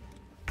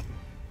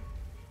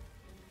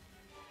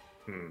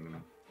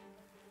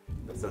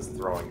 It says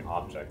throwing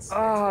objects.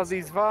 Oh,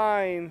 these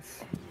vines.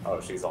 Oh,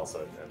 she's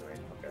also an enemy.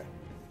 Okay.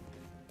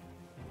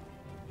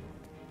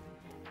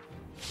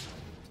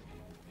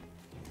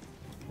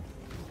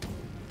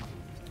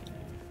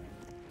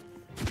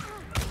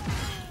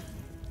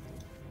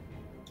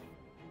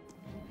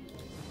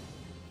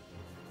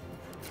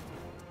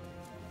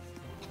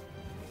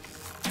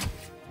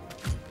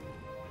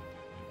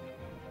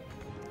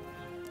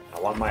 I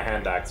want my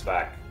hand axe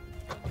back.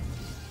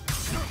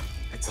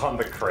 It's on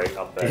the crate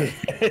up there.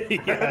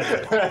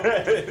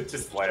 Yeah.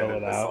 Just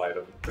landed beside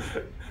him.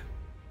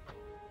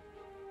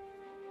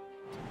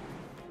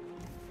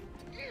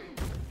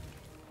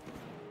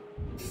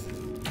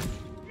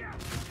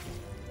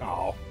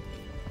 Oh.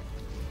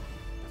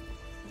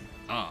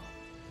 Ah.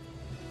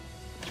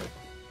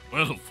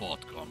 Well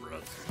fought,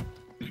 comrades.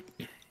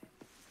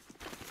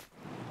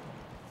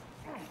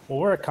 Well,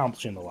 we're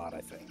accomplishing a lot,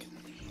 I think.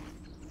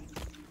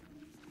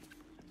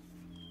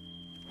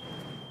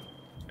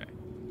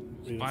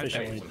 We've Five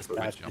officially days.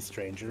 dispatched the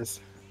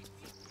strangers.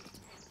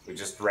 We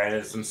just ran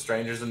into some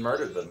strangers and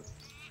murdered them.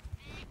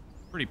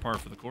 Pretty par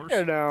for the course.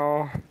 You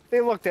know,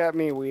 they looked at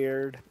me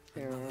weird.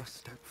 You know. Another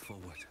step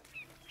forward.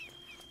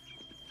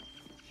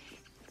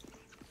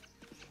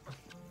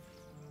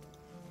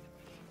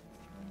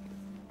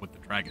 With the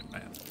dragon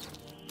man.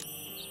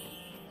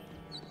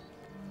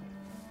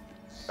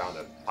 Found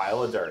a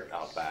pile of dirt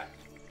out back.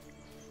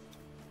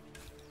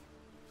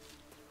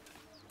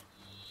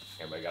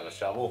 Anybody got a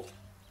shovel?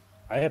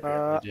 I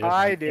apparently do.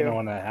 I don't know do.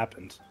 when that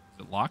happened. Is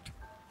it locked?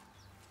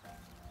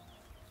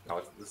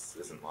 No, this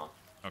isn't locked.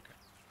 Okay.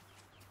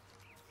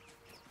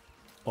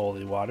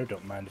 Holy water,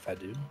 don't mind if I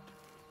do.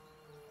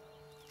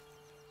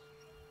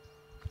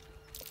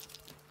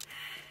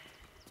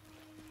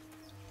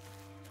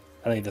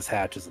 I think this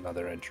hatch is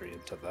another entry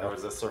into There the...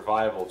 was a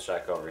survival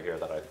check over here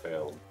that I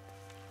failed.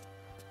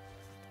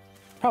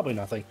 Probably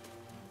nothing.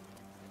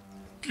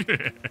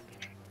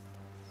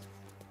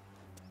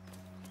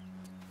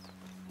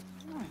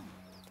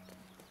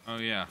 Oh,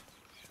 yeah.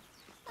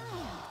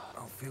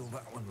 I'll feel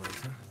that one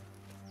later.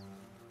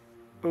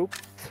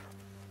 Oops.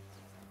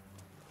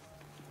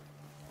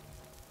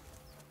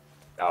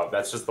 Oh,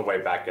 that's just the way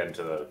back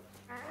into the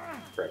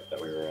crypt that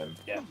we were in.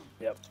 Yeah,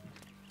 yep.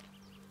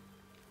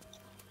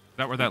 Is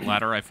that where that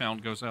ladder I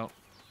found goes out?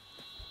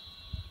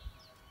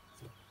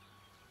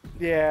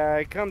 Yeah,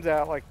 it comes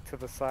out like to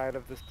the side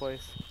of this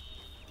place.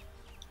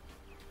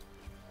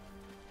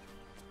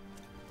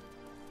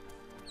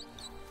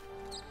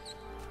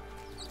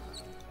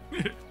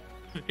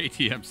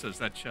 ATM says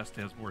that chest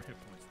has more hit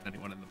points than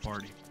anyone in the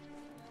party.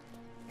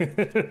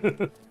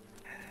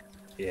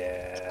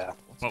 Yeah.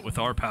 But with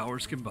our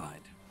powers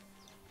combined.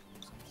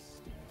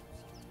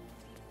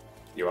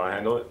 You want to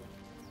handle it?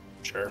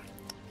 Sure.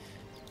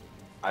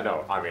 I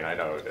know. I mean, I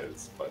know it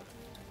is, but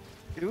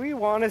Do we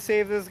want to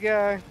save this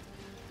guy?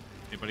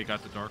 Anybody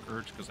got the dark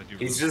urge? Because I do.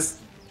 he's just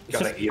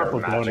gonna just eat our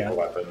purple magical donut.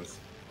 weapons.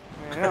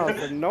 I know,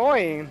 it's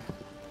annoying.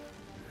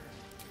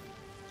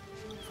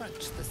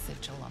 Approach the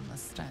sigil on the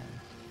stone.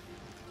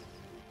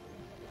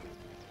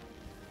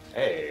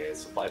 Hey,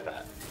 supply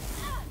pack.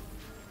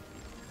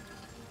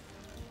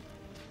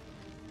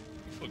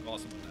 You look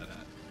awesome with that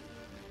hat.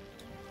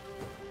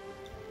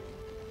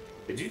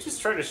 Did you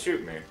just try to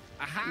shoot me?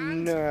 A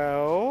hand?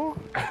 No.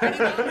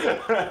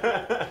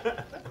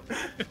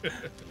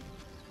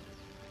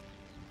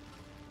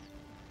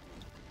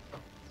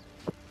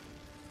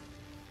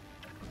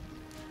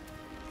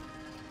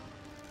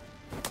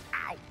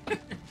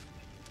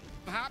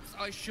 Perhaps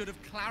I should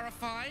have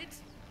clarified.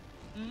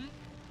 Hmm?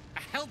 A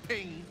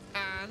helping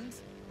hand.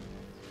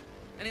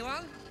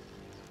 Anyone?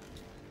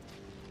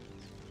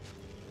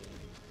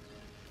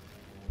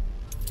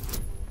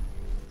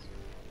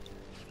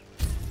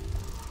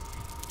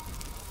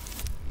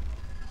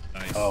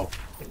 Nice. Oh.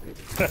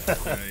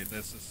 Okay,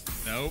 this is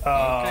nope.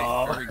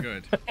 Oh. Okay, very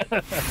good.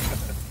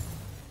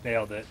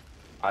 Nailed it.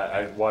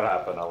 What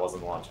happened? I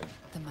wasn't watching.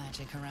 The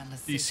magic around the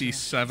DC sigil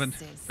 7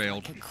 hiss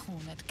failed. like a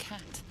cornered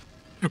cat.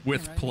 With Your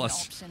only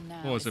plus, option now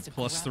what was is it, to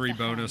plus grab 3 the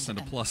bonus hand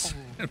and a plus,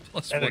 pull. and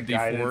plus And a 1d4.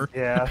 guidance,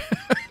 yeah.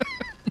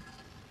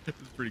 It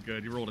was pretty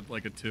good. You rolled it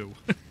like a 2.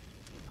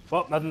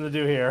 Well, nothing to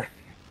do here.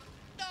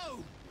 No!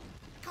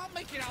 Can't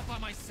make it out by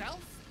myself.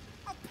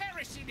 I'll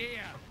perish in here.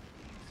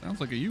 Sounds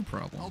like a you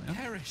problem, I'll man.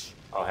 perish.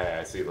 Oh, hey,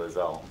 I see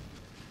Lizelle.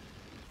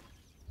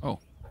 Oh,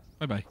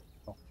 bye-bye.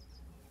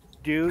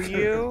 Do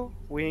you?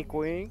 Wink,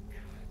 wink.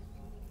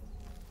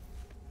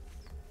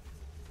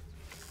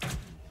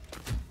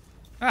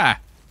 Ah!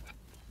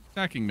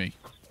 Attacking me.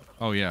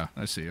 Oh, yeah,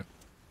 I see you.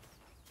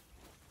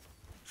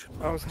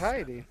 I was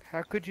hiding.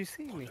 How could you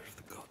see me? If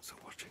the gods are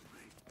watching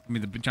me. I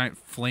mean, the giant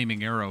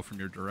flaming arrow from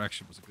your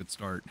direction was a good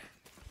start.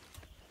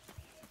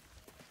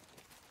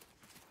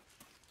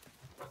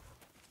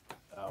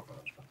 Oh.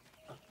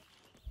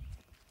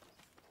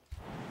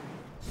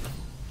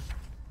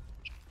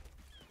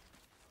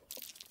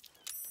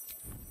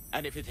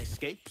 And if it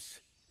escapes,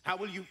 how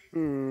will you...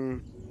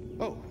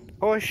 Oh,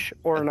 Push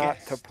or A not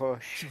guess. to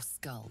push? Your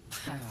skull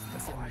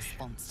pounds in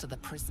response to the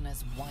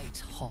prisoner's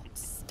white-hot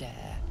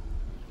stare.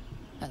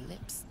 Her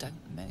lips don't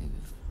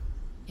move,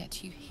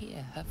 yet you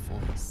hear her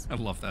voice. I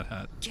love that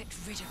hat. Get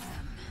rid of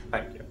them.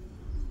 Thank you.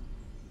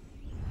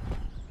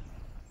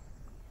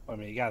 I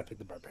mean, you gotta pick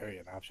the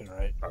barbarian option,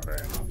 right?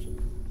 Barbarian option.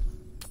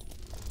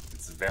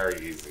 It's very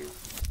easy.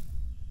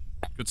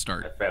 Good I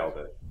start. failed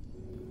it.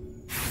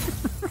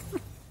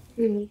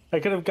 I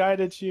could have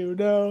guided you.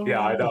 No. Yeah,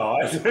 I know.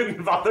 I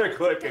didn't bother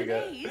clicking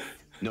it. Please.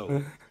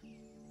 no.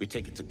 We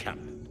take it to camp.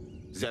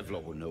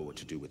 Zevlor will know what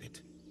to do with it.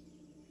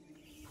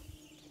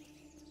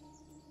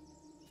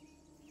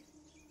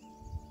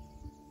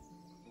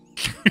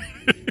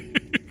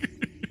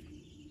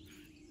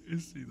 You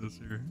see this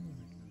here.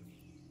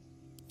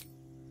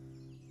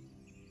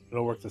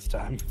 It'll work this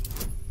time.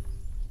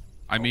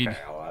 I mean, Okay,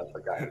 I'll add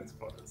the guidance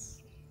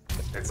bonus.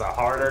 It's a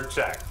harder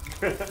check.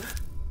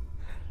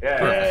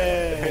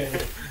 Yeah.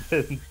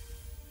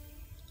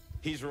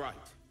 He's right.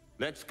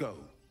 Let's go.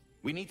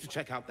 We need to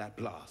check out that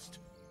blast.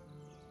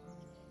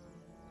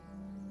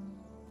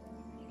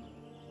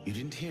 You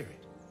didn't hear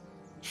it?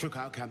 Shook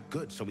our camp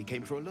good, so we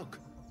came for a look.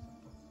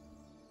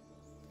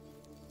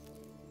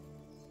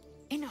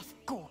 Enough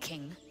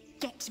gawking.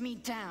 Get me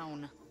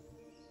down.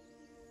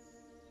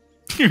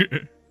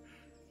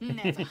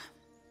 Never.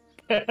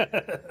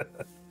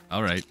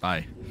 all right,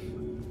 bye.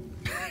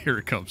 Here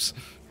it comes.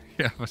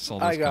 Yeah, I saw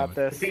this I got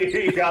coming. this.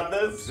 You got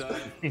this?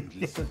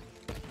 Listen.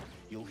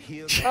 You'll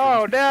hear...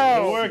 Oh It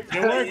no! worked.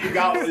 It worked. You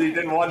got. You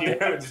did one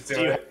damage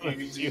to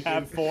it. You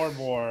have 4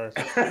 more.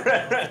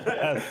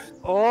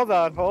 Hold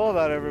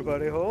on,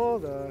 everybody.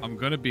 Hold on. I'm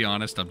gonna be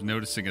honest, I'm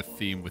noticing a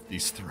theme with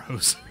these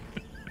throws.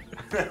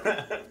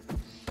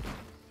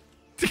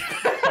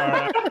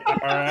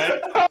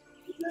 Alright.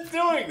 You're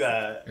doing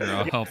that. Here,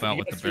 I'll help out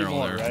with the You get 3 barrel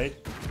more, there.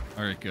 right?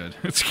 Alright, good.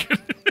 That's good.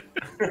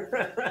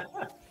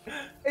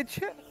 It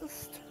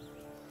just.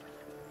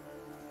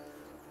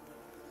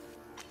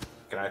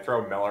 Can I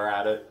throw Miller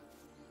at it?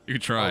 You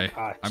can try. Oh,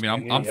 gosh, I mean,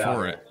 I'm yeah.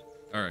 for it.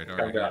 Alright, Come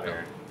alright, here down we go.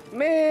 here.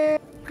 Man,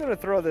 I'm gonna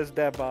throw this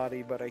dead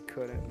body, but I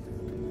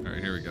couldn't.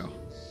 Alright, here we go.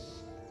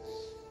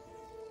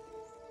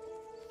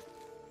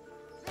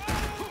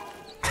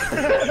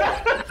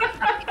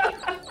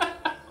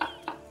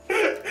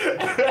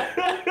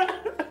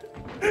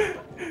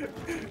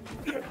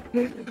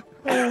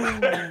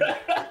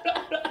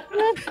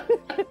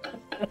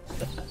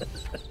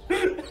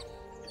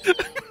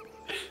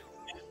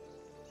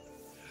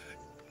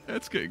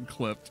 That's getting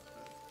clipped.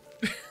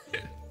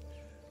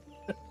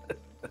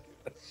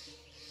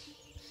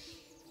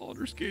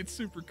 Baldur's Gate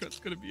Supercut's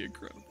gonna be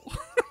incredible.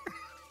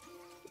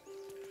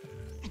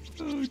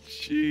 Oh,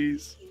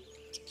 jeez.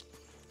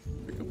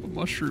 Pick up a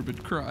mushroom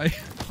and cry. It's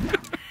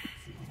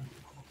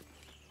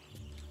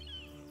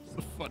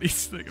the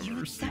funniest thing I've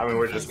ever seen. I mean,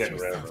 we're just getting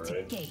rid of Yourself it, to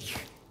right? geek.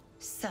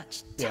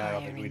 Such Yeah, I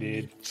don't think we tiring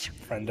need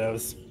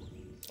friendos.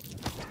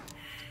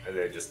 And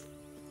they just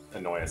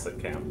annoy us at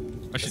camp.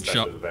 I should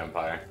Especially shove. the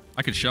vampire.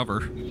 I could shove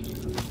her.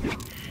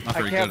 Not I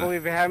very can't good.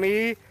 believe it,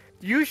 Hammy.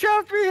 You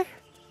shoved me.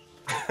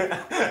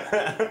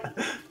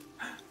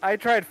 I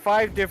tried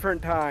 5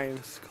 different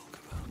times.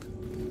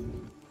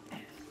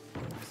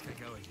 Let's get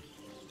going.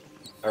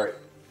 All right.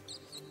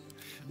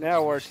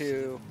 Now where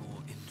to?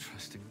 More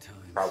interesting times.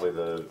 Probably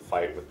the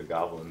fight with the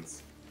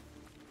goblins.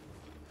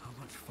 How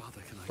much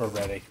farther can I We're go?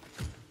 ready.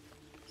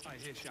 I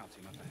hear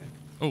shouting up ahead.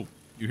 Oh,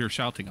 you hear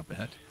shouting up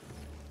ahead. I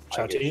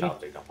hear Shouting?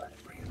 shouting up ahead.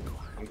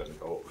 I'm gonna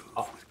go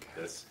up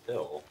this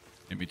hill.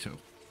 Yeah, me too.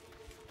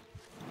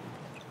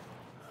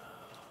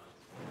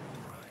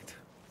 Right.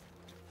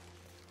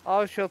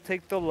 I shall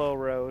take the low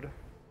road.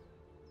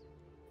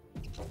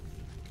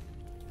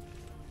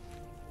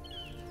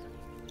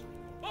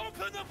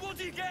 Open the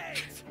bloody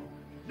gate!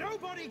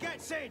 Nobody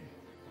gets in!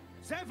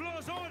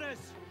 Zevlor's orders!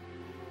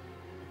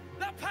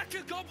 That pack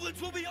of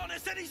goblins will be on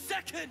us any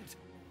second!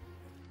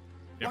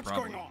 Yeah, What's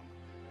probably. going on?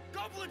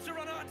 Goblins are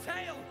on our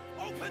tail!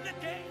 Open the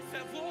gate,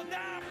 Zevlor,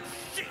 now!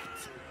 Shit!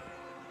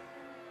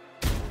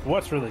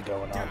 What's really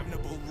going on?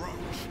 Damnable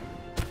roach!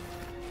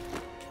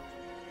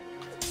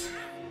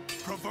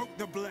 Provoke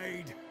the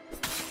blade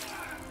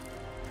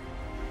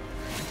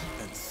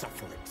and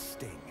suffer its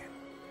sting.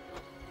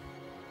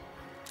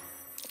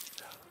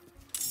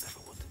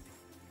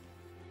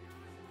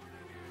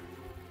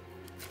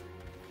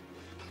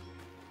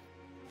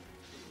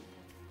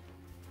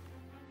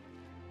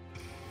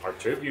 Are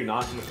two of you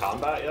not in the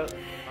combat yet?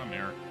 I'm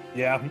here.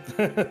 Yeah.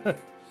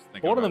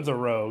 One of them's it. a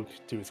rogue,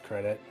 to his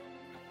credit.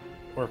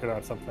 Working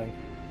on something.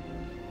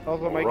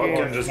 Also, my Rogue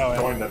game. can just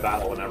join the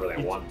battle whenever they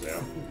want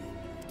to.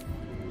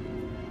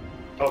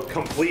 Oh,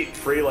 complete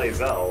free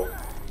Lazel.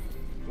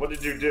 What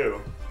did you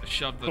do? I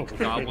shoved the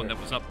goblin that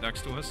was up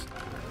next to us.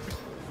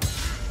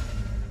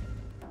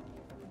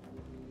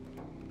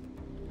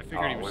 I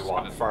figured he was we just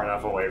walked gonna... far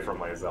enough away from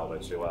Lazel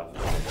that she left.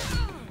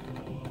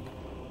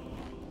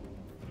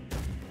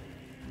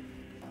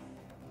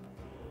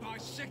 By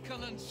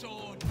sickle and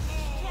sword.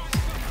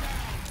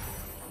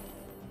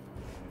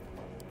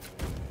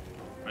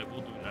 Right,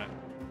 we'll do that.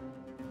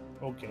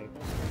 Okay.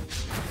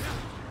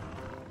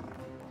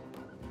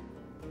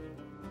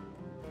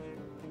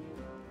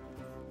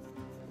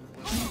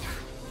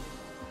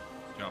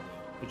 Good job.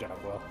 Good job,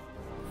 Will.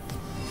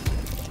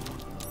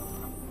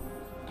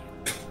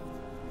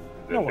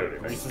 No one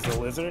greases a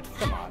lizard.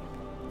 Come on.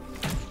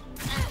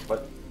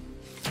 What?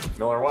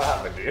 Miller, what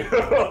happened to you?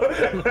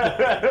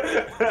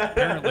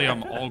 Apparently,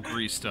 I'm all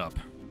greased up.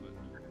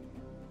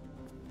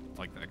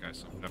 Like that guy,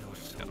 so I'm definitely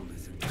hit him.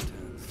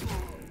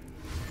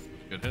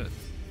 Good hit.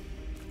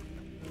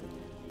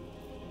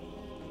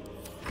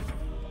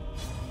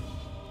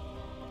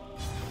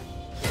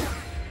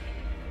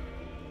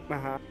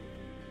 Uh-huh.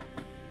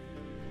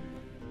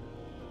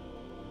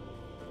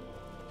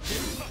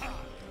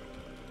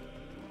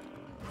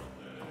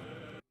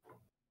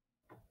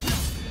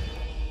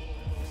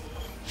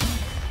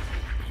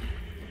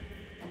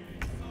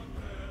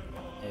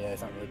 Yeah,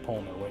 it's not really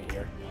pulling their weight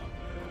here.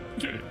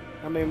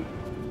 I mean,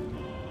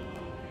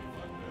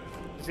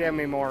 see how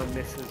many more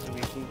misses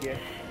we can get.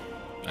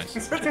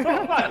 Nice.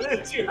 Why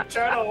did you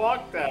try to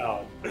walk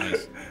down?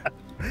 Nice.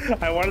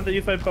 I wanted to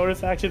use my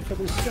bonus action for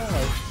this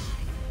guy.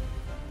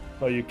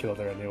 Oh, you killed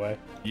her anyway.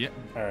 Yeah.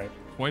 Alright.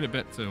 Quite a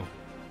bit, too.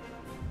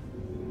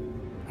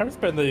 I've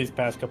spent these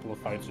past couple of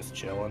fights just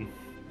chilling.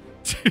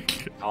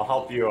 I'll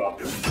help you up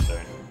this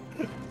turn.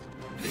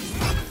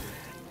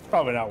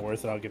 Probably not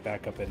worth it. I'll get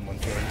back up in one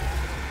turn.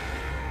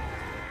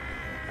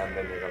 And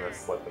then you're gonna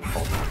slip and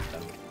pull them.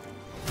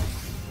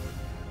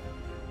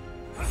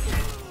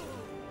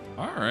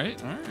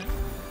 Alright, alright.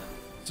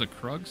 So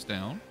Krug's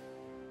down.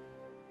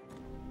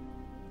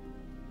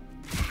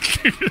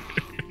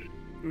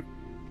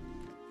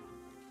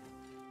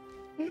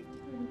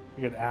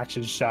 You get an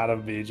action shot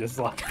of me just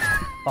like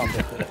on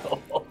the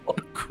hill.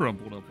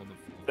 Crumbled up on the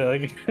floor.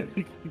 Like,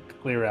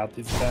 clear out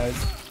these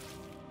guys.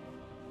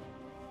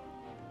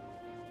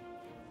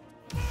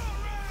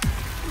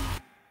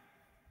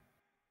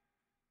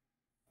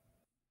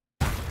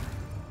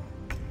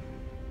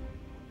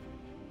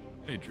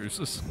 Hey,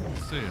 Drusus.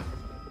 See ya.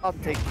 I'll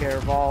take care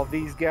of all of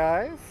these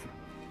guys.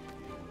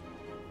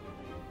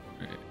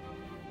 Great.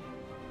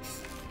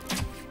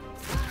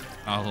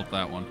 I'll help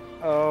that one.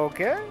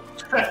 Okay.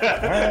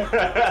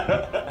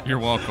 You're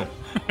welcome.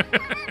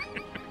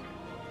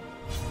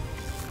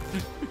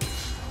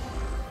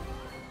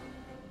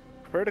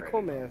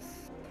 Critical miss.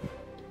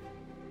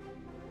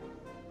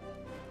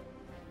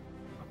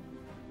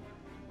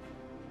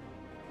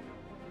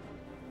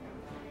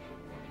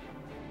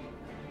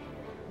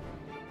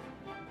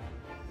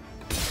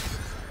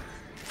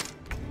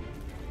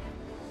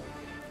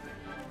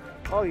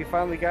 Oh, you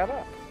finally got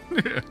up.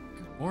 Good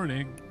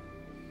morning.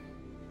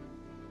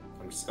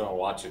 I'm just gonna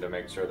watch you to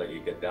make sure that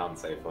you get down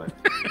safely.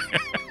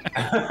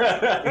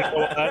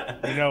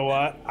 You know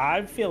what?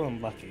 I'm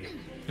feeling lucky.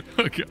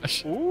 Oh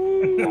gosh.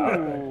 Ooh. All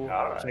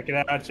right. Check it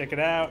out. Check it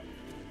out.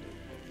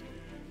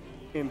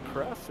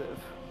 Impressive.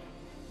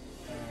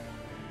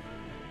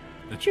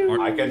 I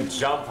can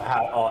jump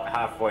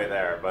halfway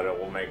there, but it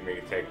will make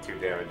me take 2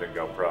 damage and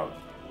go prone.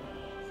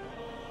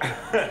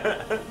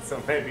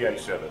 So maybe I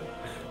shouldn't.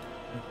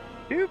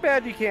 Too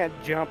bad you can't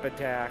jump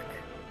attack.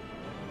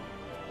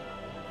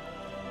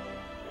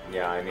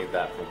 Yeah, I need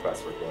that from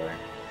Quest for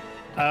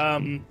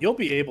Glory. You'll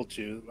be able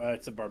to.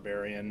 It's a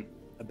barbarian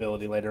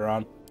ability later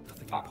on.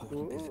 Nothing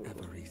important is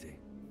ever easy.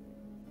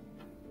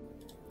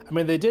 I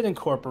mean, they did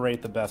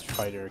incorporate the best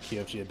fighter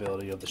Kyoji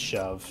ability of the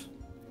shove.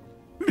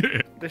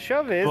 The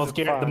shove is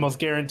The fun. most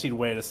guaranteed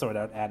way to sort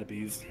out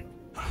Adabes.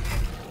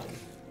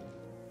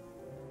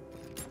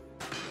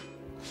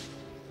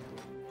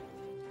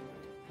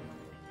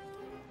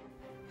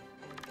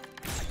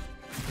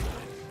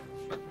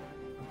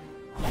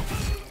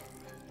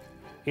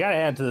 You gotta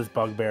hand to this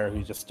bugbear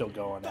who's just still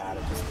going at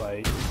it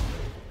despite.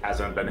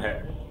 Hasn't been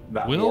hit.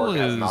 That Will orc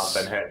has not is-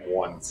 been hit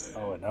once.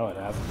 Oh no, it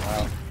hasn't.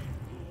 Wow.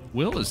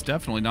 Will is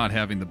definitely not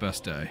having the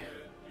best day.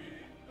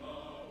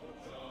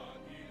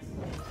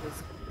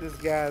 This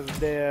guy's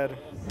dead.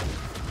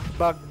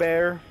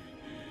 Bugbear.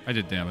 I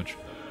did damage.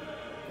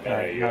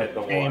 Yeah, you hit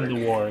the aim ward.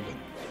 the ward.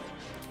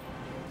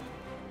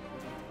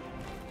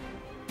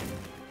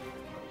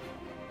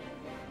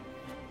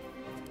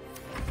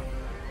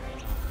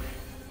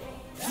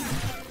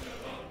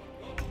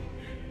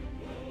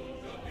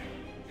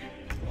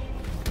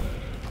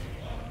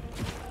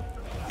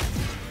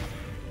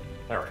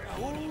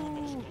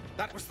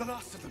 That was the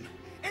last of them.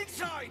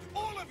 Inside,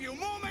 all of you.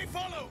 More may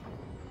follow.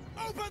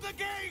 Open the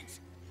gate.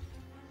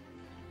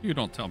 You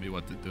don't tell me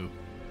what to do.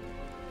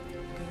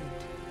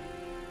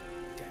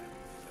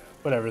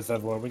 Whatever,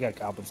 Zevlor. We got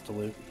goblins to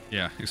loot.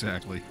 Yeah,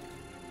 exactly.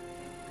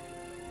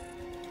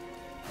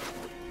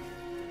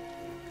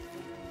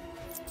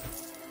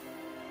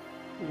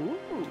 Ooh.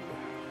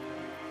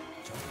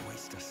 Don't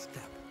waste a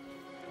step.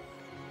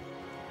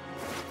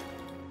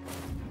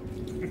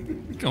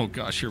 Oh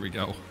gosh, here we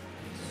go.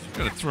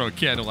 Gonna throw a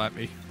candle at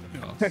me.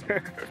 Oh,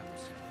 sorry.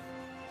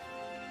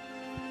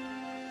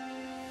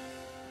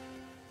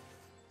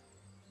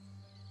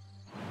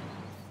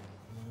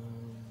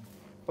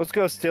 Let's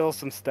go steal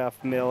some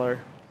stuff, Miller.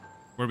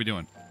 What are we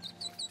doing?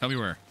 Tell me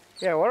where.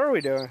 Yeah, what are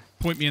we doing?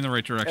 Point me in the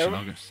right direction.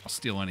 I'll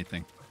steal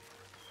anything.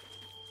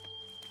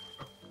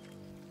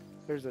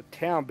 There's a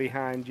town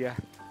behind you.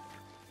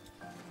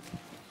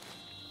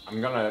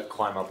 I'm gonna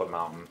climb up a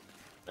mountain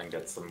and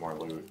get some more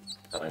loot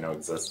that I know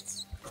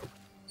exists.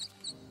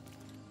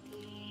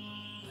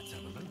 Let's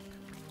have a look.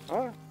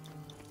 Oh.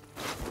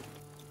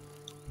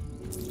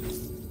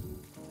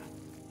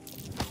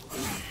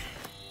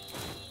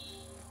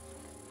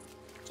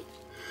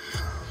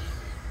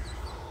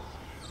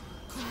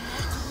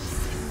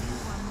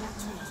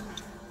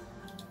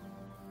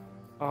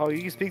 Oh,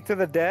 you can speak to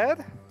the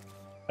dead?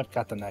 I've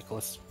got the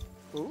necklace.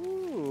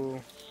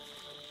 Ooh.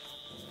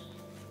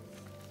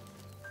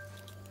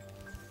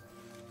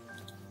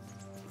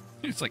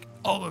 It's like,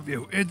 all of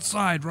you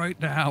inside right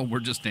now. We're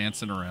just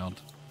dancing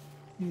around.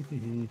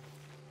 I'm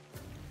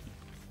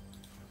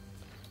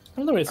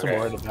not really so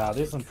worried about.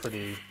 These some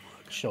pretty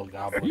chill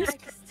goblins.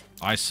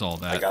 I saw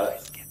that.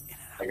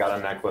 I got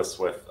a necklace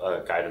with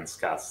guidance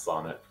casts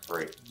on it,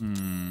 free.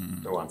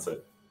 Who wants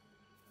it?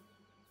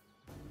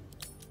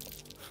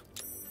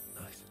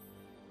 Nice.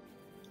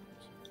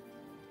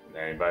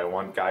 Anybody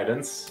want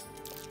guidance?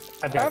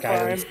 I've got I'm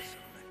guidance.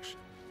 Selection.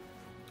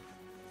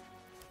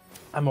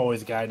 I'm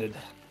always guided.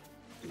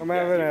 I'm Yeah,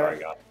 having you've a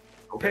already got it.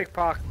 Okay.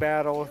 pickpocket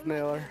battle with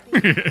Miller.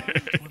 One day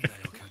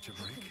I'll catch a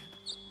break.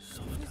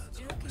 Softer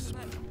than a whisper.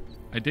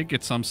 I did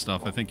get some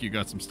stuff. I think you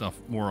got some stuff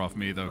more off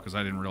me, though, because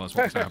I didn't realize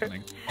what was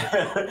happening.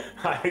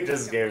 I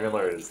just gave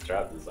Miller his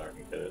trap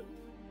disarming kit.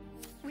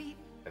 We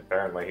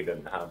Apparently he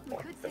didn't have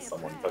one because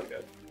someone took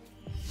it.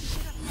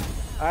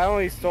 I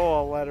only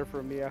stole a letter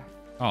from you.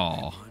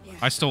 Oh,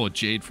 I stole a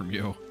jade from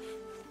you.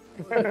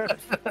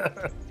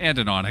 And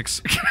an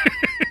onyx.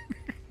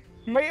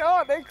 My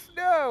onyx,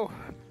 no!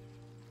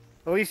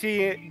 At least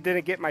you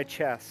didn't get my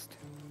chest.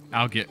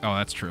 I'll get... Oh,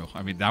 that's true.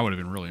 I mean, that would have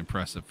been really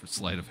impressive for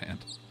sleight of hand.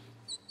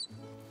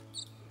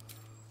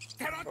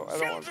 There are Oh, I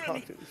don't want to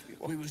children! talk to these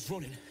people. We was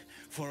running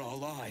for our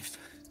lives.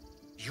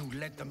 You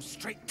led them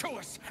straight to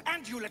us,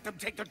 and you let them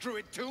take the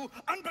druid too?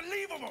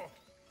 Unbelievable!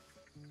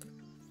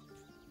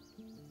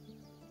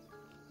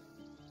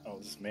 Oh,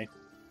 this is me.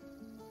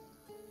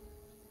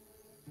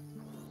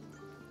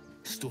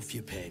 Stuff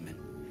your payment.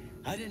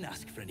 I didn't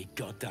ask for any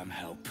goddamn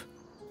help.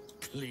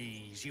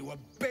 Please, you were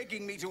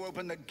begging me to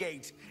open the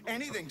gate.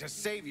 Anything to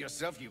save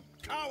yourself, you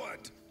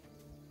coward!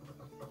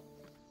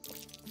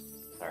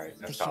 Alright,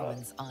 The I saw it.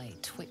 human's eye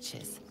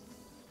twitches.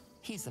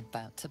 He's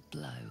about to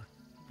blow.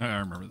 I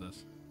remember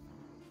this.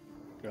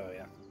 Oh,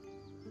 yeah.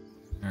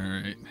 All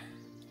right.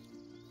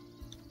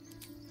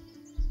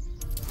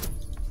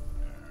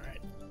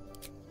 Alright.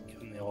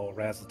 Give him the old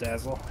razzle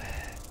dazzle.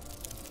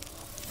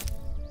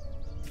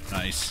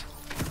 Nice.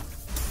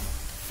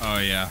 Oh,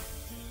 yeah.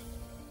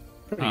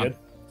 Pretty I'm good.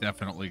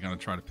 definitely going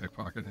to try to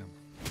pickpocket him.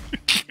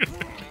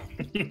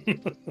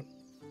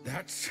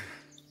 That's...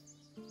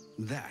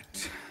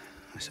 that,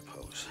 I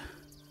suppose.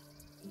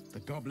 The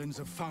goblins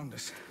have found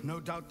us. No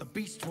doubt the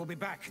beast will be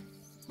back.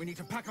 We need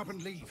to pack up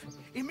and leave.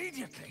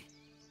 Immediately!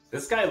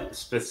 This guy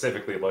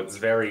specifically looks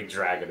very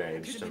Dragon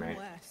Age to me.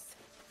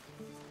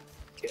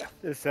 Yeah.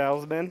 The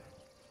salesman.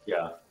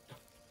 Yeah.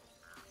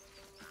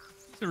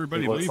 Is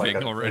everybody He looks leaving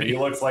like already? He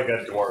looks like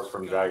a dwarf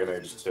from Dragon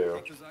Age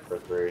 2 or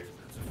 3.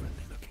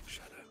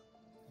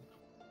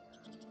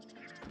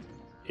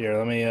 Here,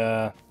 let me,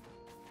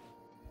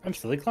 I'm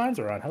Silly Kleins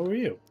are on. How are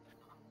you?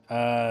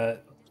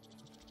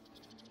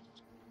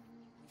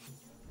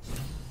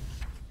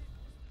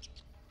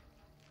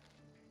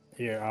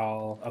 Here,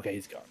 okay,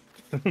 he's gone.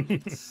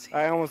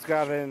 I almost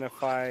got in a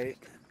fight.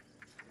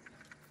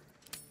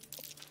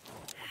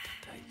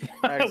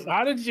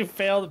 How did you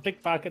fail to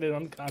pickpocket an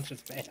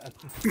unconscious man?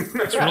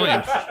 It's really.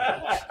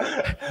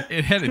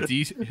 It had a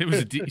DC. It was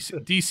a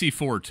DC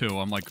 4 too.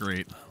 I'm like,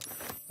 great.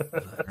 All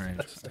right,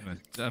 I'm gonna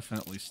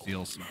definitely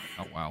steal some.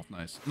 Oh wow,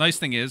 nice. Nice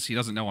thing is, he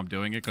doesn't know I'm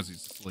doing it because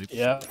he's asleep.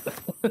 Yeah.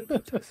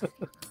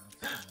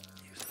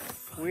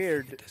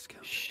 Weird.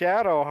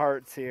 Shadow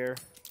Heart's here.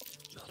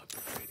 Not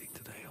upgrading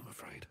today, I'm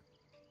afraid.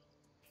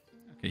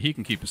 Okay, he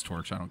can keep his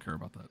torch. I don't care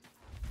about that.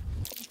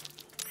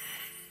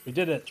 We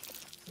did it.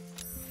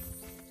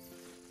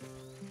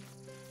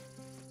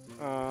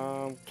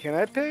 Can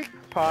I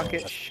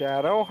pickpocket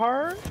Shadow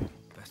Heart?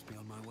 Best be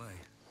on my way.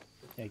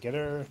 Yeah, get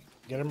her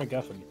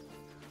MacGuffin.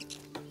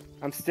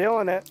 I'm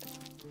stealing it.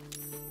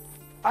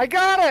 I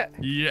got it!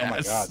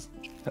 Yes.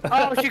 Oh my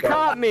god. Oh, she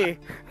caught me!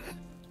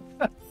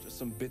 Just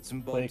some bits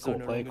and Play bobs. cool, I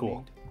no play longer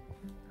cool.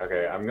 need.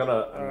 Okay, I'm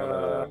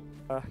gonna.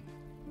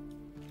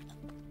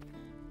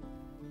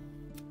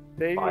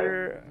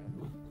 Savior.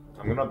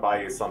 I'm gonna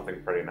buy you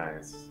something pretty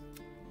nice.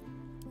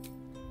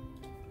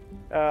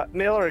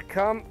 Miller,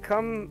 come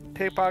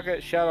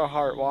pickpocket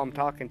Shadowheart while I'm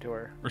talking to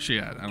her. Where's she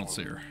at? I don't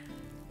see her.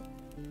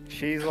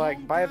 She's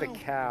like by the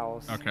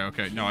cows. Okay,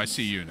 okay. No, I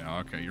see you now.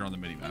 Okay, you're on the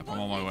mini map. I'm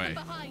on my way.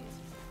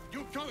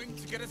 You're going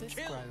to get us This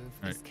killed. grove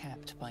Right. is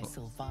kept by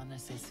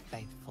Sylvanus'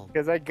 faithful.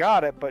 Because I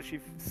got it, but she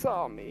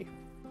saw me.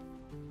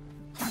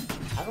 How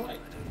do I?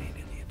 don't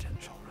need any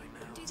attention right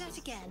now. Do that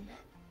again,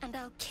 and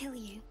I'll kill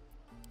you.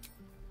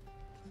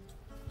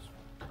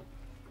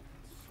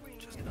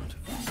 Just not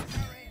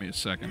Give me a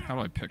second. How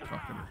do I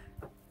pickpocket her?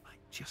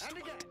 just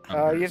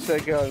You have to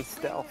go in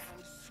stealth.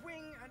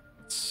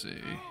 Let's see.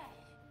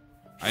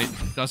 It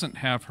doesn't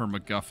have her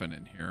MacGuffin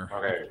in here.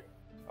 Okay.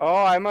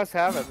 Oh, I must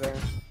have it then.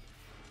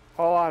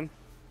 Hold on.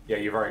 Yeah,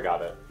 you've already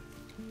got it.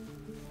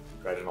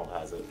 Reginald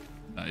has it.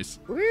 Nice.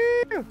 Woo!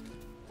 You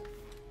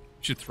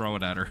should throw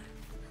it at her.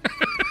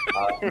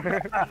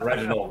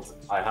 Reginald,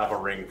 I have a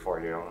ring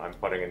for you. I'm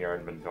putting in your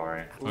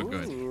inventory. Oh,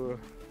 good. Ooh.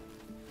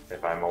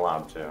 If I'm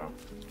allowed to.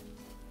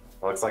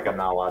 It looks like I'm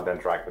not allowed to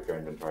interact with your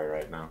inventory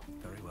right now.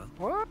 very well.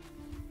 What?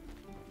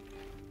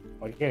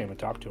 Oh, you can't even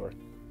talk to her.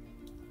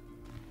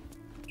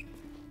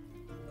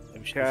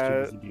 Maybe she's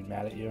too busy being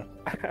mad at you.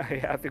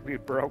 I think we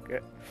broke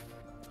it.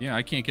 Yeah,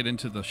 I can't get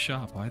into the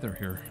shop either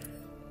here.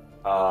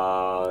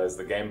 Is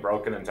the game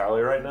broken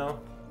entirely right now?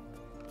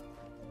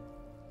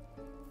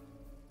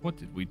 What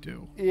did we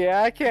do?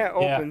 Yeah, I can't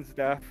Yeah. open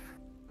stuff.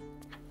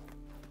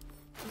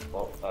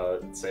 Well,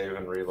 save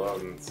and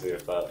reload and see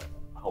if that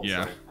helps.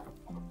 Yeah. me.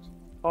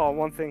 Oh,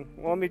 one thing.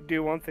 Let me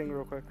do one thing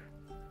real quick.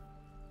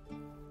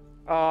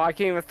 Oh, I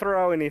can't even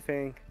throw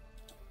anything.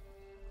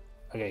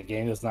 Okay,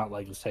 game does not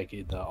like us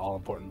taking the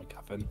all-important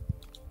MacGuffin.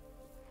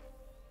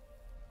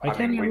 I Why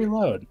can't mean, you we-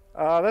 reload?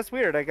 That's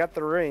weird. I got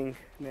the ring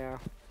now.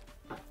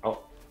 Oh,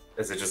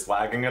 is it just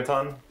lagging a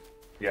ton?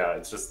 Yeah,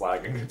 it's just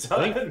lagging a I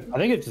ton.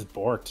 think it just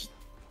borked.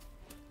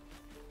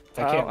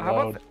 I can't how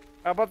load.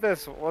 about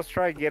this? Let's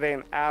try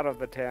getting out of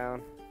the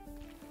town.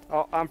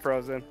 Oh, I'm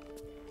frozen.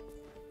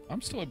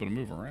 I'm still able to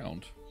move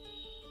around.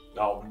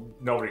 No,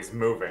 nobody's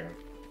moving.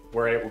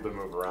 We're able to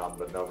move around,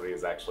 but nobody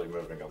is actually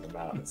moving on the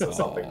map. So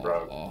something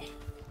broke. Oh,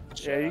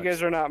 Yeah, you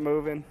guys are not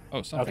moving.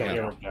 oh something. Okay,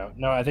 here we go.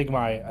 No, I think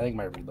my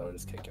reload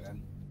is kicking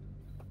in.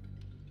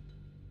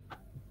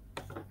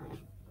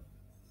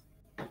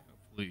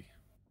 Hopefully.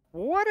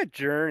 What a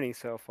journey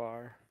so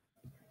far.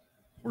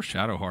 Poor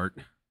Shadowheart.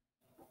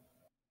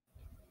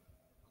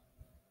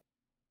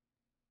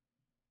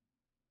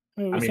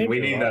 I mean, we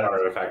need that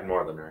artifact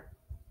more than her.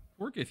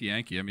 Poor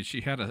Githyanki. I mean,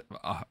 she had a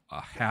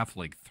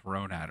halfling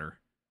thrown at her.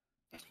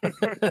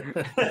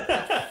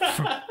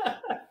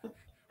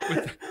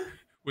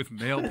 with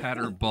male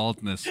pattern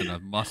baldness and a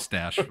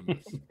mustache from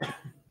this.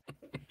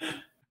 Oh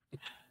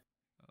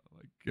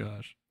my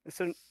gosh.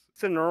 It's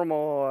a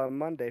normal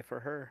Monday for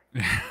her.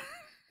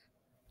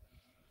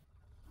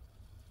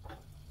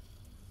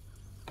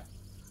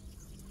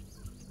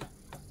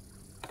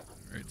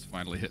 Alright, it's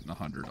finally hitting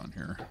 100 on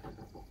here.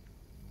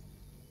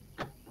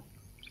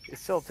 It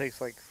still takes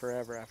like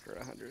forever after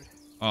 100.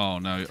 Oh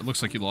no, it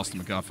looks like you lost the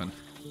MacGuffin.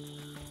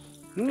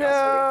 No.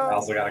 I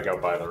also gotta go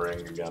buy the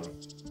ring again.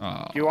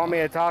 Oh. Do you want me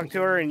to talk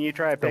to her and you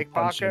try to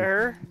pickpocket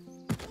her?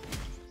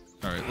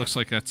 Alright, looks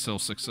like that's still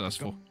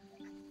successful.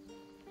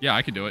 Yeah,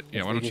 I can do it.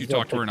 Yeah, why don't you He's got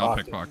talk to her and I'll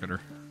pickpocket. pickpocket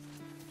her.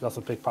 You can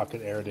also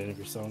pickpocket Aridin if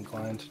you're so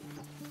inclined.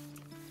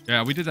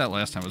 Yeah, we did that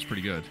last time. It was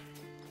pretty good.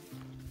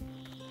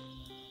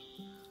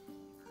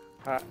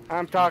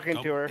 I'm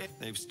talking to her.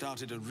 They've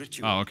started a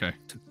ritual. Oh, okay.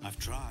 I've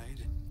tried.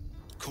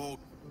 Call.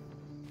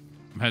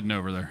 I'm heading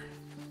over there.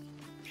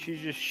 She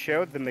just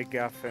showed the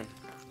MacGuffin.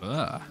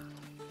 Ugh.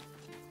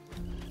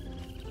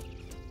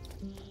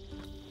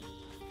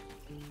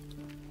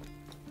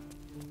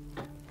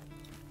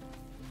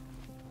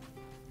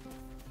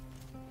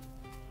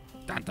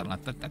 Dun, dun, dun,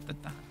 dun, dun, dun,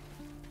 dun.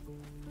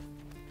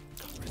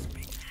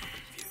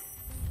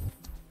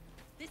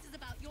 This is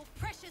about your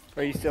precious.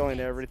 Are you stealing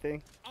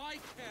everything? I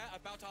care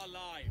about our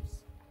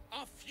lives,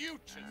 our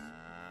futures.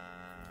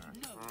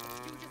 No,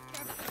 you just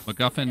care about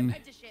MacGuffin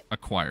apprenticeship.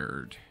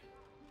 acquired.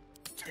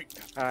 Take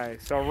that.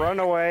 Alright, so run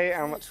away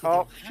and...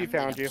 Oh, she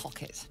found you.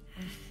 Pocket.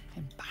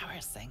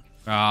 Embarrassing.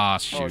 Ah,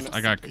 shoot. no.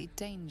 I got Simply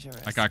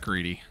dangerous.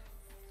 greedy.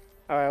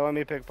 Alright, let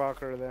me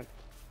pickpocket her then.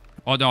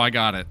 Oh no, I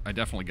got it. I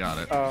definitely got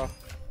it. Oh,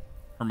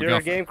 Her did our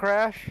MacGuffin. game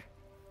crash?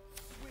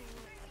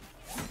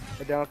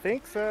 I don't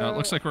think so. No, it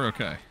looks like we're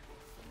okay.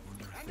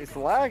 It's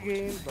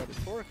lagging, but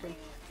it's working.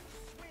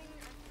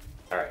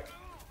 Alright,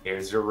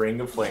 here's your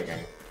ring of flinging.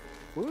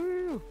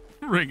 Woo!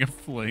 Ring of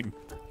fling.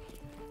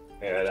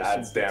 Yeah, it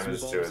adds damage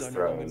to his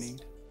throws.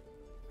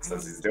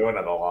 Since he's doing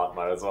it a lot,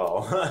 might as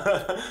well.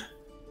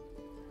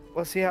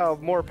 Let's see how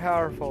more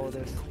powerful it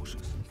is.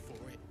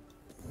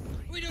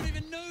 We don't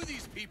even know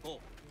these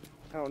people.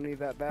 I don't need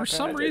that backpack. For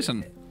some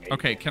reason,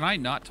 Okay, can I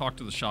not talk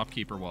to the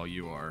shopkeeper while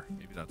you are?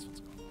 Maybe that's what's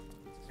going on.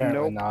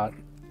 Apparently not.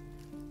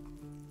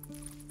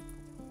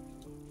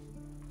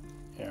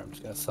 Here, I'm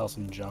just gonna sell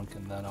some junk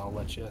and then I'll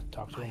let you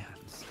talk to him.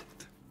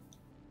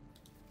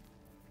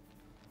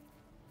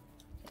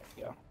 There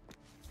you go.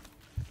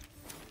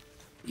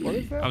 What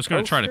is that? I was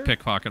gonna try to poster?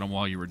 pickpocket him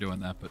while you were doing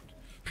that,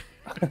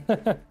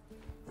 but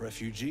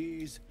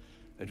Refugees,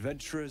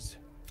 adventurers,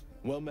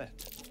 well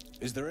met.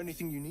 Is there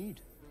anything you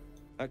need?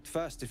 Act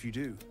fast if you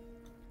do.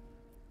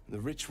 The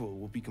ritual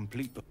will be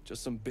complete, but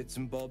just some bits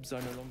and bobs I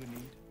no longer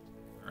need.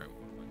 Alright,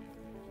 what do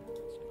I need?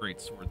 This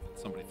great sword that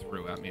somebody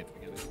threw at me at the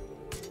beginning.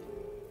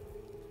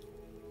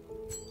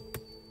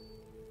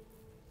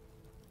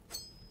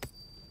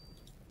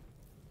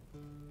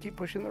 Keep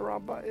pushing the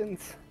wrong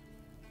buttons.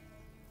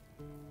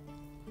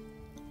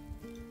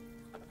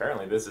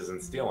 Apparently this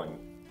isn't stealing.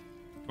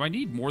 Do I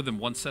need more than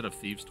one set of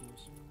thieves'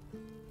 tools?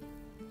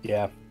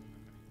 Yeah.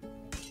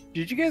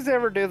 Did you guys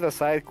ever do the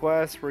side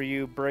quest where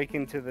you break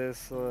into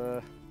this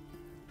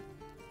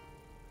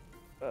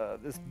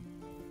this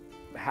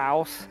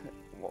house?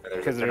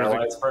 There's a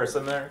paralyzed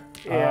person there?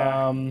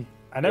 Yeah.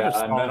 I never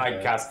saw and then I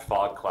that. cast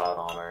Fog Cloud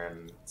on her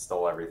and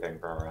stole everything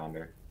from around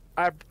her.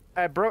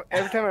 I broke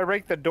every time I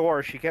break the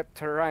door. She kept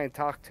trying to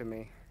talk to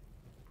me.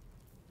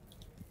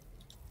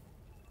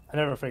 I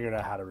never figured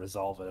out how to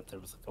resolve it if there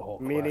was like a whole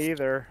Me quest.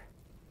 neither.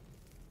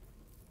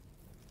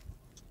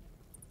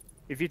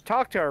 If you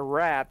talk to a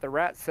rat, the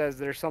rat says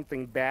there's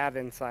something bad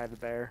inside of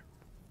there.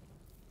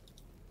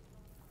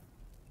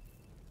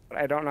 But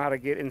I don't know how to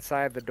get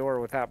inside the door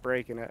without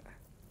breaking it.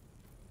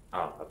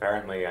 Oh,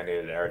 apparently I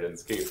needed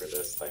Eridan's key for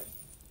this thing.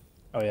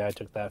 Oh yeah, I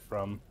took that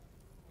from...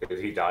 Did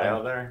he die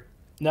out there?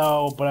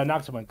 No, but I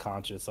knocked him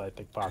unconscious, so I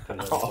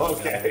pickpocketed it. Oh,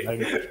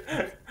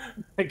 okay.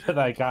 Because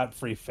I got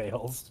free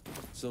fails.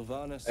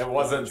 Sylvanas, It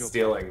wasn't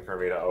stealing for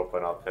me to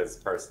open up his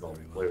personal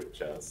loot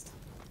chest.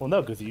 Well, no,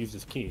 because he used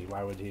his key.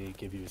 Why would he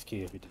give you his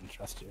key if he didn't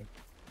trust you?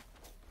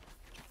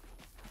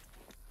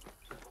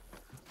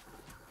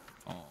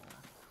 Oh.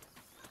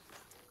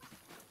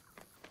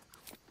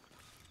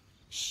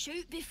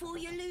 Shoot before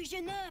you lose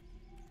your nerve.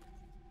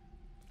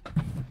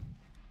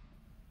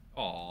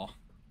 Aw.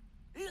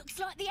 Looks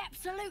like the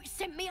Absolute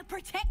sent me a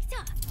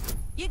protector.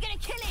 You're gonna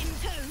kill him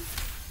too?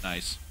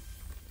 Nice.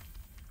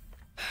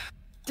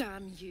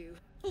 Damn you.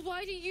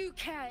 Why do you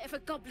care if a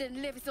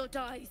goblin lives or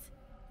dies?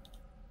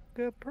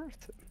 Good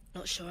person.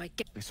 Not sure I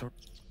get. You're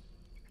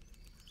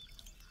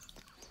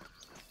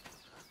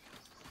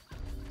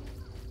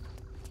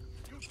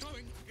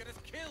going to get us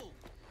killed.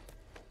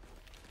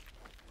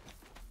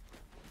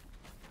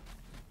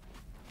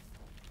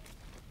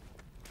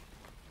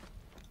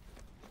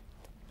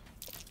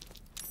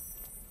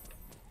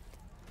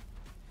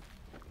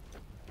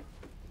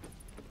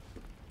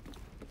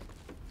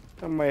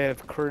 I might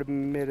have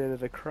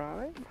committed a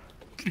crime.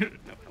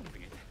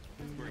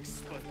 We're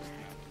exposed.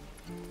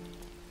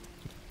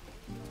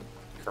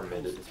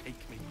 Permitted.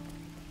 Take me.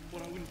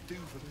 What I wouldn't do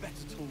for better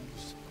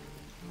tools.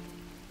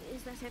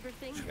 Is that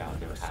everything? You gotta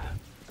do that.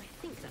 I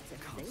think that's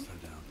everything.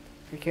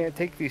 You can't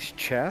take these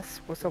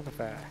chests? What's up with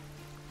that?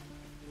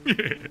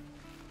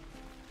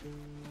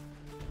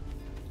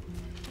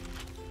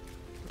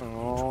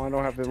 Oh, I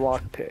don't have the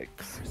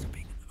lockpicks.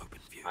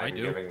 I'm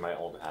do. giving my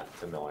old hat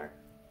to Miller.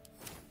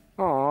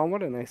 Oh,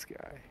 what a nice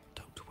guy.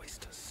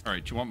 All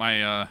right, do you want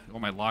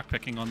my lock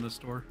picking on this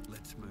door?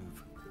 Let's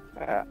move.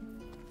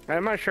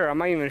 I'm not sure. I'm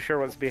not even sure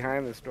what's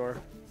behind this door.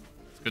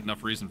 It's good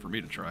enough reason for me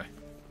to try.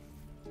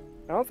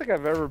 I don't think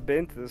I've ever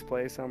been to this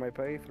place on my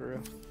playthrough.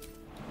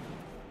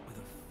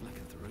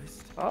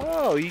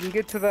 Oh, you can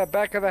get to the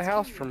back of the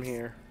house from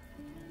here.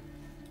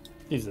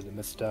 These are the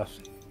missed stuff.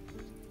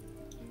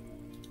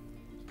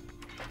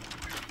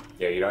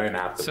 Yeah, you don't even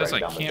have to It says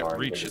break I down the can't door. You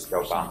reach can it just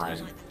go for some behind.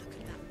 reason.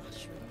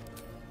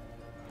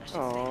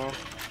 Oh.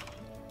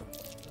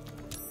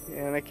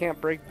 And I can't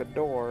break the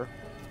door.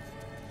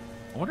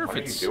 I wonder if What are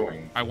you it's.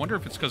 doing? I wonder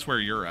if it's because where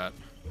you're at.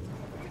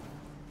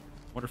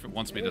 I wonder if it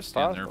wants me to It's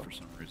stand there possible. for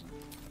some reason.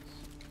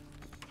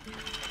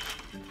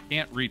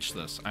 Can't reach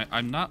this.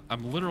 I'm not.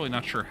 I'm literally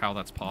not sure how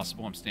that's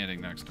possible. I'm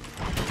standing next to it.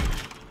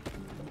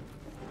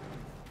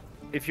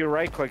 If you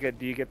right click it,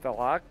 do you get the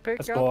lockpick?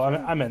 That's cool.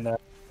 I'm in there.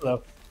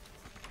 Hello.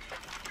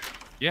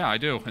 Yeah, I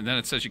do. And then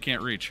it says you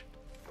can't reach.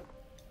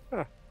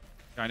 Huh.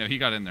 I know he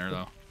got in there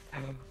though.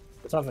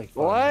 It sounds like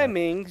fun.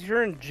 Lemmings,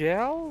 you're in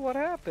jail? What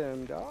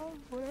happened, dog?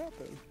 What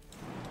happened?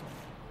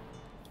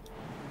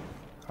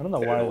 I don't know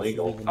Is it why.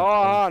 illegal? It's even Oh,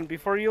 hold on,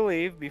 before you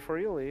leave,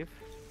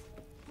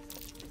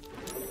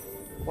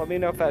 let me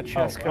know if that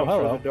chest oh, comes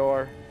hello. through the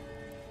door.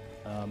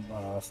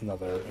 That's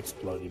another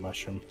explodey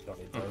mushroom. Don't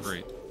need Oh, those.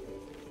 great.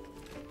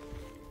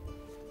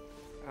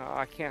 Oh,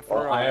 I can't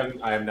throw Well, it.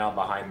 I am now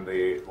behind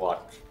the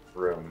locked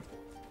room.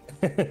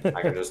 I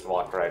can just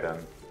walk right in.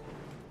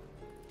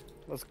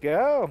 Let's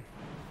go.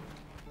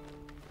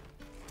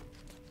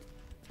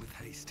 With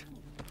haste.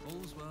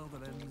 All's well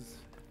that ends.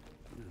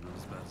 Not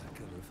as bad as it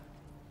could have.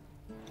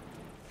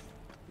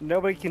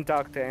 Nobody can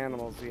talk to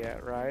animals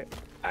yet, right?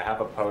 I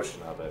have a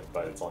potion of it,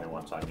 but it's only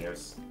one-time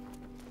use.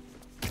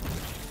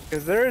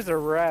 Because there is a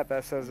rat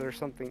that says there's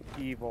something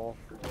evil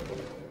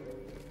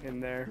in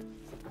there.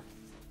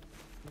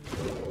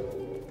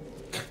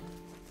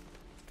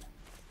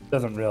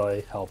 Doesn't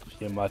really help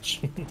you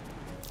much.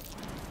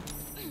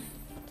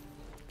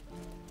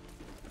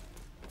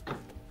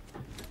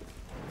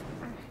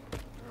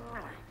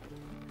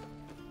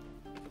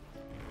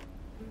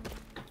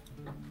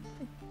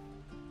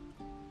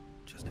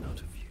 Just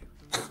out of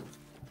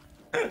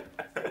view.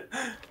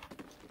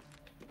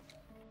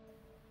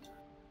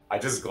 I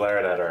just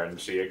glared at her and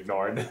she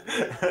ignored.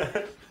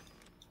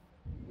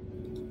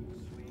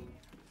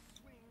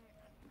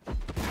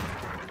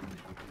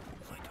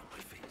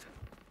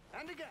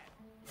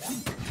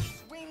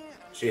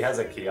 She has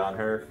a key on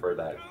her for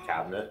that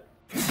cabinet.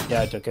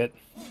 Yeah, I took it.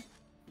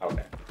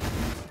 Okay.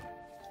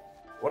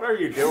 What are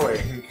you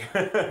doing?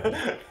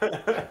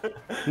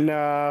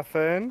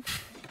 Nothing.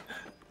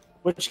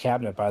 Which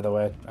cabinet, by the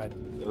way?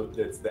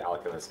 It's the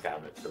alchemist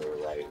cabinet to the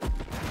right.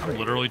 I'm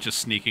literally just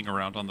sneaking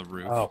around on the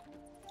roof,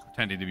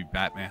 pretending to be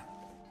Batman.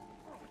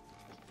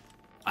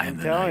 I am I'm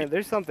the telling knight. you,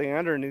 there's something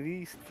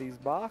underneath these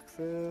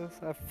boxes.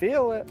 I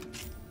feel it.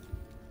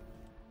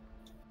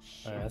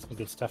 Alright, that's some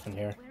good stuff in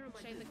here.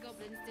 Shame the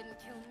goblins didn't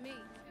kill me.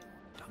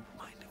 Don't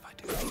mind if I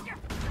do.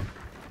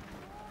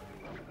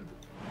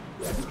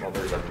 Well,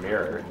 there's a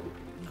mirror.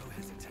 No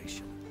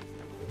hesitation.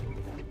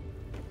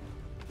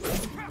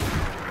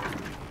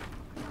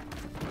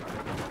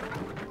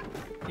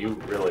 You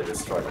really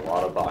destroyed a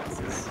lot of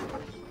boxes.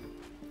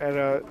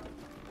 And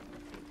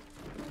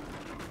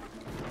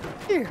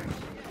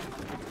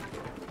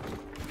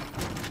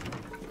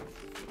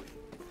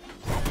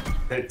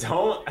They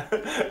don't.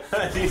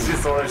 You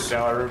just want to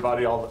show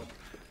everybody all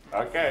the.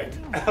 Okay.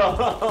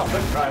 All the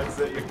crimes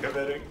that you're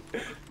committing.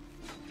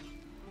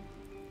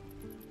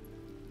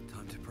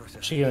 Time to process.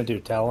 What's she gonna do?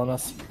 Telling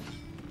us?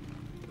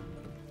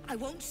 I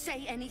won't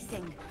say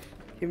anything.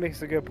 he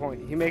makes a good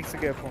point. He makes a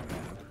good point.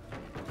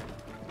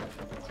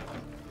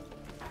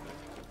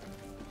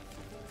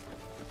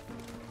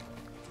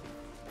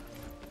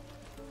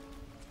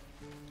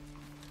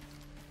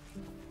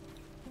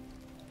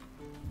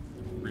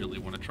 Really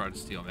want to try to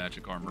steal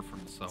magic armor from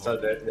the So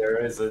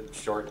there is a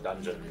short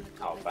dungeon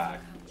out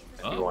back.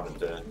 If Oh. you wanted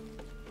to.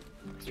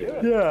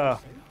 Yeah.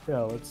 Yeah,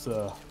 let's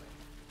Do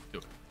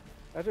it.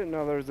 I didn't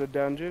know there was a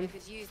dungeon. You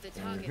could use the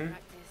target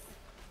practice.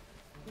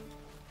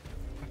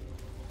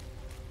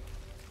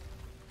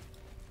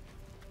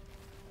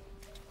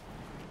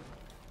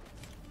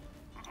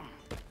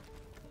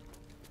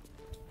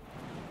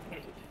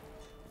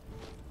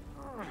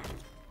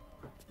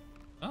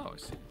 Oh, I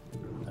see.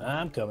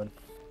 I'm coming.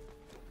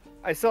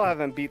 I still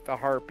haven't beat the I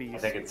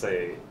harpies. think it's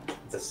a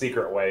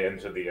secret way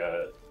into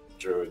the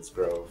Druid's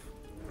Grove.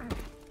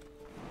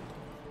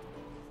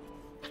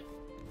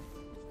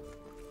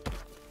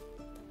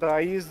 So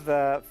I used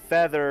the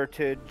feather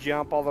to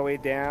jump all the way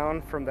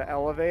down from the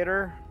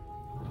elevator,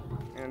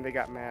 and they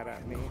got mad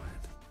at me.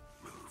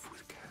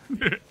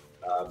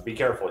 Be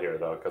careful here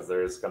though, because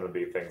there's going to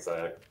be things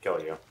that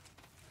kill you,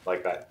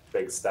 like that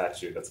big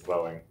statue that's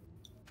glowing.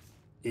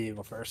 You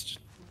go first.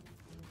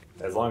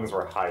 As long as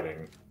we're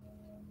hiding,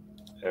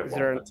 it Is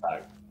there won't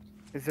attack.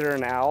 Is there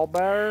an owl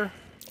bear?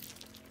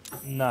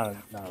 Not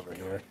over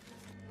here.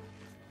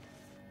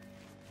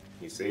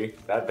 You see,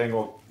 that thing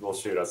will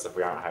shoot us if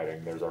we aren't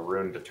hiding. There's a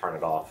rune to turn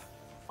it off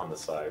on the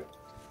side.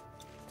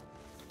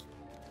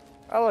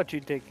 I'll let you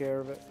take care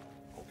of it.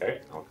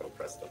 Okay, I'll go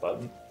press the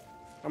button.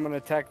 I'm gonna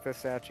attack the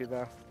statue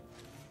though.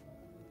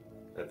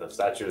 The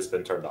statue has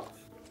been turned off.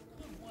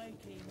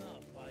 Wake him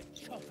up by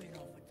chopping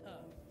off a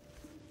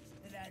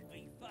toe. That'd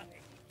be funny.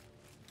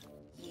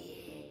 Yeah.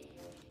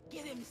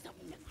 Give him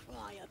something to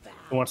cry about.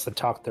 Who wants to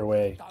talk their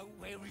way Don't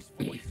wear his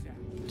voice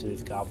out. to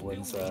these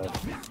goblins?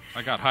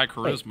 I got high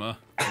charisma.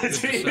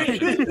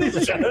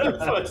 Good Shut up,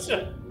 push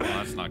it. Oh,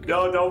 that's not good.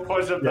 No, don't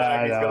push him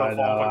back. He's gonna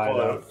fall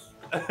off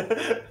a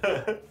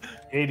cliff.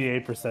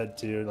 88%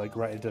 too, like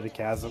right into the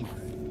chasm.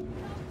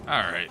 All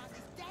right.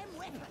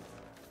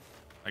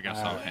 I guess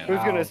I'll handle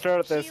Who's it. gonna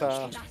start this?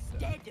 That's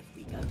dead if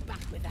we go back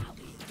without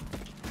him.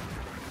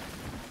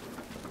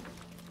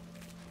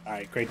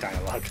 Alright, great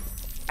dialogue.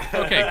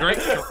 Okay, great.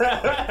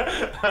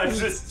 I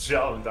just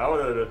jumped. I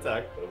would have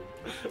attacked them.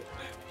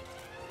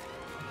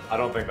 I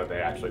don't think that they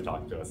actually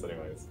talk to us,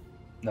 anyways.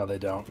 No, they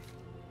don't.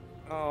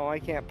 Oh, I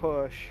can't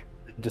push.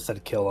 They just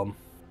said kill them.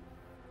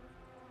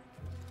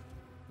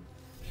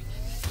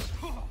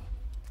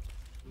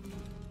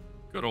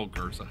 Good old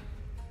Gerza.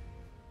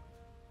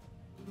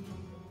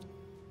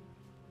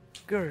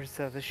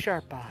 Gerza, the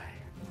sharp eye.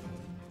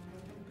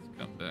 Let's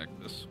come back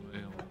this way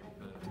a little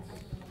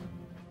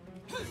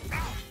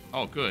bit.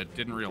 Oh, good.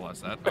 Didn't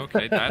realize that.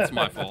 Okay, that's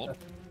my fault.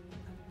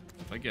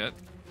 I get.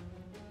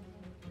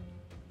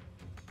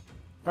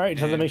 Alright,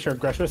 just have to make sure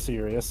Gresh was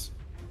serious.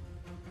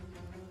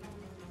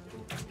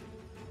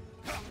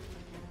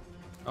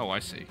 Oh, I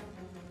see.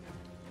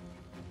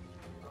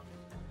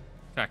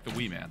 Attack the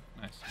wee man.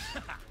 Nice.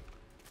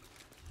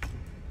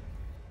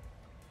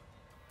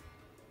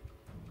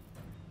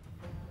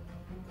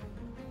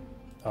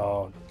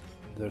 Oh,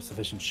 there's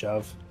sufficient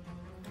shove.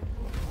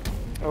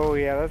 Oh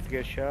yeah, that's a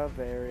good shove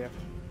there. Yeah.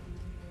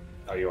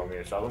 Oh, you want me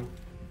to shove him?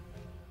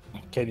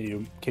 Can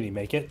you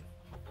make it?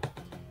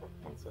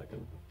 1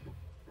 second.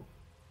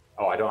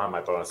 Oh, I don't have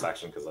my bonus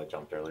action because I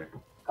jumped earlier.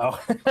 Oh.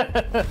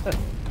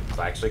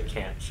 So I actually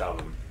can't shove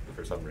him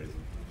for some reason.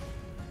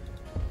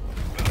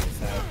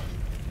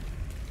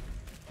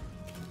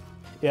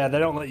 Yeah, they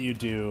don't let you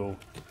do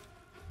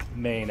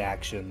main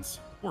actions.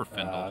 Or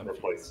Findle.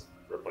 Replace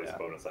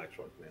bonus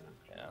action with mana.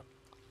 Yeah.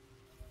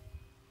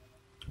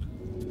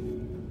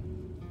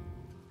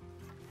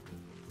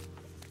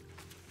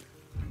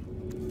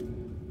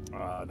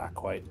 Not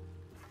quite.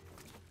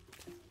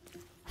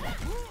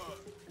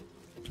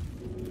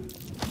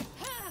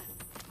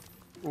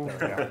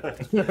 There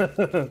we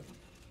go.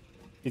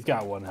 He's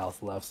got 1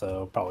 health left,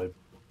 so probably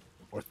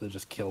worth to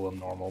just kill him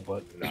normal,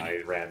 but... No,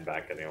 he ran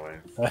back anyway.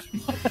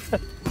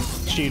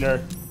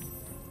 Cheater.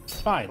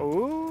 Fine.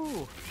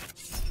 Ooh.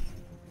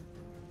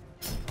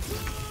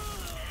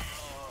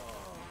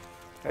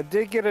 I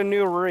did get a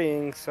new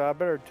ring, so I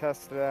better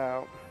test it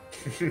out.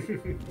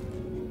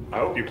 I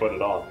hope you put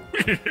it on.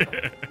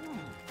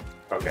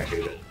 Okay, he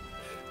did.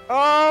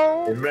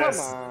 Oh, You come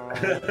missed.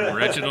 on.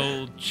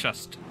 Reginald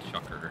Chest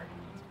Chucker.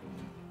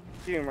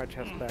 Give me my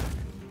chest back.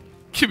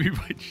 Give me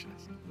my chest.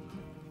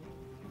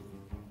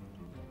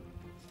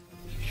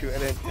 Shoot, I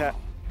didn't tap.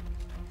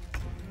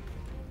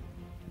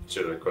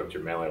 Should have equipped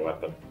your melee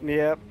weapon.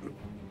 Yep.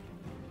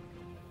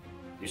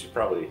 You should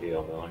probably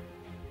heal, Miller.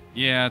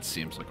 Yeah, it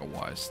seems like a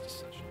wise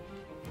decision.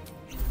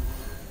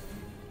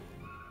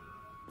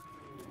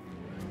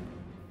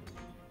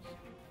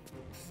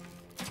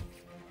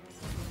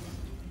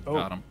 Oh.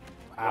 Got him.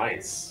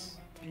 Nice.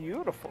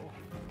 Beautiful.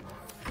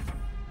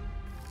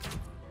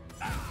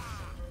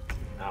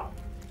 Ow.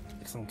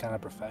 Like some kind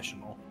of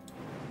professional.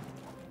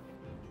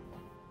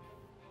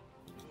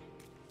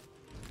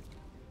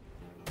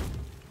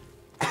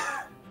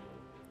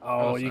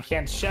 Oh, you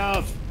can't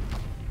shove!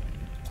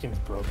 This game's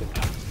broken.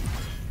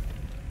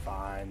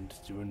 Fine,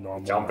 just do a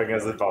normal. Jumping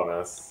is a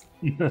bonus.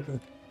 I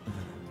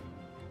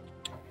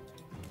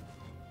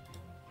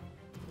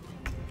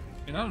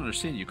don't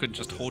understand. You couldn't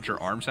just hold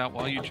your arms out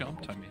while you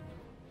jumped? I mean...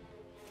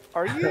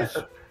 Are you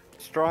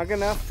strong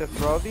enough to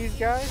throw these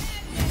guys?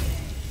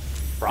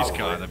 Probably. He's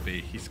gotta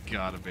be. He's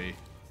gotta be.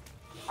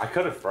 I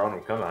could have thrown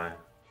him, couldn't I?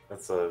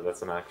 That's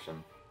an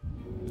action.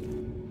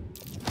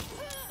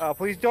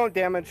 Please don't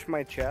damage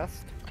my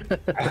chest.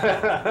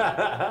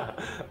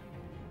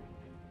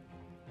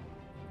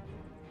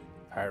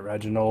 Alright,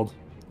 Reginald.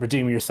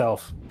 Redeem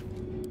yourself.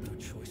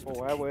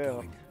 Oh, I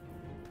will.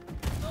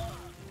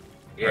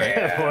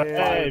 Yeah.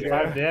 Hey,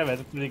 5 damage.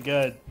 That's pretty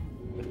good.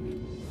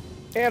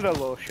 And a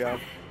little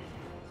shove.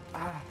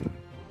 Ah.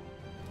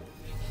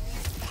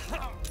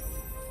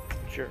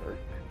 Jerk.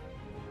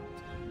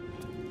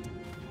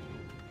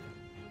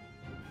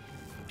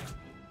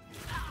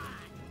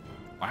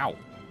 Wow.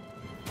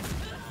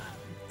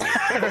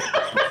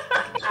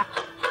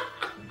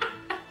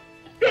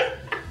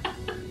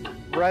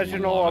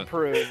 Reginald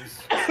approves.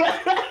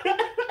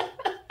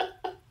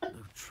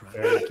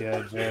 Very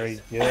good, very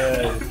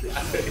good.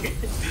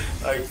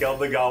 I killed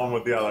the goblin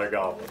with the other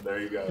goblin. There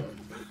you go.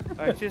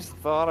 I just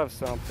thought of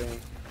something.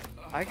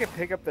 I could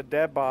pick up the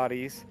dead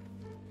bodies,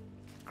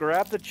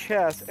 grab the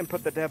chest, and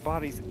put the dead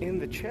bodies in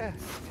the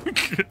chest.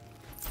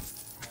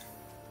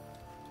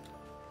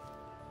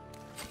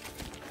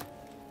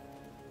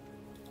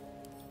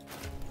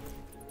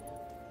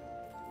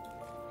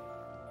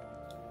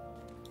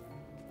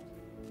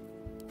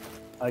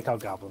 I like how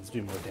goblins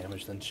do more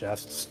damage than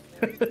chests.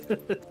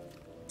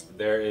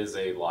 There is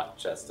a locked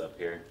chest up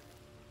here.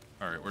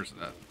 Alright, where's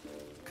that?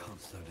 Can't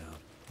slow down.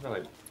 They're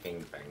like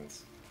ping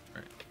things.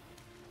 Alright.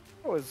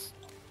 That was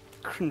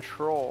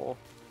control,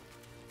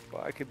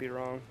 but I could be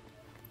wrong.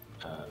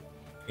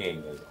 Ping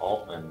is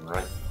alt and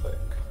right click.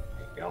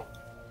 There you go.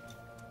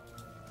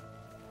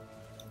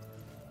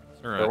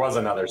 There was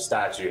another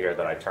statue here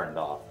that I turned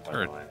off. Is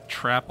there a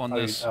trap on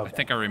this? okay. I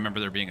think I remember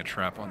there being a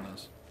trap on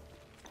this.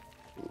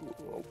 Ooh,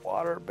 a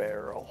water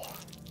barrel.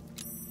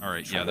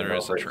 Alright, yeah, there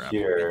is a trap.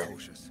 Here,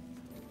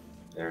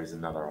 there's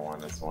another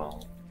one as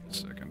well. A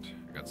second.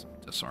 I got some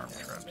disarm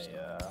traps.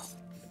 Yeah,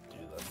 do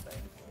the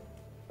thing.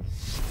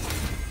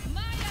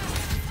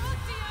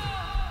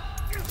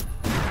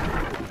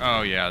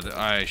 Oh yeah,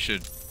 I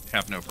should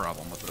have no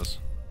problem with this.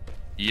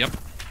 Yep.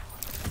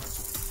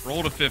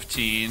 Rolled a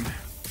 15.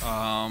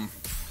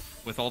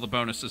 With all the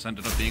bonuses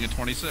ended up being a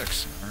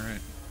 26.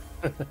 Alright.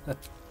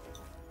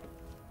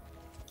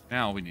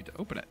 Now we need to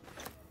open it.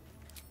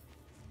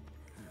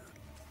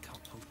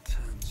 Couple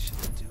turns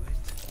should do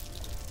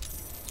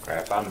it.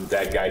 Alright, I found the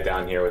dead guy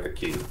down here with a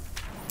key.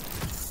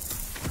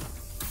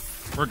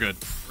 We're good.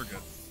 We're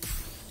good.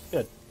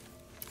 Good.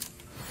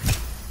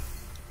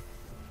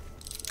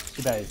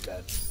 Too bad he's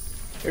dead.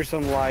 Here's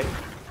some light.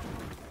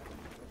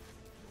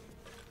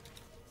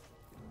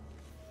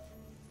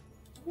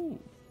 Ooh.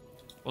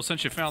 Well,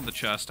 since you found the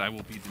chest, I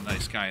will be the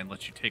nice guy and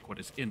let you take what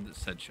is in the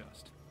said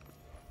chest.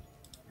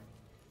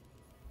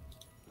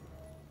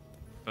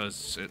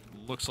 Because it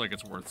looks like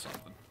it's worth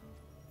something.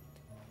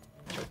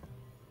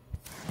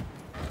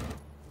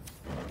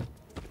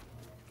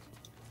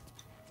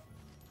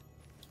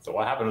 So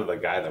what happened to the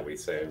guy that we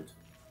saved?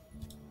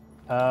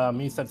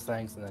 He said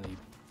thanks and then he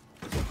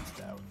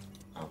fizzed out.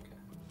 Okay.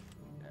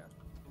 Yeah.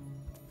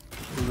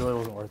 He really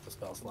wasn't worth the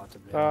spell slot, to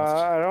be honest.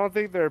 I don't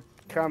think they're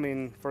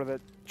coming for the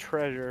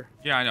treasure.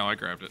 Yeah, I know. I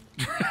grabbed it.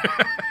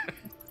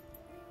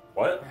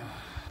 What?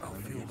 I'll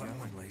feel that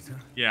one later.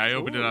 Yeah, I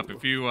opened it up.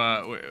 If you, We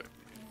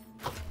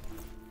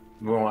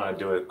want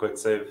to do a quick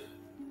save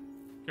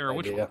Kara,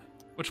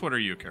 which one are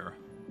you, Kara?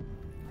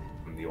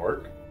 from the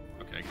orc.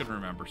 Okay, I couldn't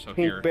remember. So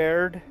Pink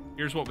Baird.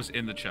 here's what was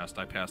in the chest.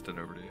 I passed it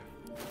over to you.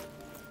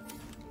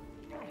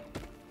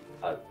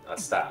 A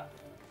staff.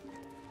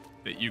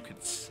 That you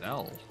could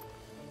sell.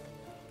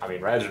 I mean,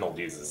 Reginald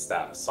uses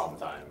staff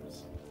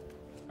sometimes.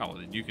 Oh,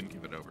 then you can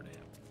give it over to him.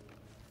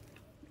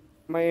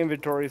 My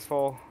inventory's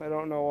full. I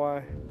don't know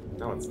why.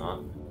 No, it's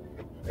not.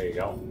 There you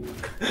go.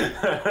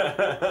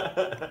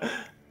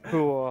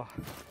 Cool.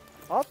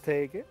 I'll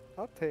take it.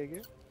 I'll take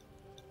it.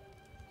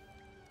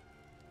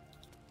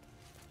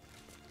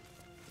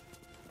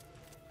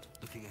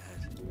 Looking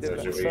ahead.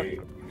 So should we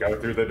go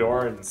through the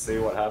door and see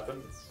what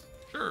happens?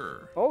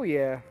 Sure. Oh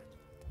yeah.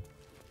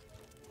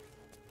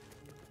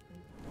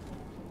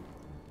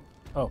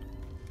 Oh.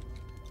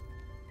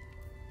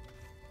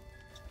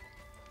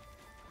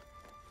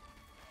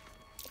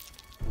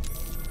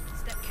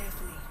 Step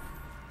carefully.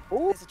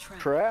 Ooh, There's a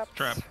trap.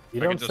 traps.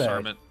 You I can don't say.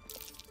 disarm it.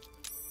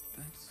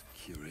 That's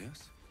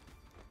curious.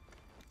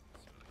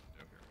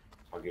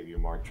 I'll give you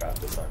more trap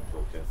disarm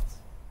toolkits.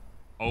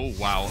 Oh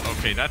wow.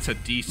 Okay, that's a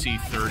DC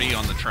 30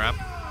 on the trap.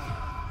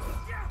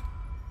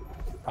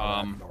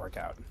 Probably not gonna work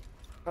out.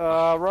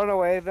 Run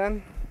away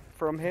then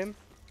from him.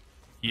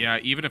 Yeah,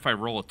 even if I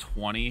roll a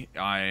 20,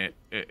 I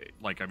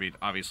mean,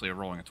 obviously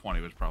rolling a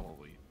 20 was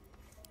probably.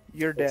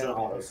 You're It's dead. an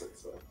auto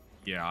success.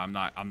 Yeah, I'm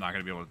not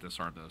gonna be able to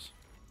disarm this.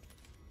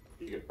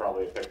 You could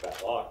probably pick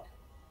that lock.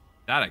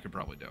 That I could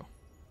probably do.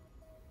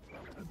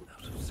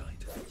 Out of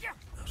sight.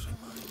 Out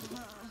of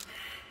mind.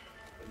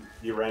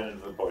 You ran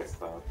into the voice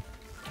cloud.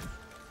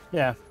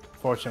 Yeah,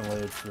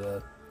 fortunately it's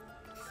the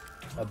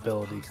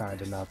ability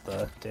kind and not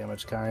the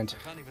damage kind.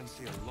 Can't even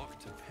see a lock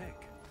to pick.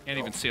 Can't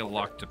even see a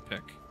lock to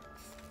pick.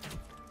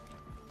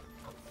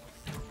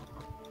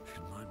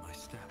 Should mind my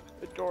step.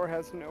 The door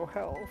has no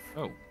health.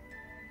 Oh.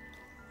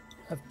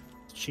 That's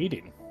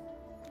cheating.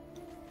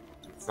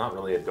 It's not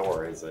really a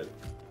door, is it?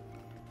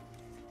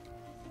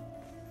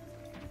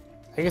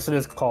 I guess it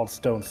is called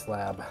stone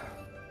slab.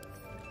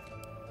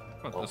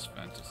 What about this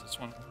fence? Is this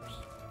one?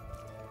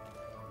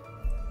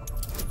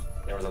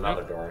 There was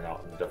another door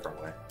out in a different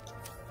way.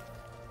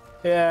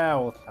 Yeah,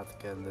 we'll have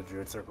to get in the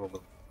druid circle the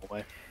whole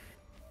way.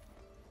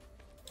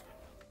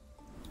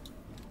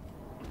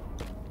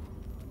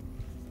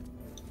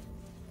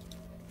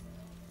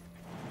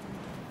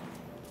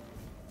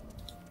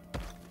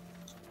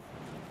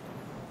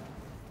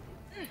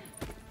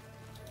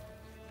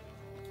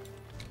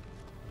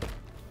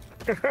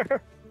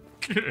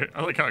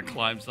 I like how it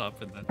climbs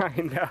up and then.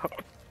 I know.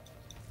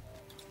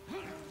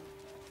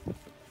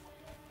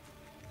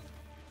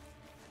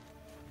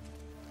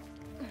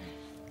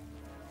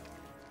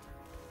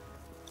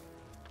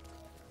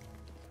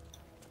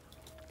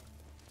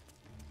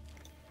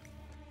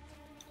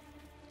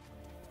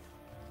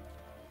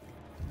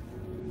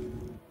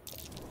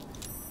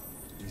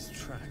 These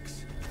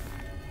tracks.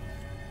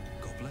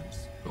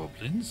 Goblins?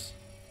 Goblins?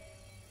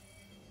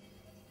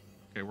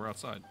 Okay, we're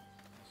outside.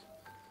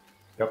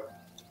 Yep.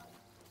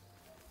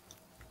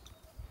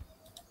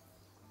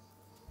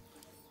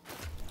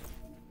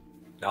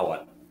 Now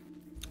what?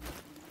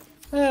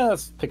 Yeah,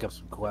 let's pick up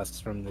some quests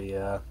from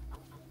the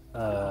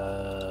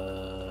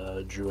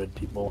druid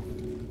people.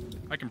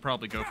 I can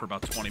probably go for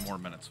about 20 more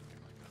minutes with you,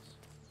 I guess.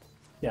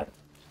 Yeah.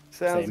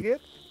 Sounds Same. good.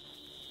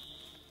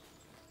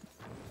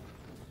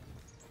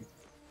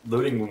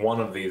 Looting one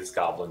of these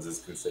goblins is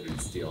considered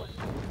stealing.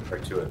 Or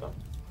two of them.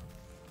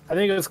 I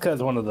think it was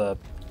because one of the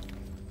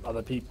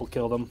other people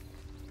killed him,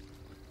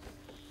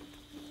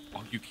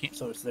 Oh, you can't.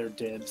 so it's their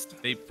dibs.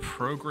 They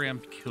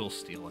programmed kill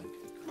stealing.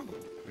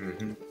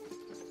 Mm-hmm.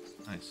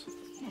 Nice.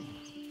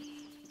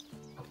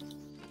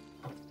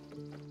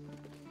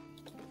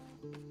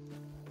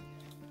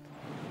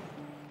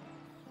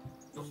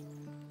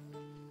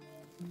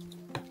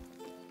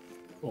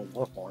 Oh,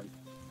 Warhorn.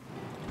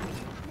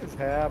 What's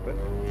happened?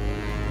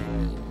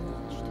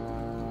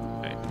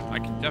 Okay, I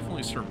can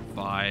definitely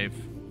survive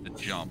the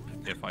jump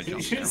if I You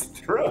jump down. just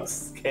throw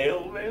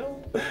scale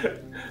mail?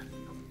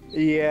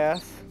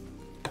 Yes.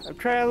 I'm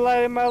trying to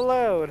lighten my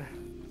load.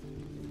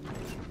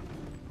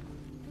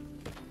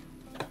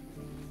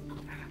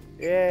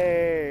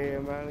 Yay,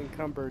 I'm not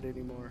encumbered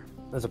anymore.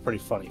 There's a pretty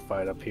funny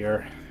fight up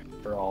here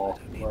for all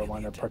who are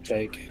wanting to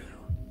partake.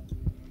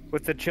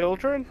 With the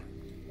children?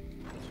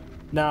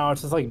 No,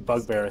 it's just like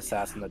bugbear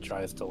assassin that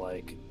tries to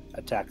like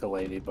attack a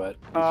lady, but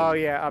we Oh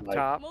can, yeah, up like,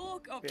 top. More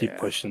goblins. keep Yeah.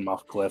 pushing them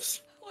off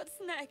cliffs. What's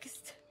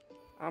next?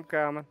 I'm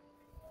coming.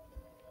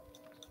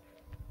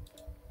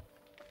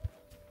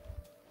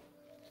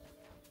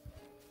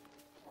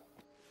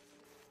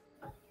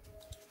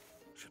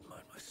 Should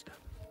mind my step.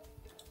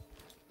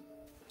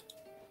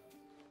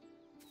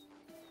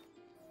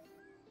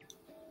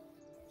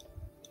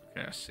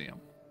 Okay, I see him.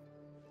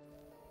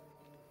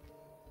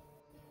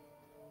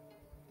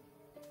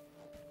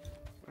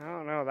 I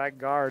don't know. That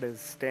guard is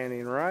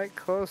standing right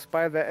close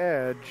by the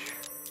edge.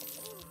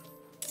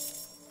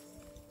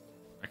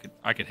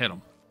 I could hit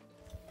him.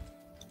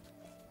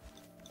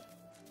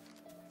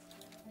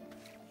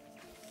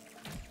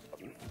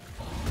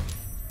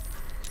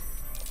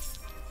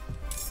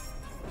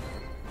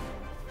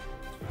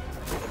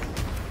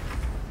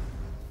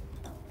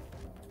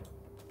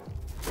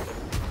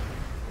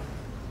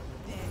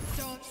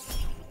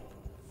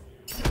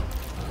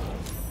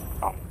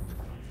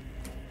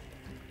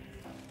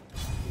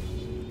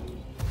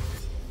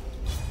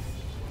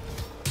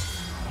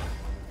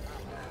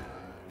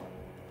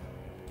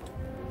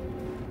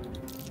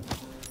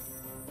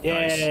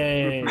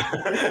 Yay!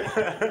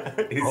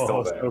 He's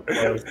still there. So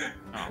close.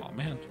 Oh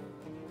man.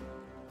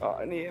 Oh,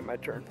 I need my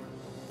turn.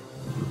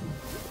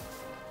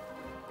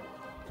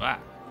 Ah.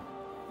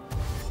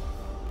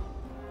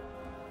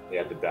 He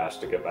had to dash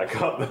to get back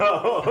up,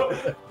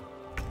 though.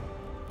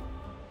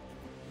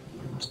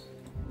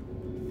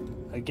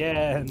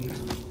 Again.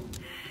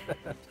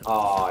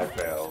 Oh, I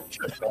failed.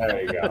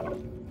 There you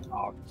go.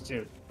 Oh,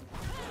 shoot.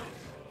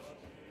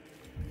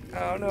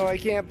 Oh no, I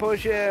can't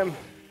push him.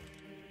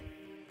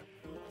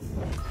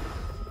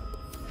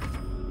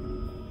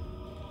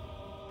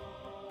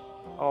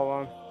 Hold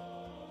on.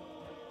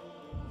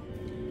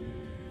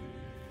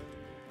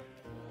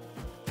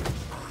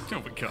 Oh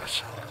my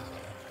gosh.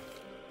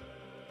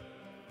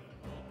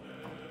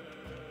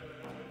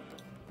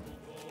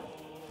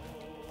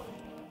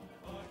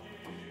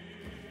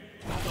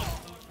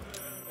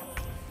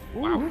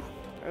 Wow.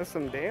 That's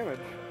some damage.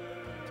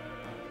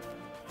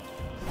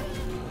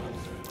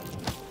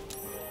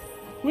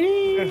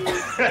 Whee!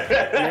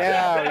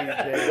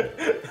 Yeah,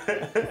 he's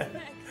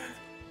dead.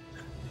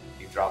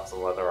 He dropped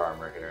some leather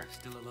armor here.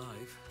 Still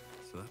alive,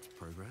 so that's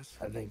progress.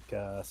 I think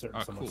certain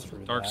Oh, someone's cool.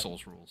 through Dark that.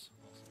 Souls rules.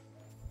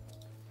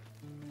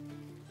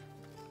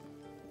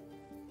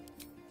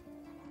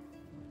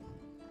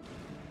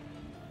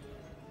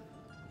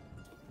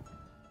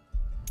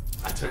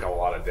 I took a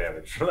lot of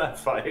damage from that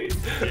fight.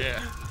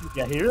 Yeah.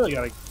 Yeah, he really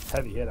got a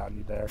heavy hit on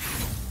you there.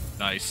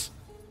 Nice.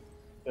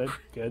 Good,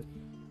 good.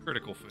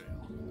 Critical fail.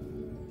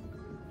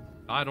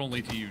 Not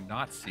only do you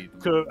not see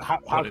them, So how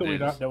what can it we is.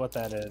 not know what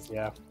that is?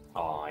 Yeah,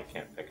 Oh, I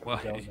can't pick him. Well,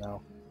 don't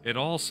know. it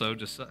also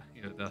just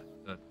you know the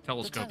telescope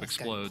telescope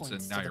explodes and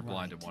points now to you're the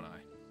blind in right. one eye.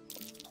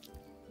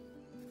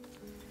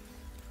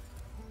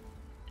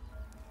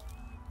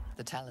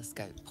 The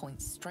telescope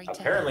points straight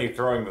Apparently,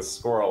 throwing the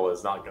squirrel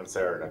is not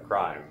considered a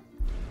crime.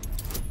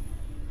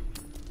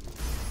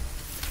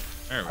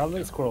 There I we don't go.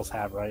 think squirrels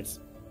have rights.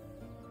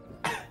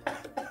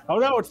 Oh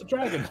no, it's the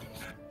dragon!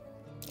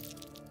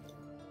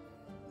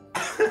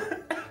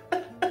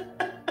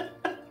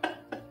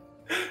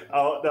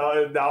 Oh, no,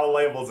 it now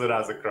labels it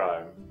as a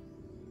crime.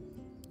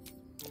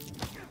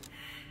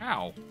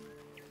 Ow.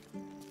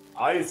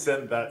 I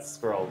sent that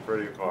squirrel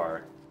pretty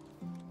far.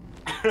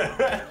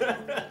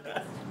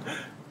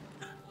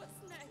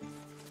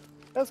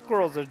 That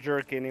squirrel's a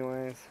jerk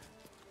anyways.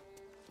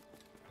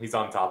 He's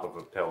on top of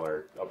a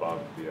pillar above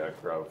the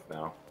grove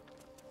now.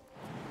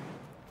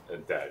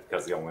 And dead,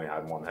 because he only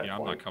had one hit Yeah, I'm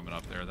point. not coming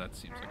up there. That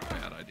seems like a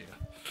bad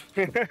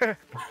idea.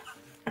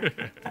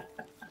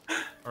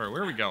 All right,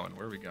 where are we going?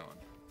 Where are we going?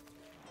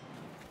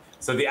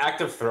 So the act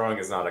of throwing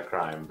is not a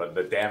crime, but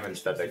the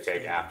damage that they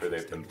take after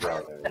they've been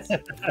thrown is. No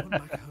one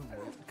back home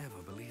will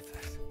ever believe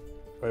this.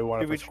 We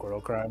want Did to we- put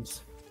squirrel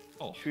crimes.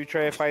 Oh, Should we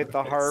try to fight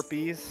the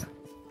harpies?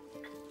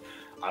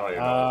 I don't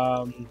even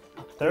know.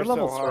 They're They're so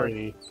level hard.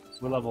 3.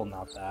 We're level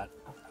not that.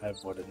 I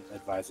wouldn't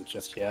advise it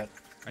just yet.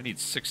 I need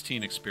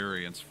 16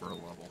 experience for a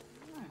level.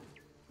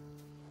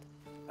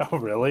 Oh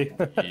really?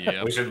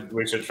 Yep.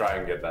 We should try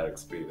and get that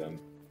XP then.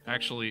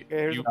 Actually,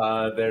 Here's- you,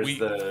 There's we-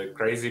 the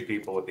crazy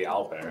people with the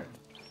owlbear.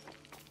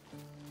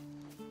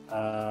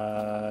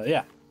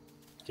 Yeah.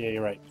 Yeah,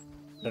 you're right.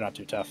 They're not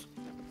too tough.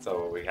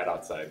 So we head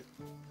outside.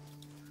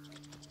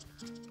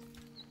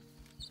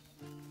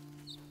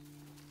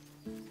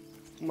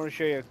 I'm gonna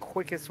show you the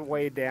quickest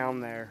way down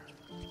there.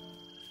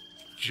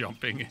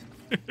 jumping.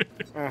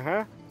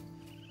 Uh-huh.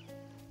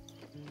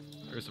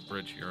 There's a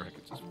bridge here. I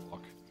could just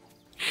walk.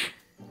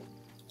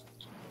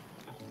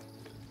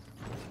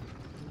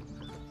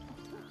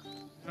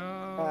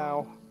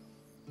 Ow.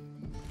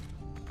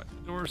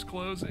 The door's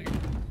closing.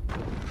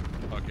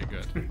 Okay,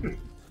 good.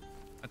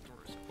 That door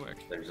is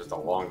quick. There's just a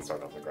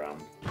longsword on the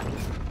ground.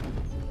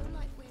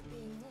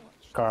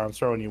 Car, I'm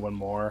throwing you one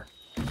more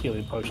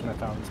healing potion I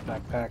found in this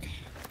backpack.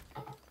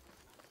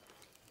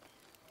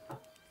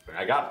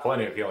 I got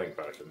plenty of healing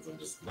potions. I'm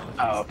just not.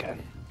 Oh, okay.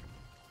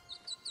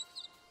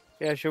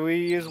 Yeah, should we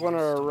use one of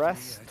our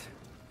rest?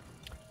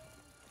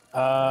 We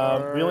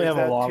Or only is have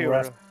a that long too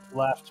rest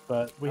left,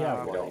 but we have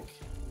Okay. like...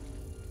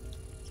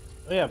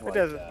 We have It like...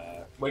 doesn't-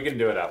 We can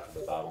do it after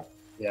the battle.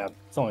 yeah,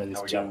 it's only these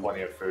Now we two. got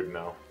plenty of food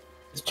now.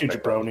 These two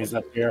jabronis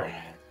up here.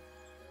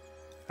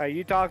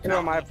 You talk to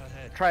him, I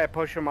try to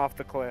push him off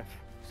the cliff.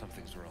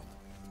 Something's wrong.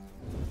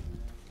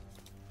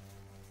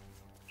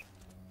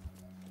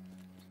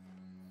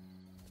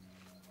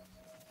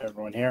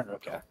 Everyone here?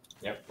 Okay.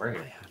 Yep, we're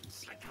here.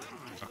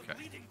 Okay.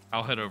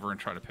 I'll head over and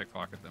try to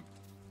pickpocket them.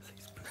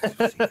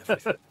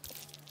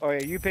 Oh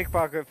yeah, you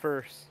pickpocket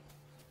first.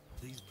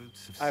 These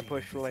boots have I seen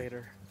push everything.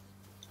 later.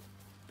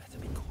 Better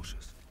be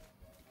cautious.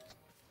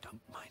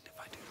 Don't mind if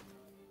I do.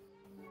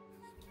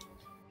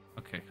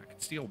 Okay, I can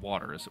steal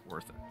water. Is it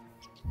worth it?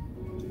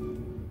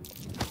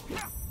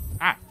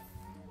 Ah!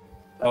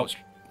 Oh.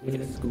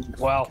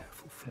 Well,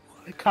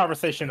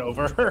 conversation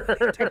over.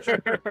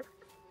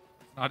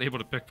 Not able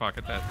to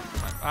pickpocket that.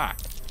 Ah!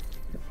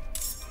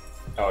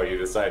 Oh, you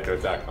decided to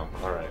attack them.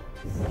 All right.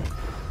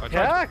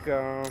 Attack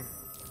him.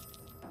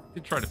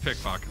 Did try to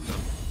pickpocket them.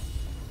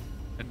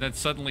 And then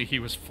suddenly he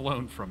was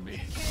flown from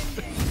me.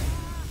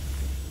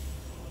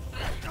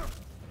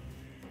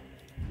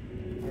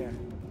 Yeah.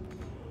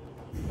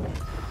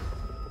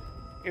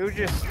 It was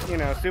just, you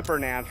know,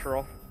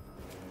 supernatural.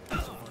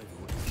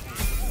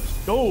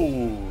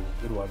 Oh,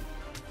 good one.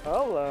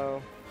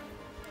 Hello.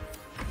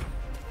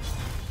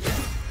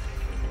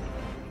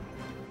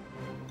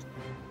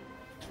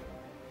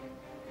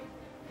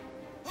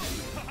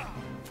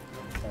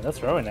 Man, those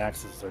throwing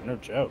axes are no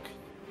joke.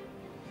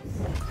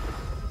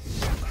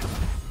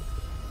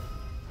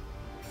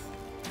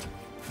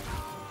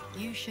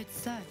 You should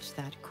search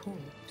that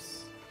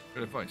corpse.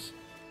 Good advice.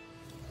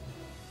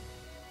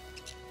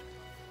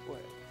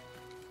 What?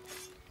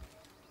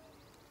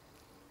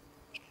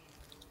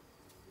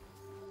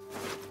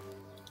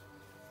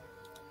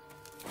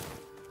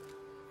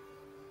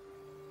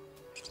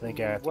 I think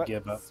I have to What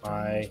give up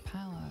my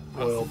Power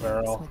oil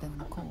barrel. within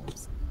the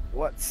corpse.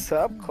 What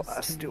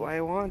subclass do I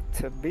want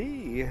to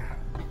be?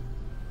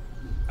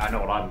 I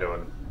know what I'm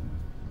doing.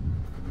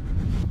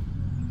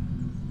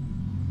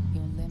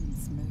 Your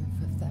limbs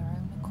move of their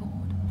own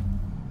accord.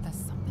 There's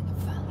something of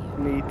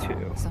value. Me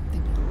too.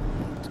 Something your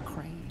mind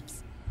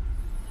craves.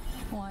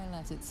 Why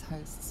let its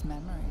host's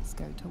memories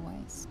go to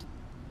waste?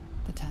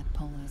 The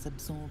tadpole has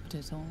absorbed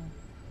it all.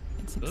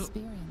 Its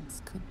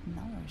experience could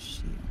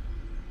nourish you.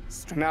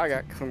 Now I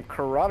got some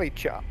karate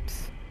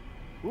chops.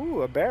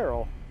 Ooh, a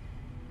barrel.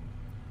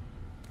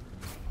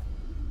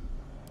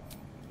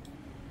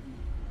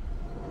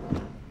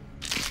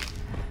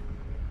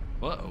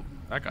 Whoa,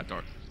 that got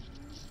dark.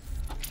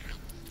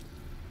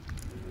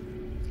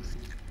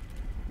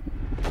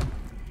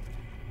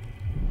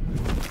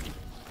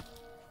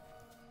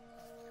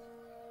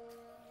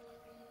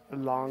 A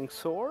long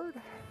sword?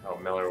 Oh,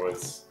 Miller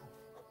was.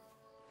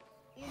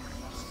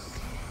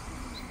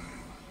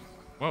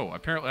 Whoa,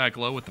 apparently I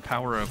glow with the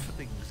power of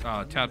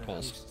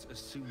tadpoles. As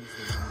soon as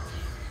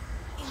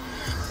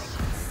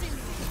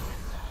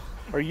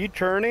they Are you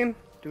turning?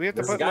 Do we have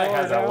to This put guy Miller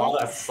has a down?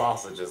 lot of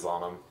sausages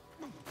on him.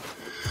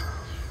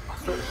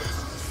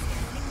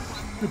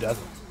 Who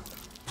doesn't?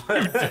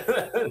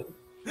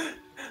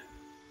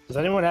 Does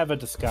anyone have a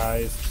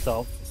disguise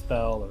self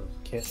spell or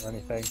kit or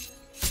anything?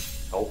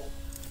 Nope.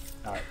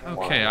 Alright.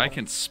 Okay, I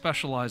can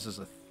specialize as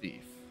a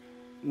thief.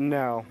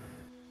 No.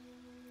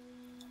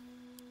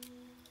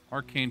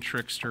 Arcane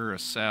trickster,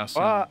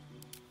 assassin.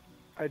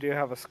 I do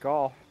have a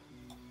skull.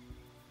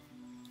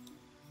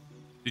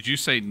 Did you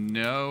say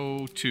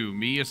no to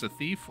me as a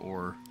thief,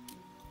 or?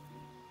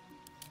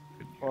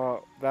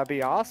 Well, that'd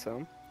be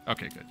awesome.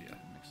 Okay, good. Yeah,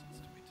 that makes sense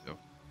to me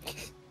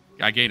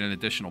too. I gain an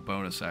additional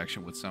bonus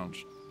action, which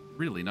sounds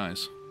really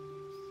nice.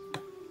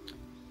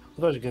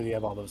 Especially because you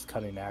have all those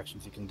cunning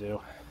actions you can do.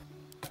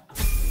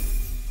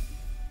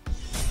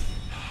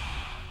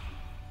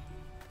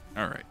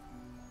 All right.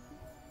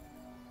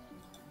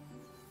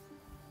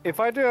 If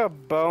I do a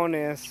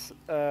bonus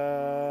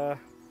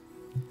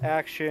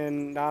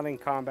action not in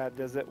combat,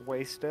 does it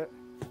waste it?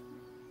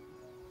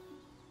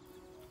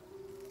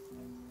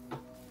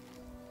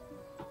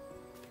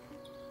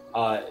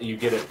 You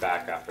get it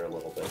back after a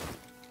little bit.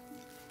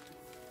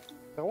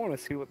 I want to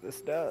see what this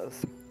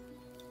does.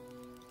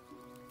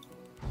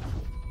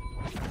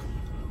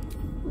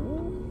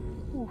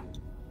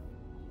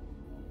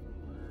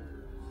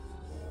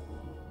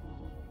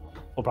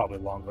 We'll probably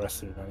long rest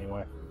soon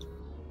anyway.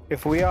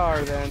 If we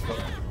are, then.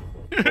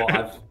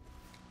 Well,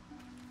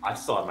 I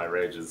still have my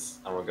rages.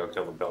 I'm gonna go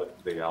kill the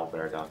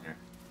owlbear down here.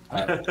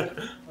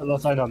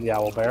 Unless I know the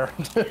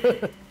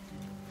owlbear.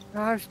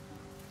 Gosh,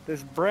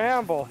 this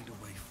bramble.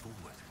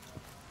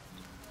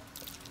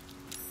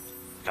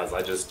 Because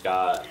I just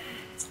got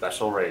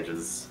special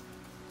rages.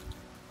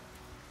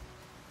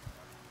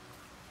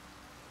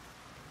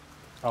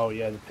 Oh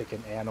yeah, to pick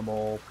an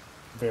animal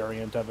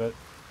variant of it.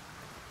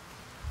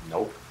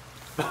 Nope.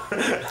 This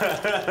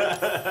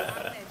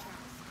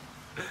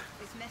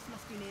mess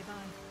must be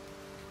nearby.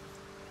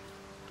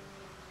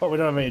 But we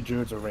don't have any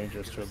druids or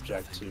rangers to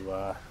object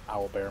to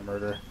owlbear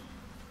murder.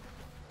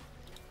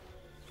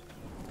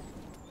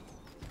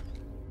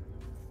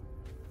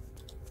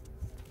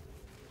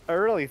 I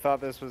really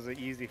thought this was an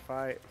easy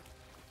fight.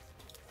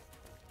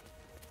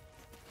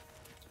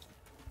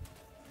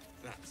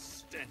 That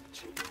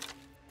stench.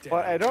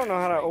 But I don't know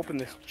how to open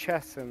this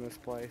chest in this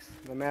place.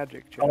 The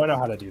magic chest. Oh, I know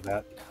how to do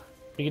that.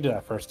 You can do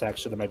that first,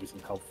 actually. There might be some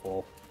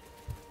helpful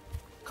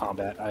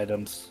combat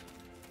items.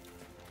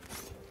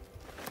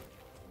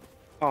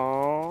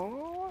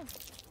 Oh,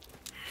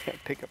 can't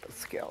pick up a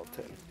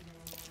skeleton.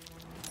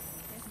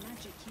 There's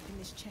magic keeping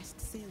this chest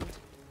sealed.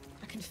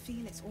 I can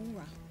feel its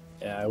aura.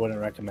 Yeah, I wouldn't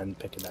recommend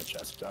picking that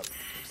chest up.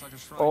 Looks like a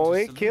shrine Oh, to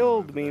it Selena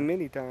killed over me there.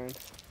 many times.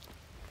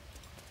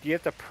 Do you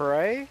have to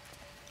pray?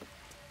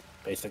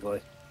 Basically,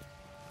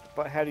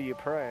 But how do you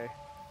pray?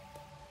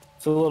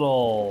 it's a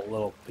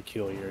little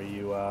peculiar.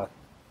 You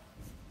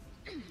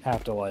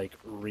have to like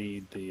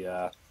read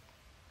the.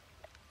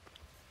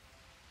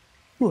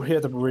 You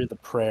have to read the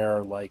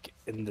prayer like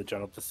in the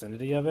general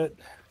vicinity of it.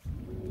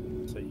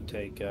 So you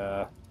take.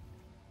 Oh,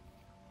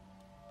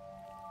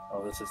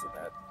 this isn't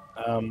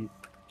it.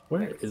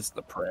 Where is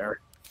the prayer?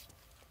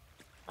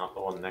 Not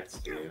the one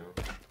next to you.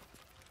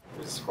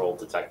 Just scroll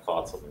detect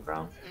thoughts on the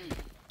ground.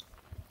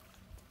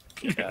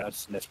 Yeah,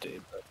 that's nifty.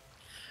 But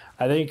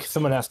I think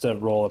someone has to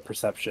roll a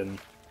perception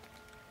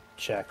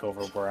check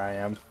over where I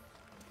am.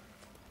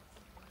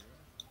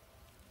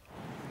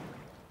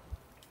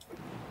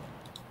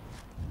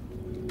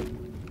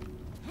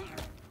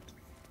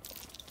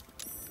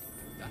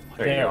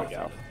 There we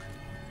go.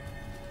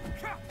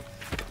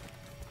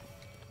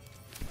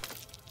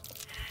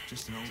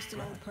 Just an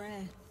old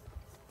prayer.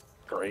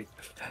 Great.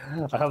 I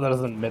hope that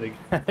doesn't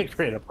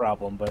create a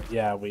problem, but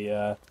yeah,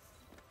 you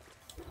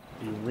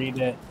read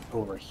it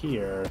over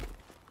here.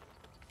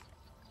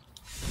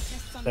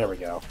 There we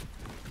go.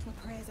 My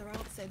prayers are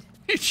answered.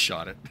 He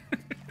shot it.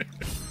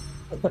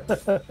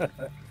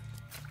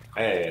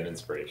 Hey, an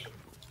inspiration.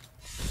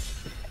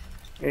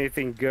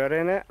 Anything good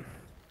in it?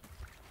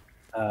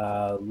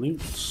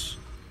 Loot.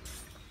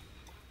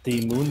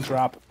 The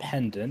Moondrop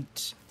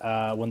Pendant.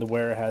 When the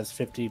wearer has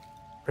 50%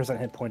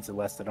 hit points or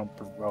less, they don't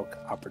provoke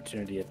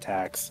opportunity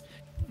attacks.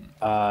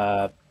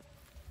 I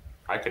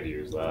could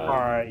use that.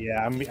 Alright,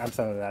 yeah, I'm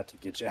sending that to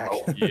get Jack.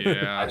 Oh,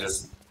 Yeah. I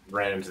just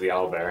ran into the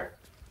owlbear.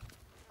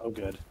 Oh,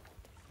 good.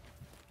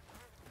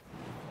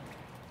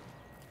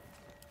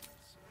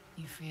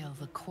 You feel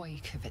the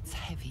quake of its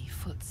heavy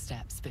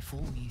footsteps before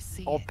you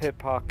see I'll it.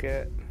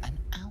 pickpocket. An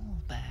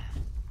owlbear.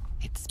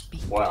 Its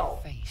beaked Wow.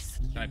 face.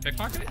 Can I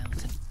pickpocket it?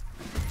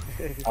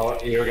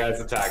 Oh, you guys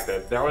attacked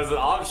it. There was an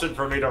option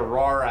for me to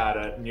roar at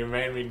it, and you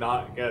made me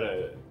not get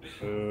it.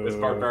 This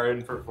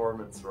barbarian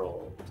performance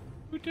roll.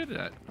 Who did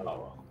that? Oh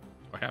well.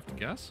 Do I have to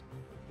guess?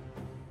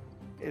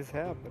 Is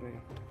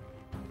happening.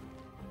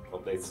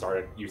 Well,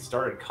 you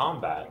started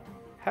combat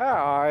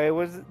How? I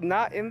was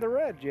not in the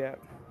red yet.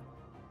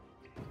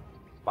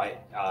 by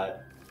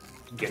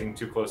getting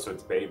too close to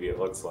its baby. It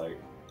looks like.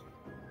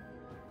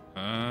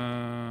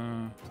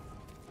 Yeah,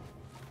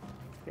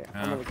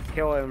 I'm gonna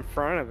kill it in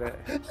front of it.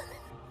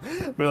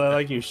 Really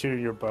like you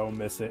shooting your bow,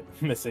 missing,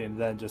 and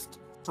then just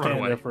Run standing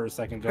away. there for a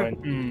second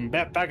going,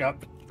 back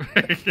up.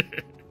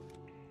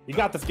 You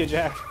got this, good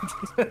Jack.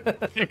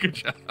 Good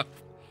job.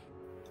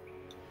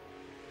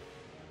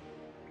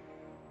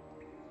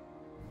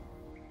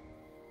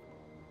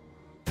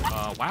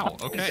 Wow,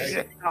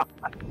 okay. Alright,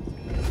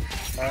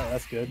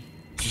 that's good.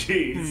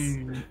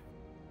 Jeez.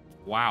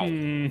 Wow.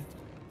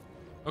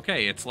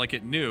 Okay, it's like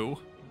it knew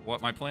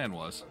what my plan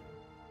was.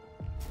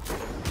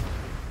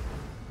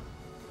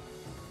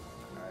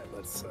 Alright,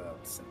 let's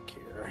think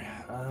here.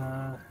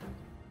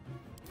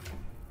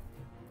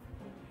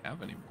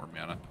 Have any more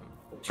mana?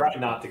 Try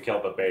not to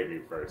kill the baby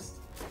first.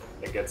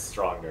 It gets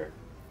stronger.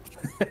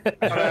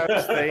 That's what I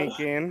was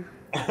thinking.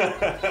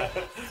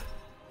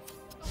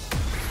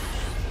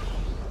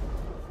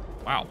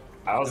 Wow.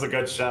 That was a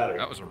good shatter.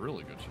 That was a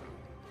really good shot.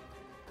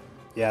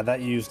 Yeah,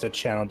 that used a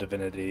channel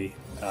divinity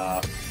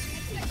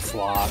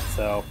slot,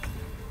 so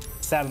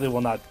sadly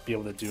we'll not be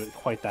able to do it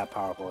quite that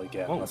powerful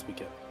again unless we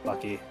get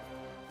lucky.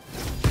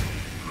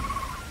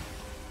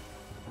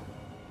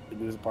 Did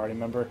we lose a party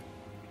member?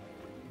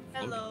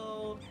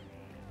 Hello.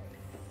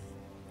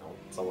 Oh,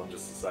 someone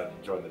just decided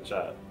to join the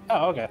chat.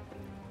 Oh, okay.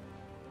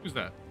 Who's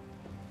that?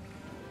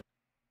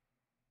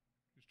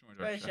 Who's joined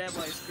our Can I chat?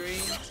 share my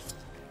screen?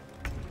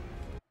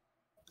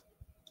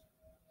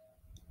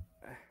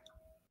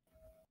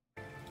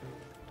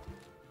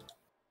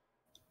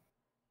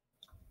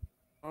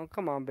 Oh,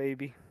 come on,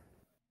 baby.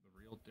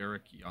 The real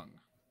Derek Young.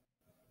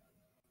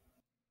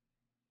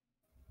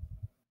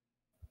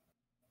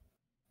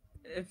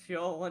 If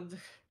y'all want,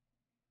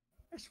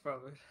 that's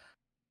probably.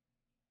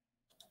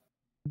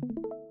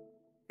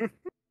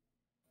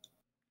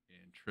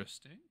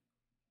 Interesting.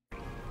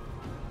 Sorry.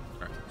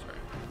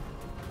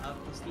 I'm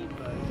the Steam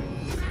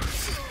version.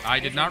 I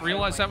did not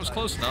realize that was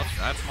close enough.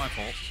 That's my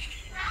fault.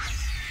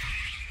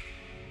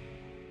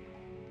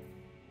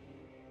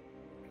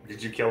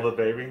 Did you kill the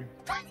baby?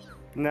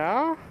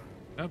 No?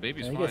 No,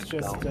 baby's I think fine. it's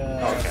just,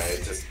 Okay,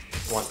 it just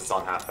once it's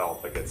on half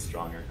health, it gets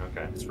stronger.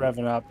 Okay. it's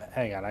revving up.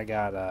 Hang on, I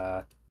got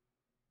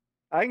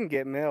I can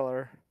get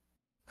Miller.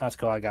 that's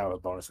cool. I got a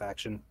bonus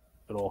action.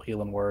 Good old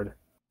healing word.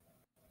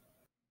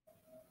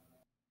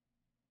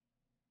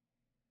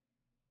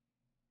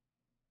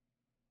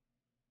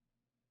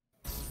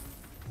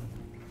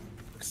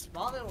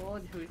 Not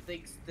anyone who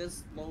thinks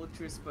this mode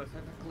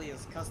specifically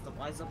is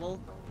customizable.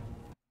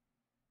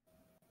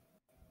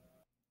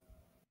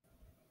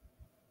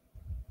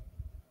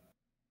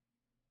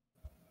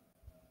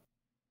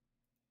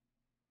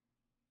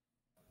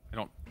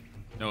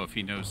 know if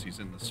he knows he's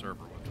in the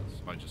server with us.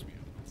 So I just mute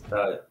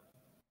him.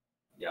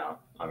 Yeah,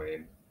 I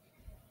mean.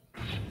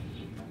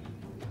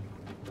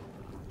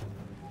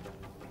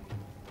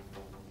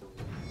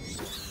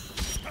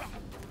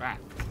 Back.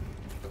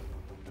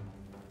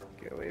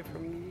 Get away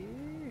from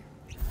me.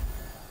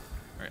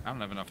 Alright, I don't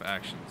have enough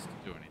actions to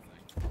do anything.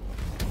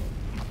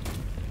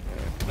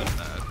 That's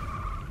that.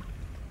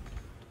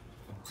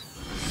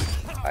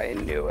 I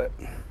knew it.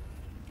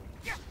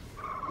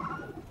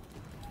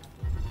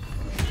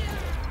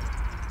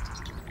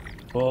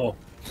 Whoa.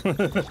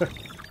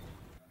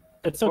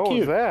 It's so what cute.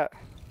 Was that?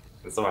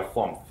 It's my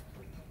flump.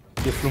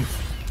 Your flump.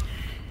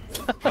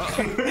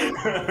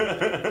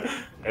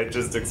 It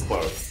just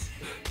explodes.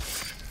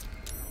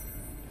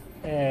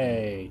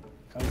 Hey.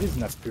 Oh, he's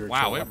not spiritual.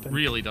 Wow, weapon. it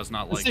really does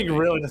not like This thing me.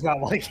 really does not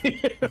like you.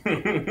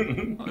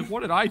 What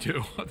did I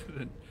do other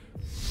than...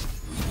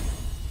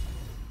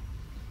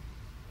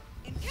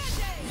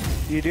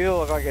 You do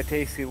look like a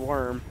tasty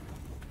worm.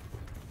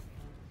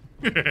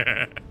 I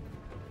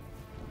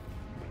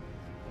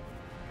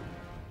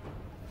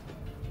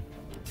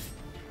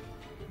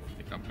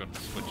think I'm going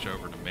to switch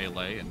over to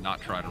melee and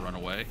not try to run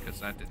away, because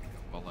that didn't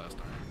go well last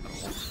time.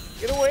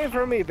 Get away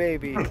from me,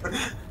 baby.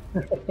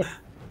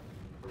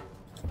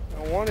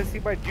 I want to see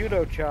my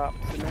judo chops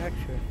in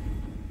action.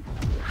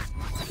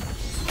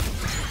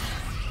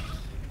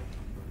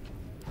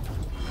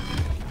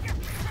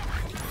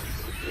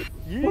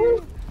 Yeah.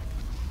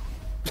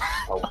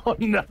 Oh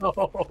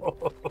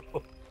no!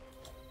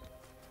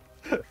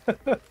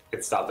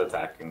 It stopped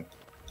attacking.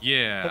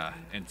 Yeah,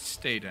 and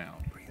stay down.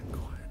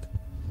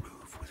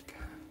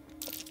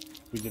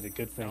 We did a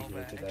good thing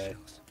here today.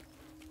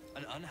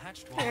 An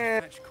unhatched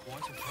Eh. fetch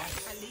quite a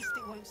price. At least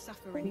it won't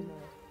suffer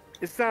anymore.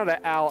 It's not an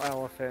owl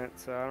elephant,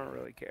 so I don't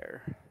really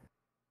care.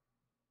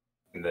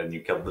 And then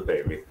you killed the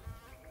baby.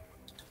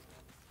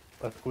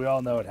 Look, we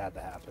all know it had to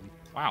happen.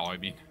 Wow, I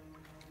mean...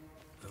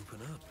 Open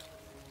up.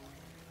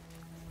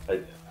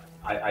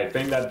 I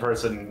think that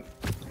person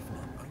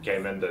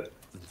came in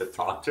to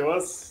talk to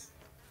us,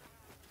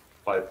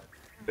 but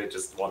they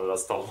just wanted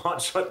us to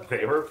watch what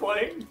they were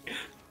playing.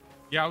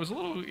 Yeah, I was a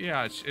little...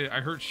 Yeah, I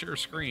heard share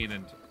screen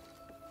and...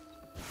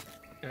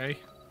 Okay.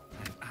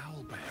 An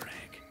owlbear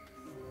egg.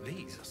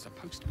 These are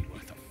supposed to be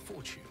worth a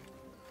fortune.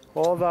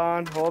 Hold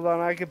on.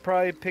 I could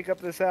probably pick up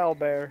this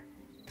owlbear.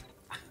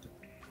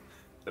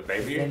 The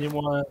baby?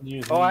 Anyone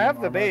use Oh, I have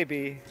armor? the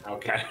baby.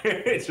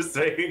 Okay, just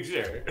making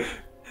sure.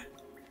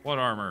 What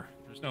armor?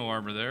 There's no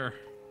armor there.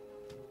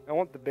 I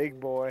want the big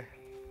boy.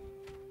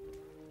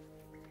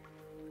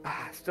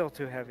 Ah, still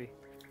too heavy.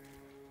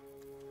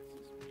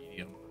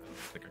 Medium. I don't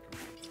think I can...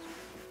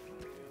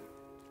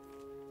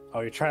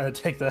 Oh, you're trying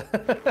to take the...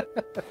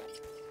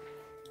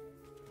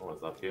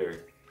 What's up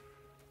here?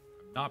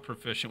 I'm not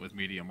proficient with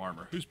medium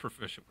armor. Who's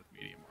proficient with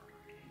medium armor?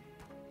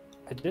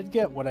 I did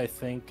get what I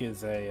think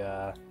is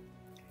a...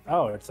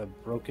 Oh, it's a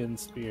broken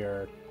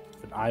spear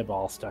with an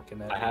eyeball stuck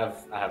in it. I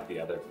have the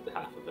other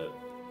half of it.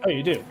 Oh,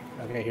 you do?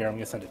 Okay, here, I'm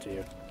gonna send it to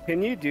you.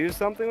 Can you do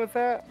something with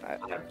that? I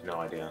have no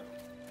idea.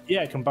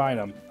 Yeah, combine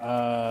them.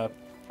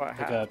 What,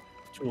 Like a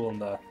tool in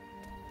the...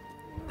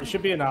 There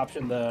should be an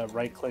option to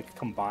right-click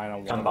combine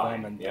on one of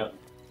them and Yep.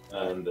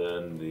 And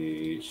then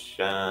the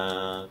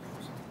shaft.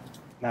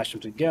 mash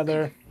them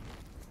together.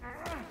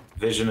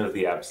 Vision of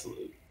the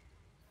Absolute.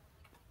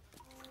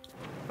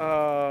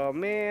 Oh,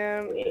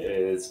 man. It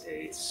is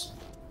a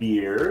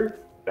spear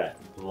that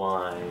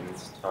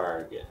blinds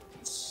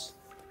targets.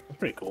 That's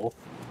pretty cool.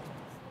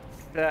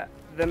 The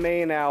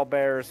main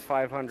owlbear is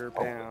 500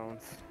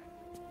 pounds.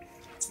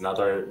 It's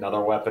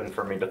another weapon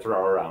for me to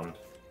throw around.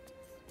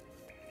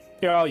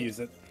 Here, I'll use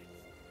it.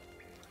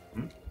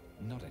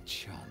 Not a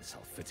chance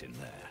I'll fit in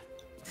there.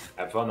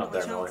 Have fun up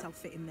Not a there, Miller. chance I'll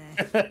fit in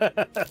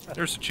there.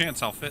 There's a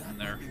chance I'll fit in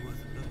there.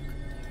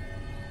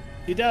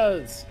 He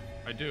does.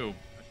 I do.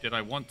 Did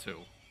I want to?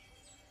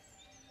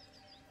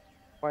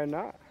 Why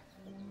not?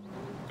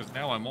 Because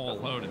now I'm all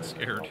alone and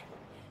scared.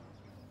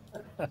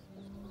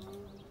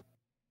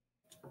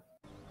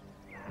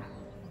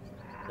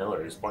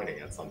 Miller is pointing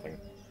at something.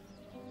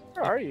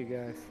 Where are you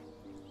guys?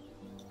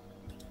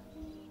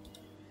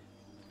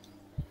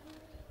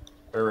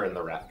 We're in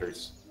the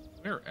rafters.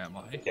 Where am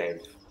I? The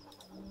cave.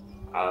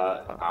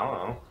 I don't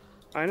know.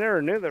 I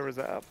never knew there was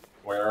a up.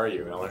 Where are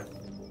you, Miller?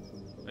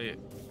 Hey,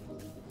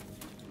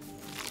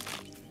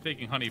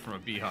 taking honey from a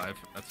beehive.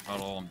 That's about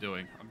all I'm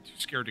doing. I'm too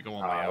scared to go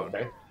on my own.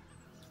 Okay.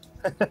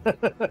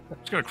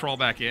 Just gonna crawl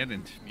back in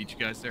and meet you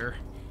guys there.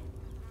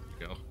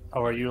 Go.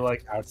 Oh, are you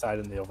like outside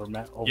in the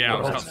overmat? Yeah, I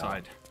was overworld?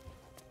 outside.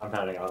 I'm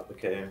heading out the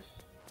cave.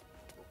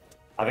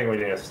 I think we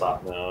need to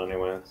stop now,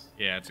 anyways.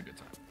 Yeah, it's a good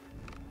time.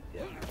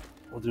 Yeah.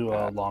 We'll do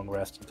a long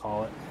rest and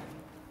call it.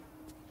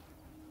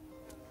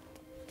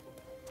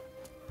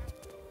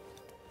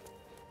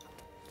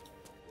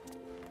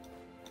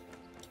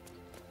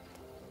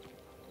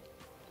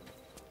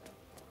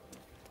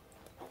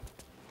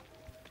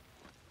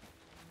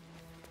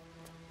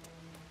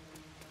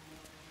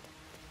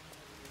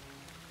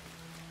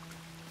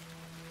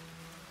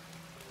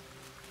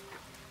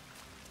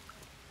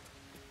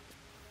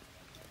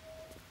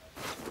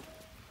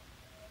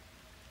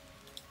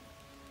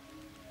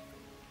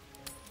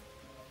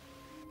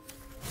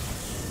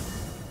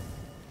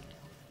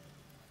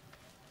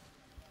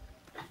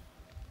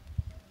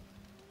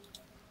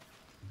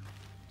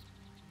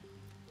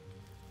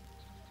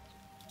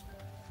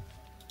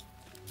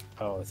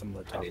 Oh, that's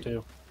someone to talk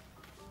to.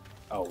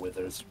 Oh,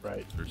 Withers,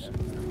 right. Yeah.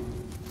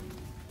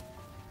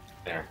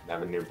 There, I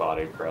have a new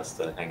body for us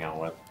to hang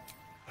out with.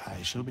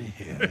 I shall be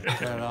here.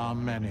 There are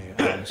many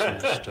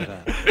answers to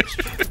that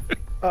question.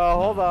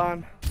 Oh, hold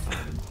on.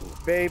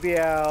 Baby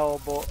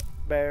owl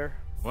bear.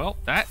 Well,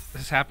 that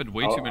has happened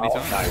way too many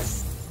times.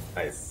 Nice.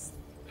 Nice.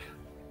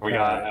 We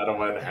got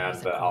Edelman and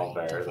the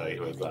owlbear that he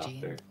was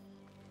after.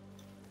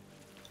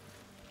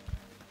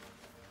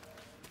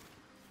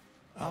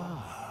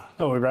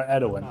 Oh, we brought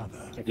Edwin.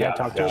 Can I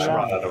talk to him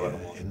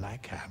now? In thy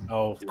camp.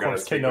 Oh, of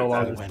course, can no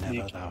longer Whenever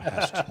speak. thou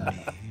hast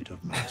need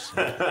of mercy,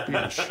 be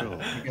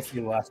assured. I guess he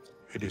left.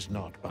 It is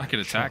not by I could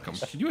attack him.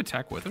 choice. Can you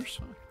attack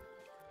Withers?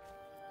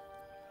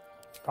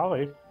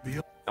 Probably.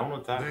 Don't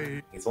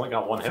attack. He's only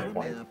got 1 hit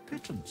point. A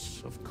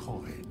pittance of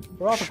coin.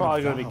 We're also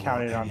probably going to Should be thou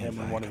counting on any him of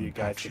when thy one of you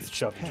guys gets compatriots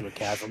shoved into a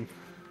perish, chasm.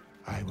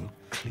 I will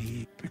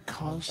cleave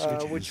because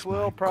Which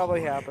will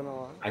probably happen a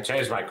lot. I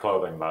changed my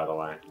clothing, by the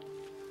way.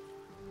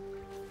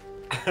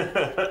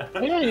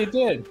 Yeah, you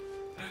did.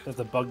 That's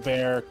a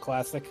bugbear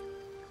classic.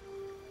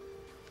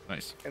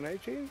 Nice. Can I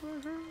change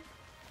my shirt?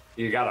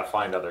 You gotta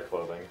find other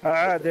clothing.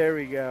 Ah, there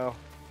we go.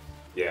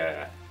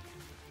 Yeah.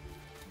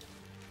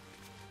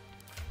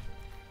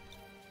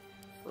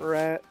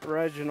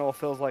 Reginald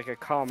feels like a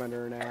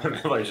commoner now.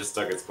 Miller just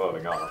took his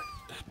clothing off.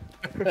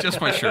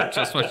 Just my shirt.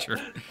 Just my shirt.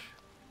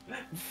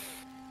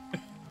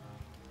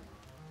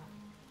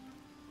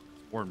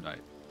 Warm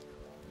night.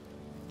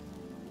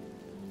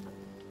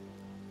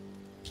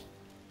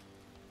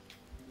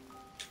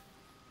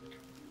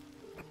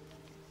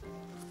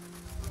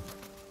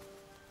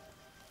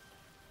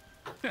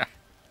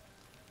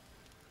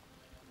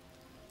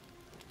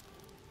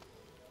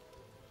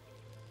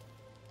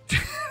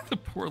 The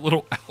poor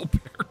little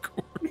owlbear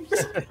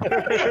corpse.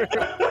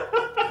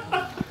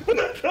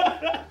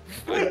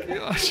 My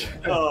gosh.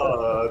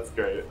 Oh, that's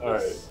great. All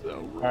right. So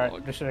wrong. All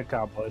right, mission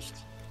accomplished.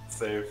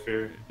 Save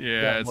here.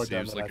 Yeah, it more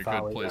done seems than like I a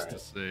thought good we place were. to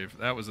save.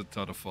 That was a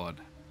ton of fun.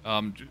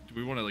 Do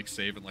we want to like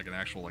save in like an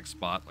actual like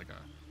spot, like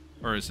a,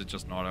 or is it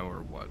just an auto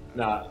or what?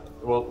 Nah,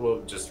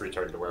 we'll just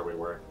return to where we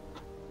were.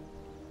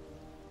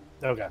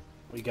 Okay,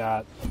 we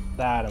got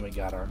that, and we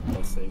got our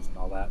post saves and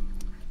all that.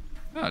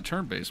 Ah,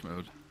 turn-based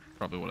mode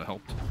probably would have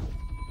helped.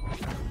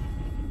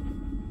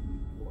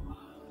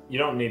 You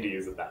don't need to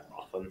use it that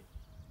often.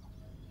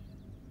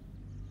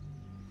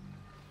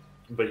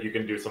 But you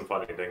can do some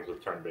funny things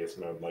with turn-based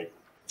mode, like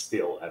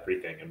steal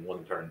everything in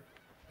 1 turn.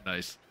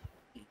 Nice.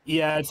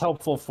 Yeah, it's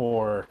helpful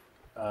for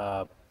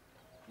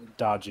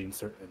dodging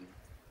certain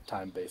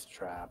time-based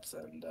traps,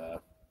 and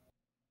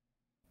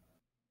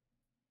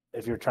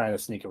if you're trying to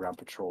sneak around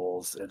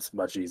patrols, it's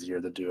much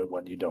easier to do it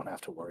when you don't have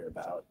to worry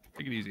about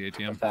Take it easy,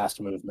 ATM. fast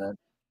movement.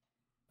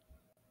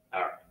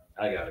 All right,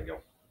 I gotta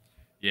go.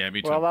 Yeah,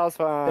 me too. Well, that was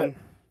fun.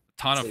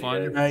 Ton of See you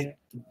fun. guys. Night.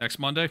 Next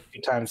Monday.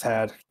 Good times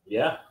had.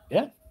 Yeah.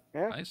 Yeah.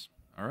 Nice.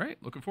 All right.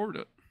 Looking forward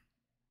to it.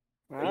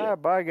 All right,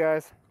 bye,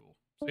 guys.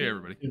 Cool. See you,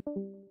 everybody.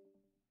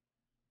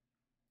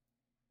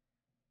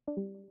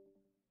 All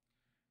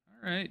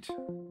right.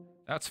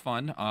 That's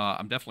fun.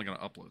 I'm definitely going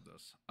to upload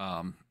this.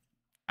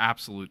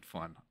 Absolute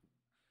fun.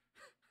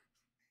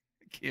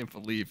 I can't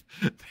believe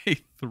they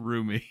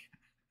threw me.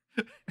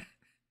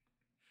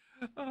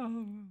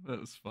 Oh, that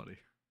was funny.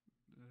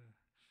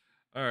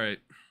 All right.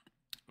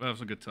 Well, that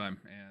was a good time.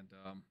 And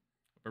hope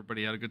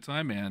everybody had a good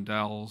time. And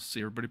I'll see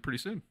everybody pretty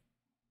soon.